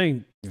 Gino was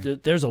saying,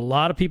 there's a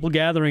lot of people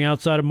gathering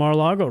outside of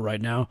Mar-a-Lago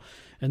right now,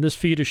 and this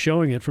feed is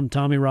showing it from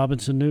Tommy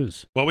Robinson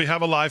News. Well, we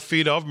have a live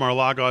feed of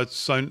Mar-a-Lago.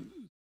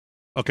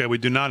 Okay, we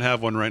do not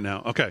have one right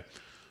now. Okay,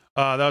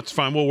 that's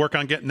fine. We'll work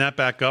on getting that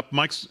back up.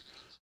 Mike's...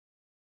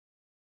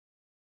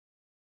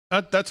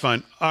 That's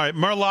fine. All right.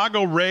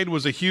 Mar-a-Lago raid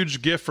was a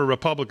huge gift for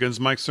Republicans,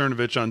 Mike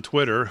Cernovich on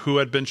Twitter, who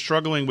had been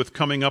struggling with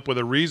coming up with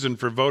a reason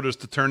for voters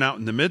to turn out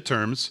in the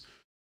midterms.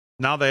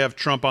 Now they have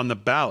Trump on the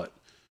ballot.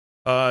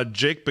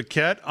 Jake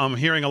Paquette, I'm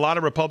hearing a lot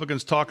of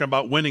Republicans talking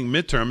about winning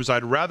midterms.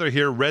 I'd rather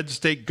hear red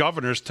state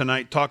governors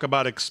tonight talk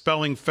about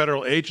expelling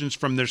federal agents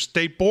from their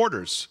state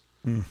borders.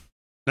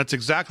 That's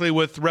exactly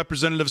what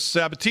Representative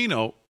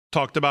Sabatino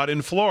talked about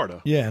in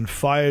Florida. Yeah, and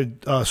fired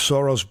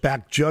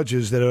Soros-backed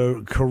judges that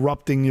are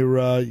corrupting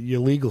your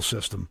legal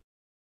system.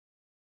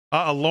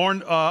 Lauren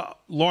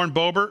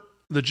Boebert,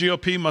 the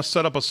GOP must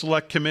set up a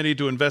select committee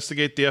to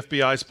investigate the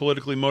FBI's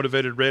politically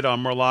motivated raid on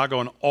Mar-a-Lago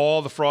and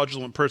all the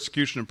fraudulent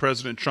persecution of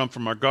President Trump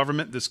from our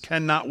government. This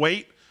cannot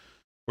wait.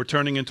 We're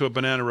turning into a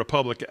banana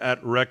republic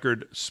at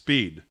record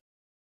speed.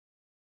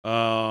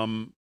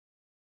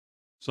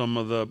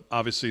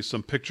 Obviously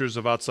some pictures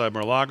of outside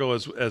Mar-a-Lago,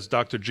 as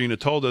Dr. Gina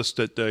told us,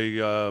 that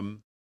the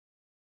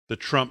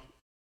Trump,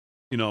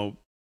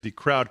 the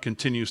crowd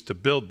continues to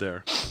build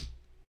there.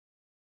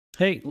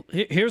 Hey,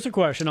 here's a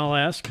question I'll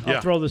ask. I'll Yeah.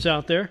 throw this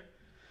out there.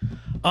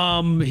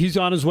 He's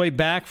on his way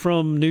back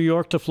from New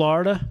York to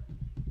Florida.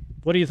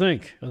 What do you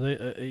think?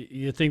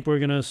 You think we're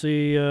going to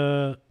see...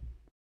 are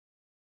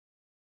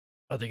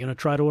they going to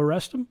try to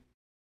arrest him?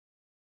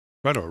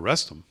 Try to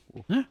arrest him?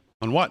 Yeah.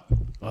 On what?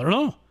 I don't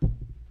know.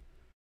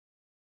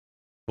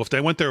 Well, if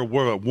they went there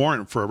with a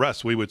warrant for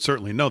arrest, we would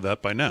certainly know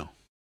that by now.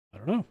 I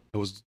don't know.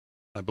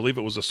 I believe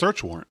it was a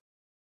search warrant.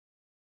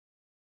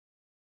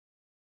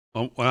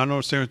 Oh, I don't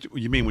understand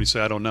what you mean when you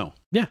say I don't know.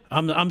 Yeah,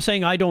 I'm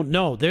saying I don't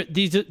know.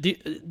 These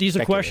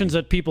are questions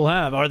that people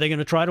have. Are they going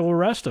to try to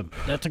arrest him?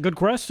 That's a good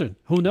question.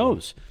 Who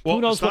knows? Well,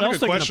 Who knows it's not what a else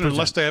good they're going to question present?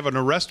 unless they have an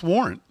arrest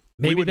warrant.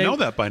 We would know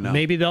that by now.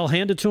 Maybe they'll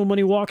hand it to him when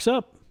he walks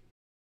up.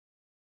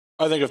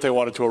 I think if they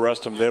wanted to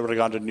arrest him, they would have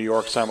gone to New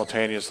York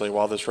simultaneously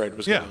while this raid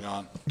was going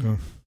on.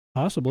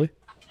 Possibly.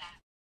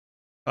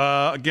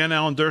 Again,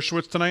 Alan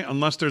Dershowitz tonight.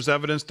 Unless there's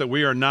evidence that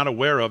we are not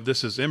aware of,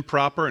 this is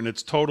improper and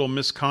it's total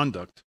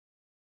misconduct.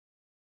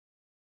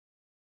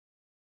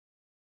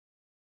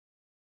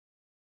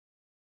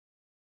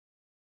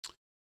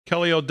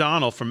 Kelly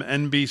O'Donnell from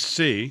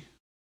NBC.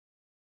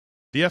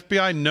 The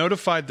FBI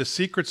notified the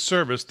Secret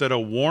Service that a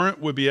warrant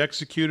would be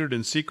executed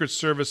and Secret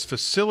Service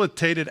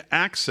facilitated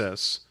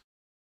access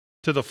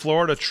to the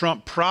Florida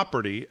Trump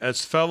property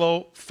as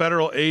fellow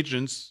federal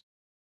agents,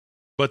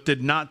 but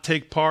did not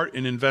take part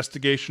in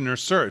investigation or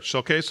search.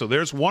 Okay, so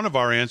there's one of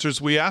our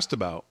answers we asked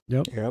about.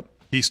 Yep.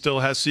 He still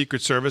has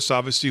Secret Service,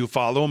 obviously, who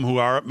follow him, who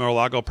are at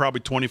Mar-a-Lago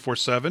probably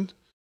 24/7.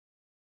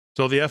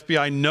 So the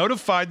FBI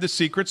notified the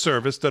Secret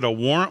Service that a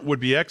warrant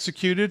would be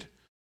executed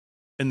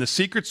And the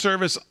Secret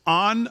Service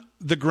on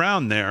the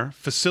ground there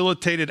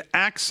facilitated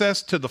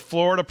access to the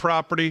Florida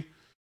property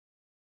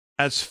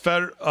as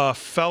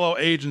fellow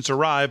agents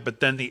arrived, but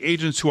then the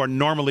agents who are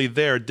normally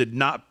there did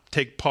not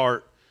take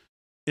part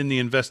in the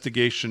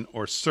investigation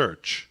or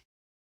search.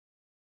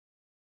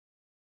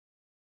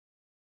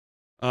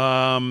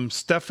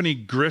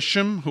 Stephanie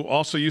Grisham, who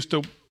also used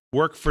to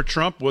work for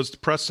Trump, was the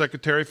press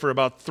secretary for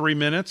about 3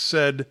 minutes,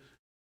 said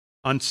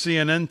on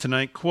CNN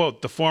tonight,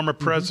 quote, "The former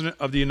president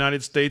of the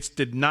United States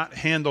did not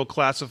handle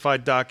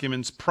classified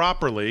documents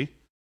properly.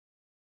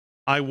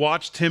 I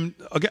watched him..."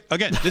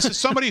 Again, this is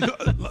somebody who,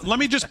 let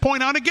me just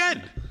point out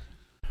again.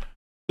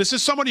 This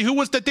is somebody who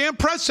was the damn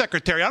press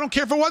secretary. I don't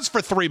care if it was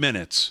for 3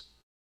 minutes.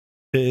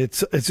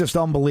 It's just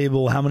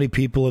unbelievable how many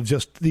people have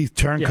just, these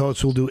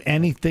turncoats will do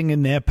anything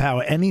in their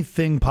power,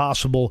 anything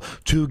possible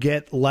to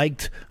get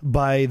liked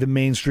by the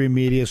mainstream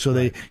media, so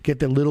they get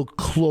their little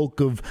cloak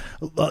of,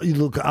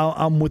 look,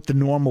 I'm with the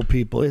normal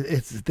people.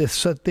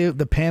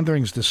 The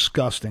pandering's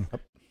disgusting.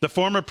 The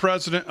former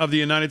president of the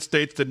United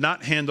States did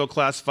not handle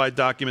classified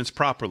documents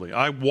properly.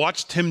 I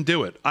watched him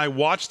do it. I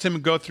watched him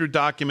go through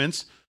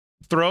documents,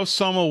 throw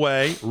some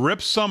away,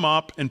 rip some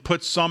up, and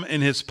put some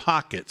in his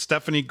pocket.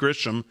 Stephanie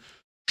Grisham,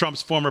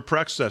 Trump's former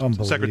press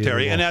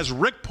secretary. And as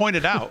Rick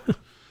pointed out,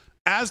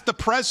 as the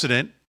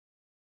president,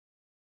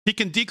 he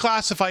can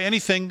declassify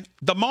anything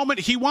the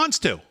moment he wants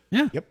to.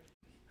 Yeah. Yep.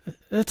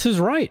 That's his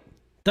right.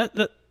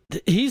 That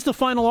he's the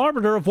final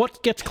arbiter of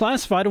what gets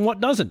classified and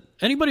what doesn't.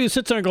 Anybody who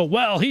sits there and goes,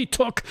 well, he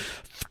took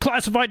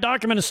classified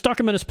document and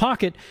stuck him in his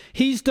pocket,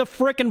 he's the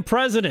frickin'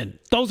 president.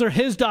 Those are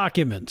his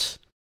documents.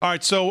 All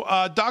right, so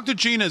Dr.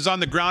 Gina is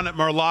on the ground at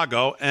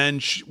Mar-a-Lago,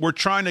 and we're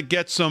trying to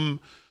get some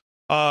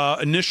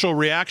initial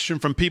reaction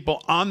from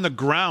people on the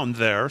ground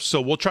there. So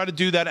we'll try to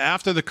do that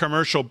after the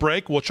commercial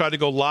break. We'll try to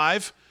go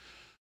live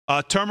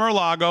to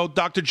Mar-a-Lago.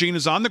 Dr. Gina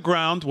is on the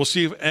ground. We'll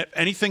see if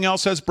anything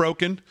else has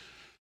broken.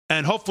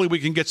 And hopefully we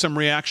can get some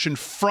reaction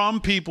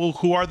from people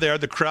who are there.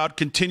 The crowd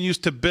continues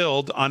to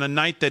build on a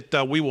night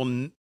that we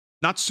will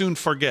not soon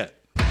forget.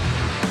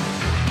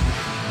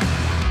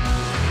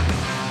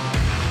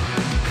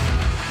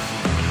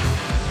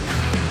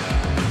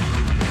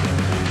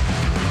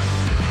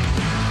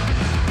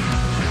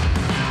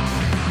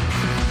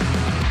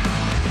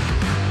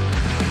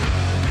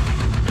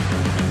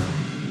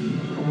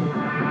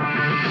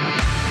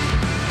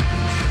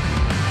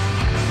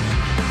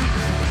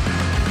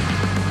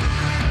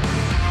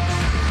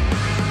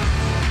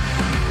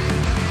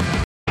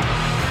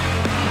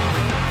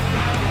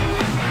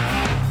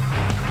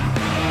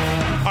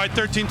 All right,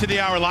 13 to the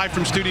hour, live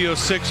from Studio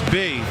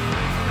 6B.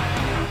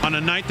 On a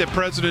night that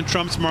President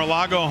Trump's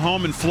Mar-a-Lago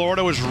home in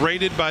Florida was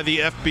raided by the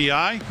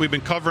FBI. We've been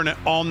covering it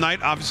all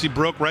night. Obviously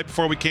broke right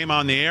before we came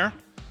on the air.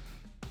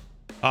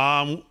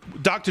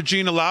 Dr.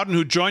 Gina Loudon,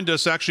 who joined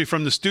us actually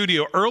from the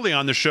studio early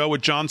on the show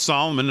with John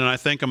Solomon, and I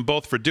thank them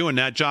both for doing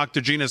that.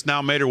 Dr. Gina's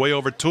now made her way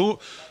over to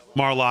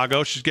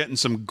Mar-a-Lago. She's getting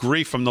some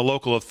grief from the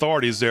local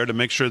authorities there to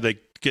make sure they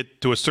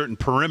get to a certain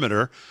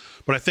perimeter.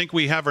 But I think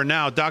we have her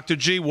now. Dr.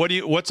 G, what do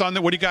you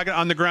got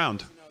on the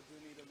ground?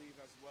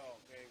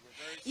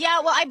 Yeah,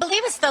 well, I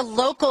believe it's the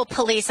local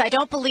police. I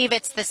don't believe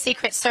it's the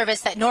Secret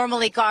Service that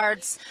normally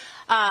guards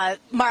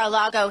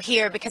Mar-a-Lago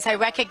here, because I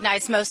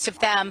recognize most of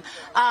them.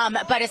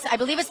 But I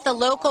believe it's the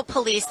local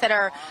police that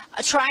are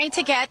trying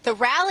to get the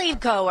rally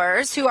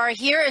goers who are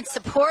here in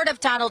support of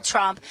Donald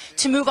Trump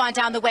to move on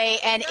down the way.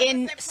 And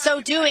in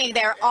so doing,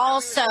 they're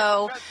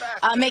also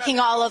making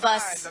all of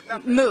us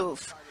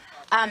move.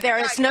 There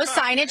is no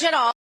signage at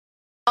all.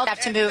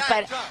 Have to move,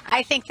 but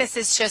I think this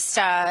is just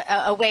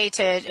a way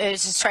to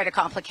just try to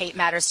complicate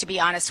matters, to be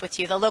honest with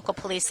you. The local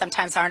police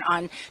sometimes aren't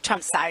on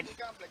Trump's side.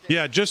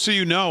 Yeah, just so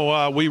you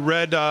know, we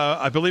read,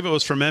 I believe it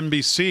was from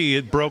NBC,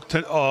 it broke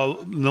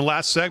in the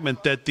last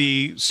segment that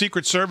the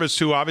Secret Service,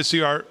 who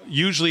obviously are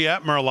usually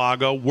at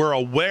Mar-a-Lago, were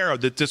aware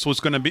that this was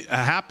going to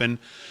happen,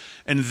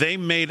 and they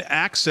made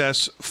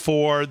access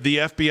for the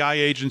FBI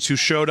agents who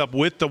showed up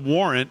with the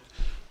warrant.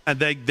 And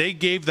they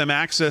gave them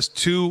access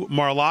to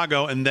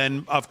Mar-a-Lago, and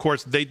then, of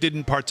course, they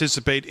didn't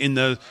participate in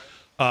the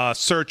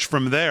search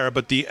from there.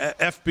 But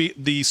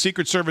the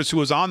Secret Service, who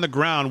was on the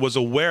ground, was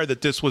aware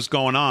that this was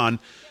going on,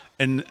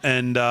 and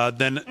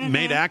then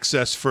made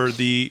access for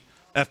the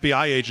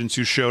FBI agents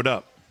who showed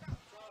up.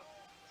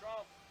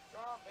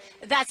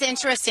 That's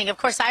interesting. Of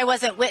course, I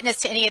wasn't witness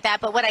to any of that,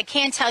 but what I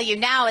can tell you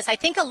now is I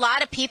think a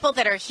lot of people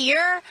that are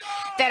here,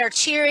 that are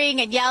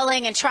cheering and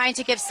yelling and trying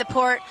to give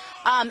support,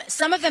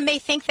 some of them may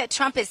think that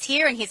Trump is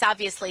here, and he's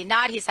obviously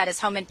not. He's at his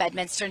home in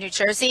Bedminster, New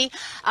Jersey.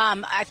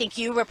 I think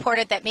you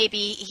reported that maybe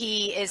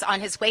he is on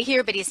his way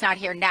here, but he's not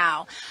here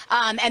now.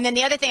 And then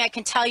the other thing I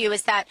can tell you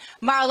is that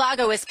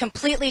Mar-a-Lago is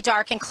completely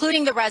dark,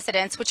 including the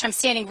residence, which I'm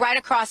standing right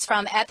across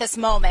from at this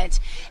moment.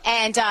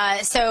 And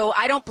so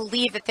I don't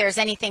believe that there's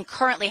anything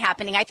currently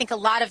happening. I think a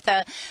lot of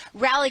the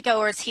rally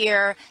goers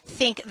here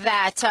think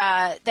that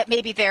that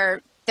maybe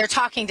they're they're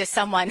talking to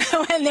someone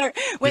when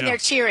they're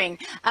cheering.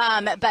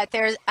 But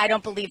I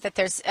don't believe that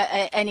there's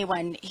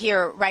anyone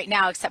here right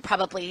now except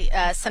probably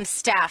some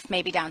staff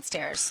maybe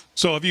downstairs.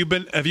 So have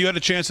you had a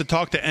chance to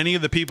talk to any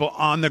of the people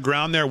on the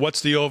ground there?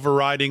 What's the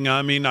overriding?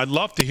 I mean, I'd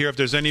love to hear if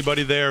there's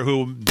anybody there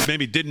who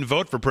maybe didn't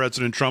vote for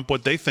President Trump,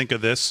 what they think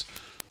of this.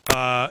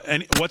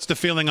 And what's the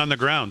feeling on the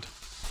ground?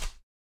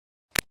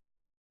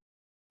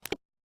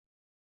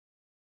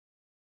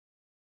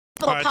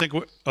 All right, I think.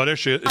 There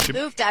she is.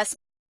 Moved us.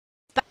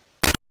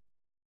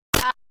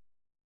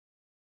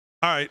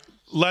 All right,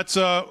 let's.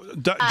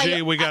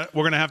 G, we're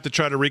gonna have to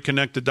try to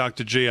reconnect to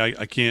Dr. G.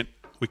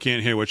 We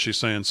can't hear what she's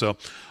saying. So,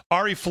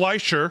 Ari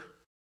Fleischer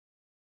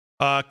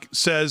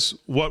says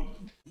what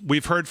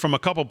we've heard from a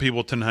couple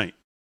people tonight.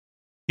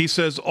 He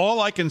says,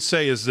 all I can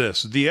say is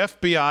this: the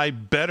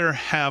FBI better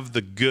have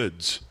the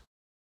goods.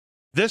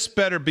 This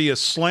better be a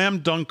slam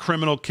dunk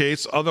criminal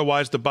case.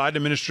 Otherwise, the Biden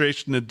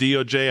administration and the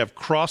DOJ have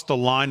crossed the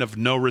line of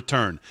no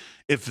return.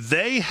 If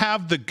they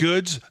have the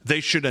goods, they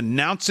should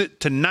announce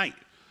it tonight.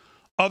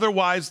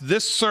 Otherwise,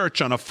 this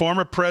search on a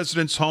former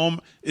president's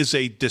home is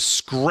a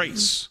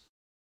disgrace.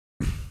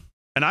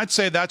 And I'd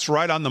say that's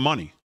right on the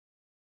money.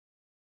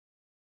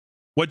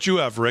 What'd you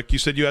have, Rick? You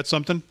said you had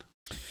something?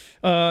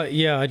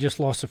 Yeah, I just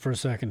lost it for a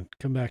second.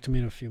 Come back to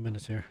me in a few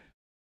minutes here.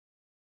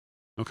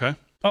 Okay.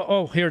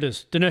 Oh, here it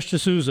is. Dinesh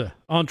D'Souza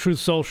on Truth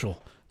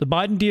Social. The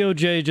Biden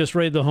DOJ just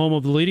raided the home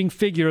of the leading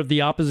figure of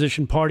the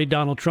opposition party,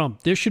 Donald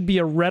Trump. There should be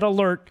a red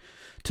alert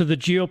to the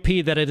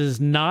GOP that it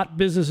is not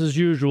business as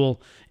usual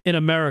in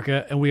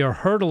America, and we are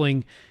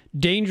hurtling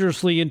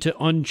dangerously into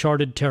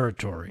uncharted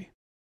territory.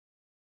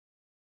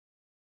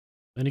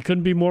 And he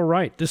couldn't be more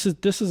right. This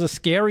is a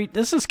scary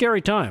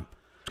time.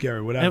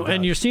 Scary, whatever.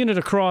 And you're seeing it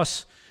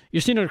across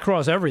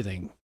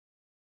everything,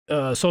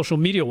 social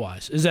media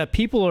wise. Is that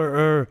people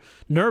are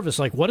nervous?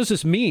 Like, what does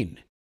this mean?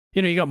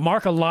 You know, you got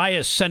Mark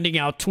Elias sending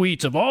out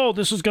tweets of, oh,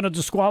 this is going to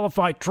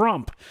disqualify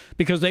Trump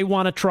because they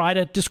want to try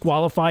to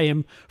disqualify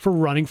him for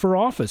running for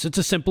office. It's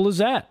as simple as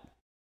that.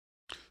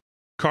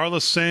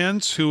 Carlos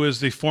Sands, who is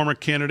the former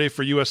candidate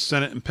for U.S.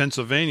 Senate in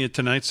Pennsylvania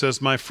tonight, says,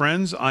 my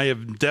friends, I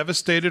am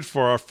devastated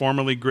for our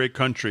formerly great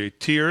country.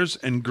 Tears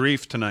and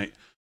grief tonight.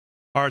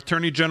 Our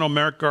Attorney General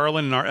Merrick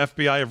Garland and our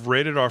FBI have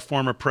raided our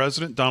former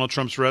president, Donald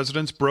Trump's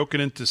residence,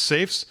 broken into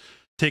safes,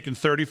 taken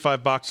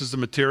 35 boxes of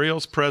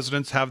materials.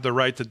 Presidents have the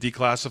right to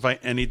declassify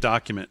any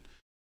document.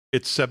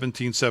 It's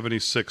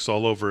 1776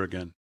 all over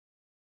again.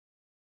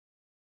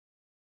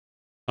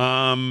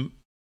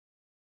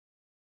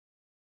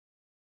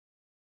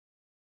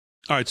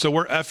 All right, so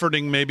we're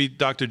efforting maybe,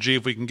 Dr. G,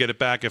 if we can get it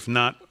back. If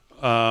not,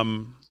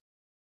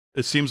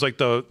 it seems like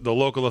the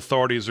local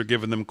authorities are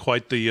giving them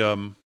quite the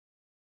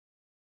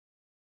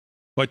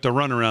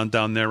runaround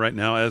down there right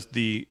now as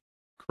the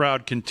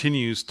crowd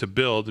continues to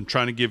build, and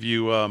trying to give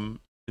you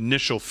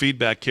initial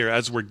feedback here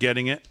as we're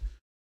getting it,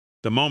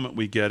 the moment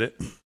we get it.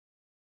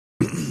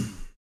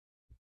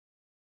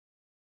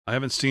 I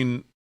haven't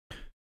seen,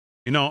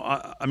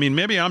 I mean,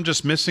 maybe I'm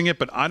just missing it,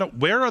 but I don't,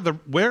 where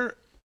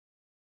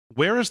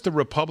is the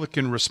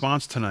Republican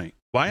response tonight?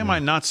 Why am I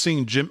not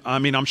seeing Jim? I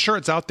mean, I'm sure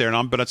it's out there,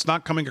 but it's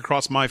not coming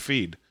across my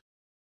feed.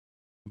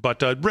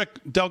 But Rick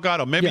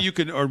Delgado, maybe you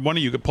could, or one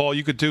of you could, Paul,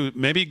 you could do,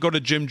 maybe go to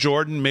Jim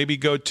Jordan, maybe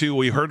go to,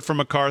 we heard from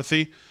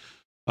McCarthy.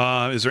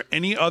 Is there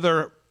any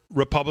other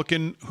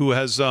Republican who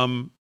has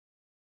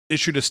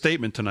issued a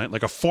statement tonight,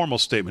 like a formal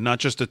statement, not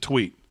just a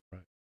tweet?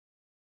 Right.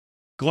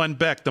 Glenn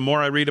Beck, the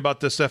more I read about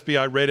this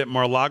FBI raid at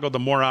Mar-a-Lago, the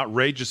more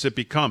outrageous it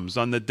becomes.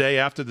 On the day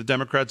after the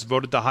Democrats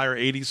voted to hire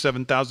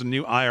 87,000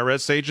 new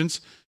IRS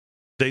agents,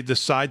 they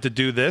decide to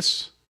do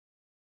this.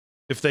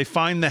 If they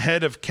find the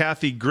head of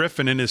Kathy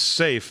Griffin in his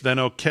safe, then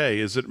okay.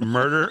 Is it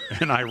murder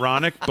and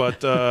ironic?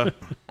 But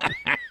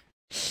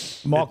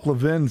Mark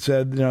Levin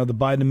said, the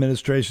Biden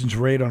administration's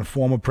raid on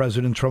former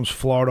President Trump's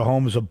Florida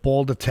home is a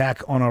bold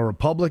attack on our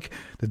republic.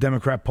 The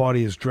Democrat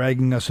Party is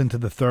dragging us into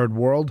the third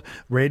world.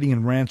 Raiding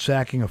and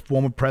ransacking a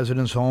former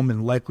president's home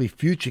and likely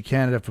future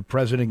candidate for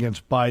president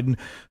against Biden,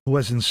 who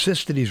has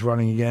insisted he's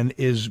running again,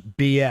 is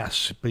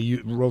BS. But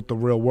you wrote the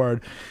real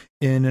word.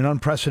 In an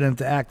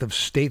unprecedented act of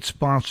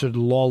state-sponsored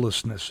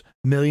lawlessness,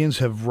 millions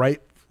have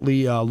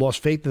rightly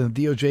lost faith in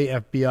the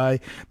DOJ, FBI,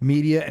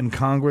 media, and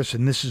Congress,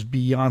 and this is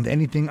beyond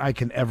anything I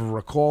can ever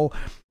recall.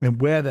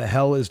 And where the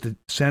hell is the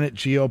Senate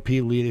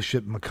GOP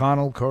leadership?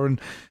 McConnell, Cohen,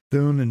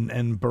 Thune,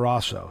 and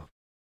Barrasso.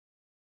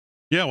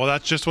 Yeah, well,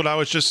 that's just what I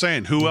was just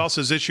saying. Who else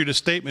has issued a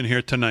statement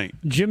here tonight?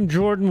 Jim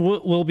Jordan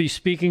will be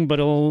speaking, but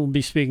he'll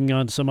be speaking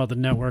on some other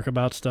network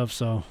about stuff,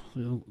 so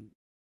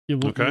you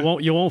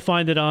won't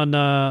find it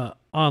on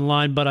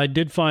online, but I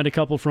did find a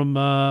couple from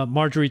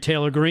Marjorie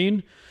Taylor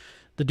Greene.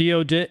 The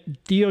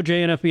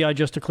DOJ and FBI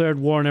just declared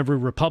war on every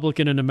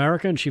Republican in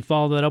America, and she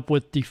followed that up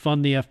with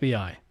defund the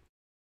FBI.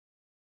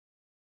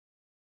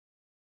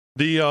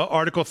 The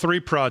Article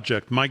 3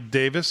 project, Mike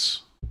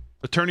Davis,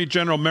 Attorney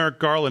General Merrick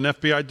Garland,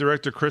 FBI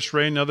Director Chris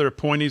Wray, and other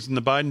appointees in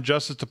the Biden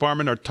Justice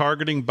Department are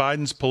targeting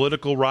Biden's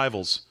political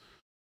rivals.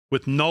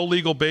 with no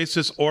legal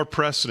basis or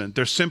precedent.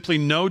 There's simply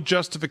no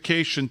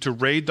justification to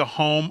raid the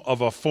home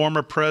of a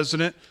former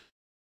president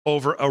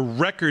over a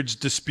records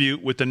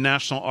dispute with the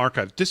National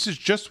Archives. This is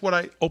just what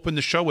I opened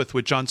the show with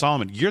John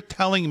Solomon. You're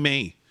telling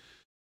me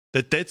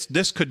that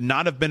this could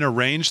not have been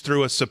arranged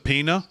through a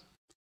subpoena?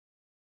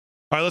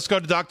 All right, let's go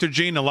to Dr.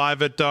 G,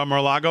 live at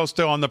Mar-a-Lago,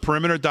 still on the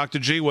perimeter. Dr.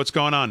 G, what's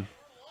going on?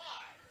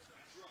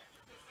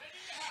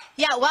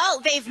 Yeah, well,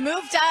 they've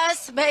moved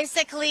us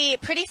basically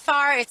pretty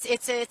far.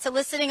 It's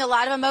eliciting a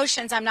lot of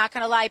emotions. I'm not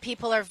going to lie.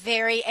 People are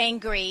very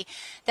angry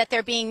that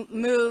they're being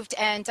moved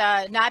and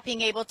not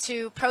being able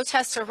to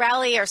protest or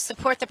rally or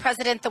support the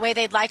president the way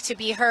they'd like to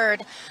be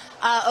heard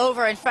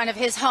over in front of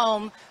his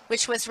home,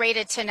 which was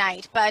raided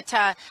tonight. But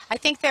I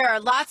think there are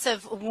lots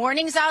of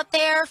warnings out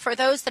there for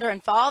those that are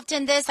involved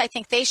in this. I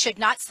think they should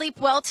not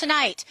sleep well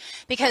tonight,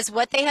 because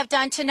what they have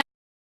done tonight,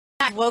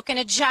 woken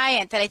a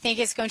giant that I think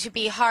is going to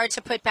be hard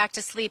to put back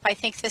to sleep. I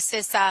think this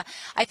is, I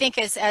think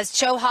as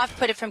Joe Hoff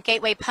put it from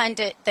Gateway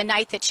Pundit, the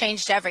night that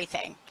changed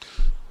everything.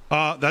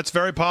 That's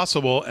very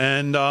possible.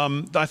 And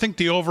I think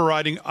the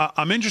overriding,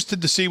 I'm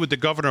interested to see what the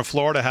governor of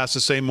Florida has to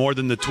say more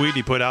than the tweet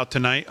he put out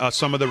tonight.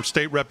 Some of the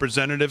state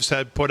representatives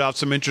had put out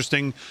some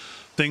interesting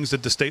things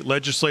that the state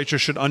legislature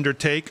should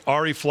undertake.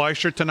 Ari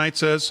Fleischer tonight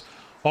says,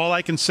 all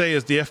I can say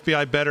is the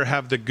FBI better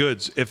have the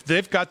goods. If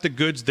they've got the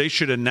goods, they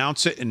should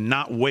announce it and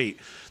not wait.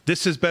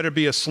 This has better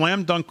be a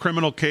slam dunk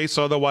criminal case.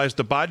 Otherwise,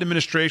 the Biden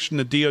administration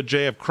and the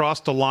DOJ have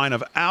crossed the line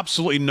of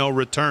absolutely no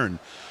return.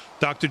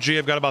 Dr. G,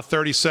 I've got about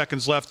 30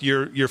 seconds left.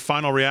 Your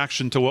final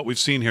reaction to what we've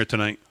seen here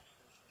tonight.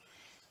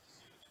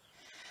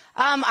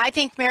 I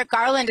think Merrick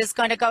Garland is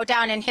going to go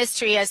down in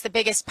history as the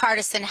biggest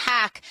partisan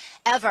hack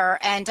ever.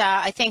 And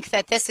I think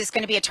that this is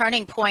going to be a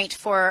turning point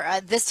for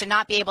this to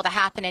not be able to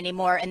happen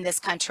anymore in this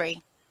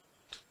country.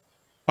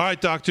 All right,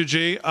 Dr.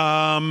 G.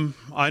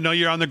 I know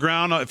you're on the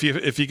ground. If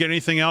you get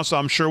anything else,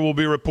 I'm sure we'll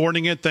be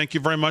reporting it. Thank you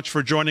very much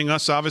for joining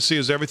us. Obviously,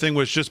 as everything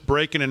was just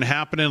breaking and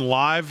happening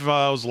live, it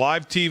was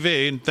live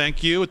TV. And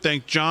thank you.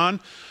 Thank John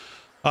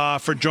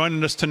for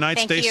joining us tonight.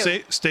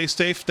 Stay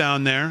safe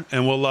down there,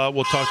 and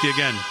we'll talk to you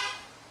again.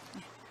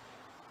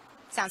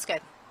 Sounds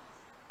good.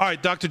 All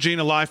right, Dr.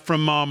 Gina live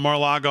from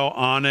Mar-a-Lago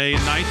on a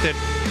night that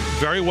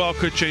very well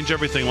could change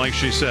everything, like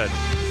she said.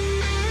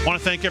 I want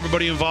to thank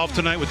everybody involved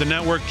tonight with the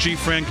network.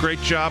 G-Fran,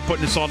 great job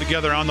putting this all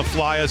together on the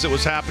fly as it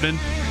was happening.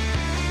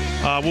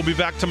 We'll be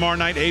back tomorrow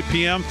night, 8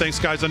 p.m. Thanks,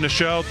 guys, on the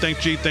show.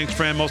 Thanks, G. Thanks,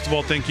 Fran. Most of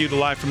all, thank you, the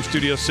Live from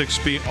Studio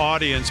 6B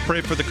audience.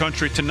 Pray for the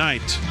country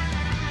tonight.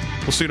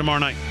 We'll see you tomorrow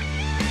night.